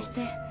家出し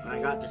て When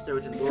I got to 蒼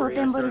Sotenbori,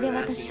 天 I 堀で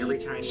started 私 asking every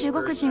Chinese 中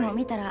国 person 人を I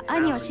見たら found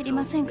兄を知り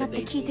ませんか until って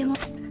they'd 聞い seen ても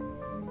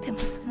him. でも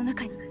その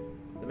中に The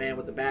man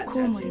with the bat コ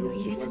ウモリ tattoo の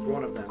入れ was 墨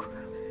one の of them. 男が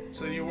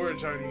So you were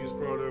Chinese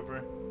brought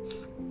over.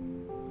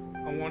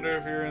 I wonder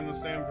if you're in the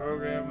same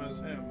program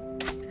as him.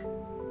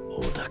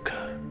 小高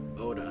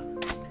Oda.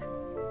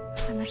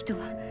 あの人は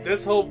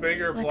This whole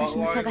bigger 私 plot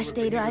の line 探 with し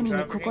て the いる human 兄に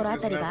trafficking 心当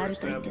is たりが never ある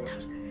と言ってた。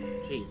 established.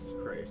 Jesus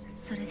Christ.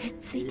 それで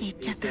ついていっ He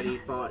ちゃった said の he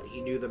thought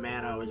he knew the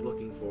man I was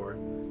looking for,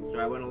 so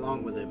I went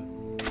along with him.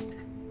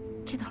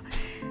 けど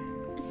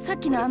さっ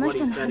きのあの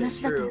人の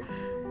話だと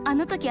あ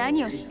の時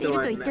兄を He 知っている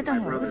still と hadn't 言って met た my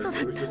のは brother. 嘘だ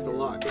It っ was た just a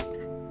lie.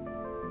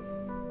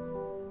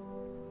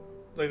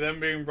 Like them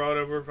being brought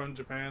over from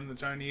Japan, the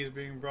Chinese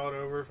being brought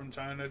over from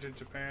China to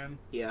Japan.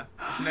 Yeah.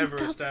 Never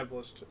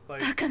established.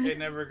 Like, バカめ it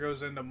never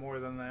goes into more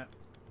than that.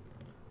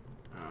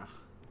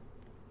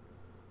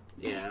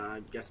 Yeah,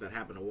 I guess that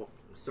happened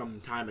some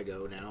time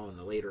ago now in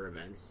the later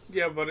events.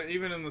 Yeah, but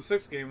even in the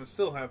 6th game, it's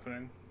still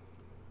happening.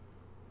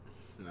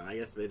 No, I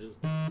guess it's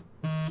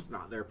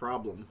not their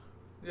problem.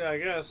 Yeah, I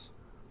guess.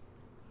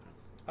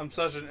 I'm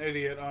such an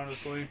idiot,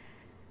 honestly.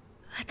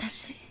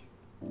 私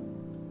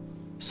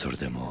それ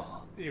でも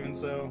Even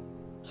so,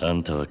 あ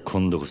んたは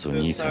今度こそ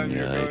兄 this さん time に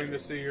you're 会え going る to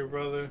see your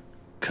brother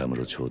カム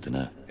ロ町で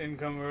な in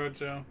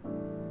Kamurocho.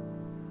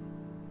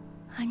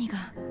 兄が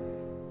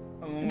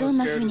I'm どん almost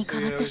な scared 風 to に see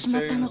変わっ how て it しま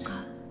ったの changed. か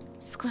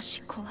少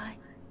し怖い。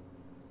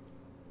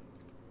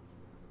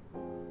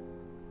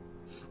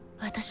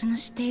私の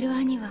知っている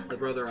兄は The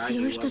brother I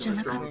強 knew い人じゃ wasn't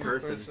な a かっ strong た。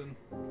 person.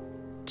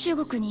 中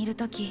国にいる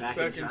時 Back in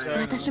Back in China,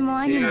 China. 私も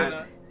兄も He and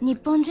I- 日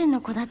本人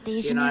の子だってい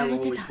he じ and めら I れ were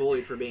て always た。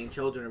 bullied for being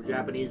children of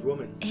Japanese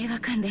women. 映画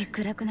館で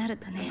暗くなる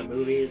と The ね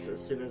movies,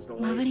 as soon as the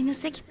周りの lights...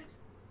 席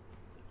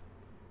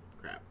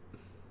Crap.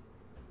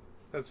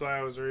 That's why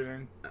I was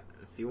reading.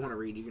 If you want to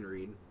read, you can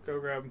read. Go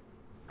grab.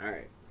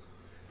 Alright.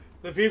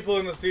 The people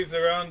in the seats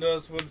around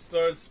us would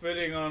start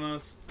spitting on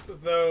us,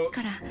 though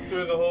から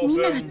through the whole み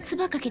んなが film.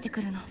 唾かけて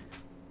くるの。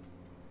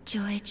上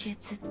映中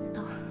ずっ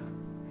と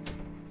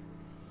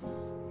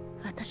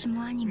私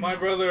も兄も My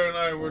brother and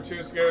I were too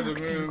怖 scared く to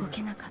て動 move.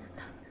 けなかっ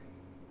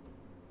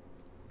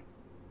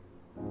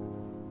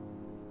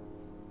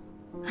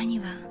た。兄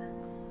は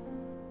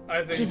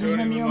I think 自分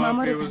の joining 身 the を守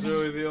mafia るた was めに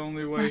really the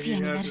only マ way フィ he ア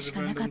に had な to るし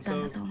かな defend かった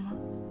んだ himself. と思う。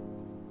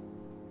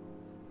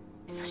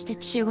そして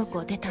中国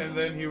を出た And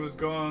の。 then he was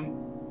gone.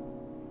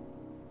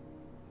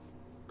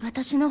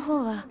 私の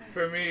方は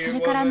For me, そ it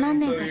れから wasn't 何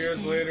年 until かし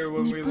years て later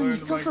when 日 we 本に learned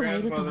祖 my 父が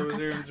いると grandfather 分か was っ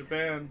here in た。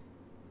 Japan.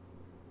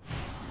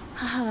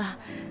 母は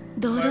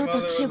堂々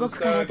と中国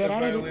から出ら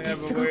れるって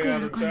すごく喜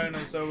んでた。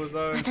 so was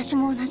I. 私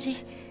も同じ。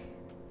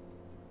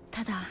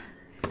ただ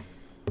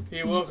He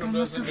日 welcomed 本の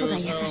us 祖父 into が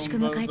his 優しく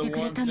home, 迎え but て the く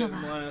れ warmth たの didn't は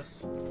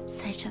last.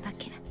 最初だ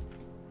け。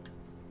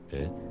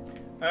え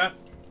Huh?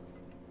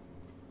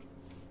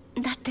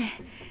 だって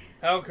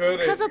How could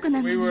it? 家族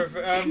なのに We were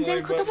全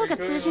然 family, 言 but 葉 we が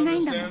通 couldn't じない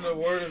んだもん。 understand a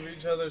word of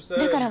each other said.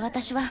 だから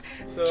私は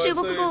中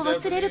国語を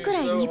忘れるく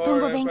らい日本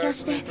語を勉強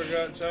して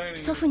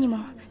祖父にも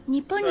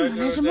日本にも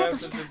馴染もうと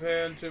した。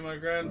 Japan to my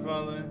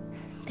grandfather,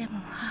 でも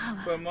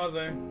母は but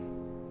mother,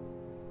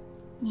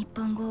 日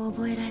本語を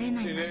覚えられ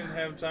ない she ま didn't ま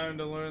have time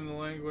to learn the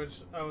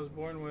language I was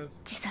born with.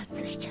 自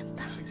殺しちゃっ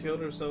た。 She killed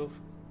herself.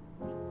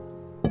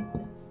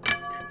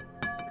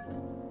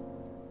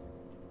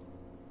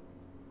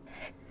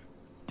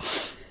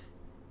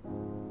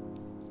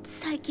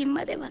 最近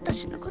まで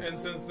私のこと And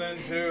since then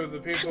too, the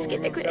people 助け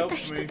who て have くれた helped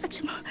人 me, た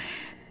ちも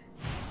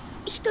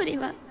一人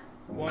は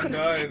one 殺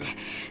され died, て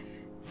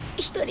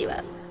一人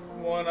は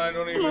one I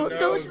don't even もう know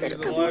どう if してる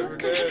he's かもわ alive か or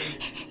らない。 dead.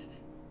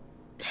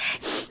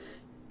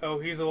 Oh,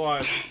 he's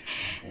alive.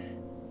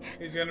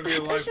 He's gonna be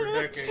alive 私 for の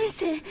人 decades.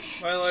 生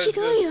My life's ひ just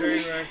どいよ train ね。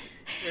 wreck.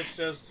 It's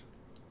just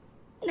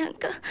なん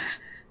か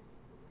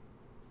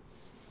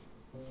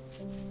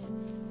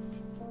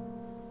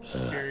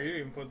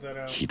even put that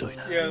out. ひどい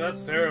な。 Yeah,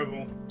 that's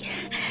terrible.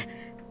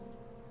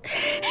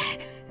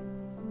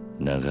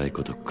 長い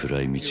こと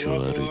暗い You 道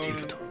を walk 歩いてい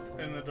alone ると、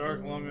 in the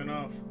dark long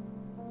enough.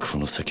 こ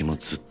の先も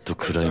ずっと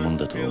暗いもん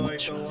だと Feel 思っ like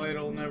ち the まう。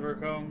 light'll never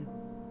come.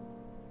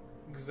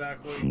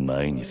 Exactly.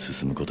 前に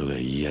進むことが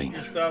嫌にな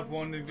You る。 stop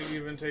wanting to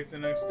even take the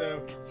next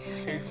step.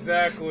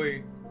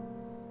 Exactly.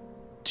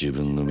 自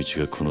分の道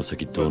がこの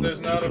先どう But なっ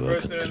there's てる not か a 分かっ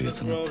person て in るや this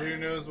つなん world て who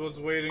knows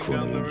what's waiting こ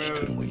の down 世 the に一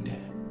人 road. もいね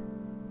え。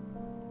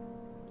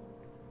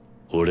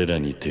俺ら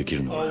にでき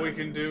るの All は we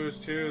can do is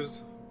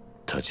choose.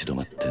 立ち止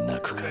まって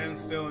泣くか、 Stand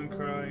still and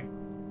cry.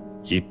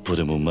 一歩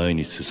でも前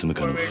に進む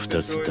か Or の make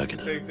二 the つ choice だ to け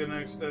だ。 take the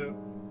next step.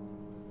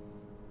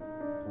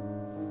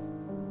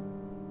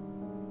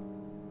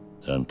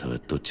 あんたは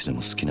どっちでも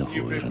好きな方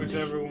You を pick 選んでい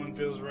い。 whichever one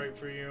feels right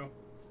for you.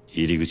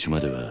 入り口ま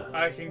では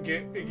I can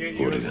get you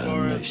as Order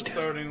far as the nice.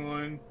 starting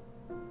line.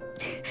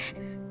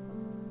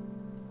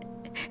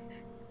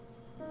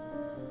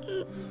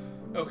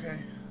 Okay.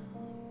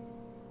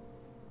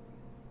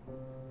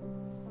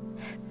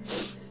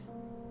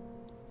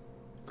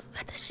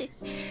 私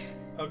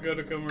I'll go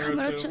to カムロ Kamurocho.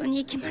 町に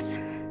行きます。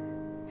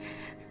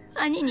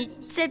兄に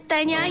絶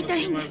対に I 会い want た to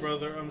い see んで my す。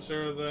 brother. I'm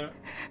sure of that.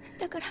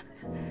 だから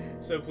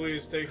So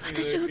please take me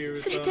私を there, 連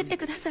Kiryu-san. れてって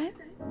ください。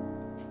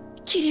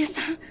桐生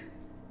さん。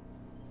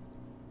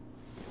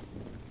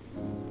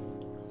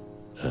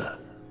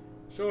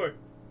Sure.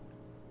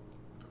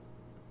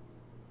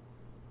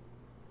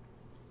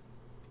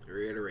 To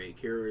reiterate,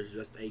 Kira is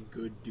just a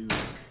good dude.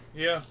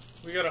 Yeah,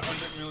 we got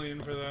 100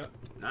 million for that.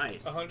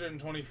 Nice.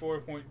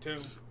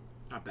 124.2.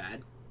 Not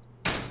bad.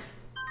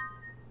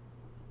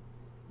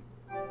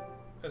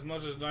 As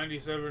much as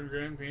 97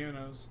 grand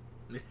pianos.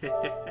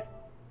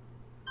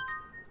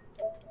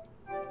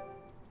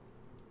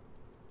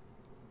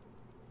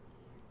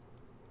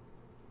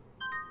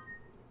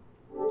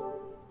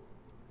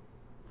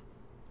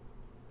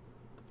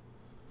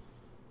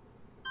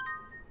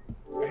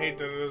 I hate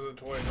that it isn't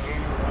twice. I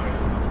don't know why it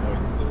isn't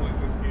twice. It's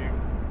only this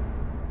game.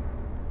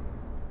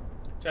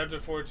 Chapter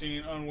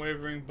 14,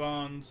 Unwavering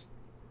Bonds.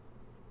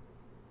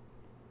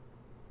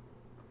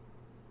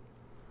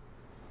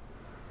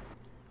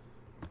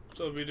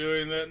 So we'll be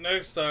doing that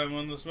next time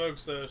on the Smoke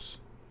Sesh.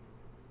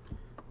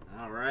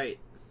 Alright.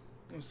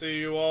 We'll see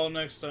you all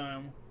next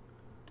time.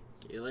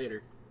 See you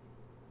later.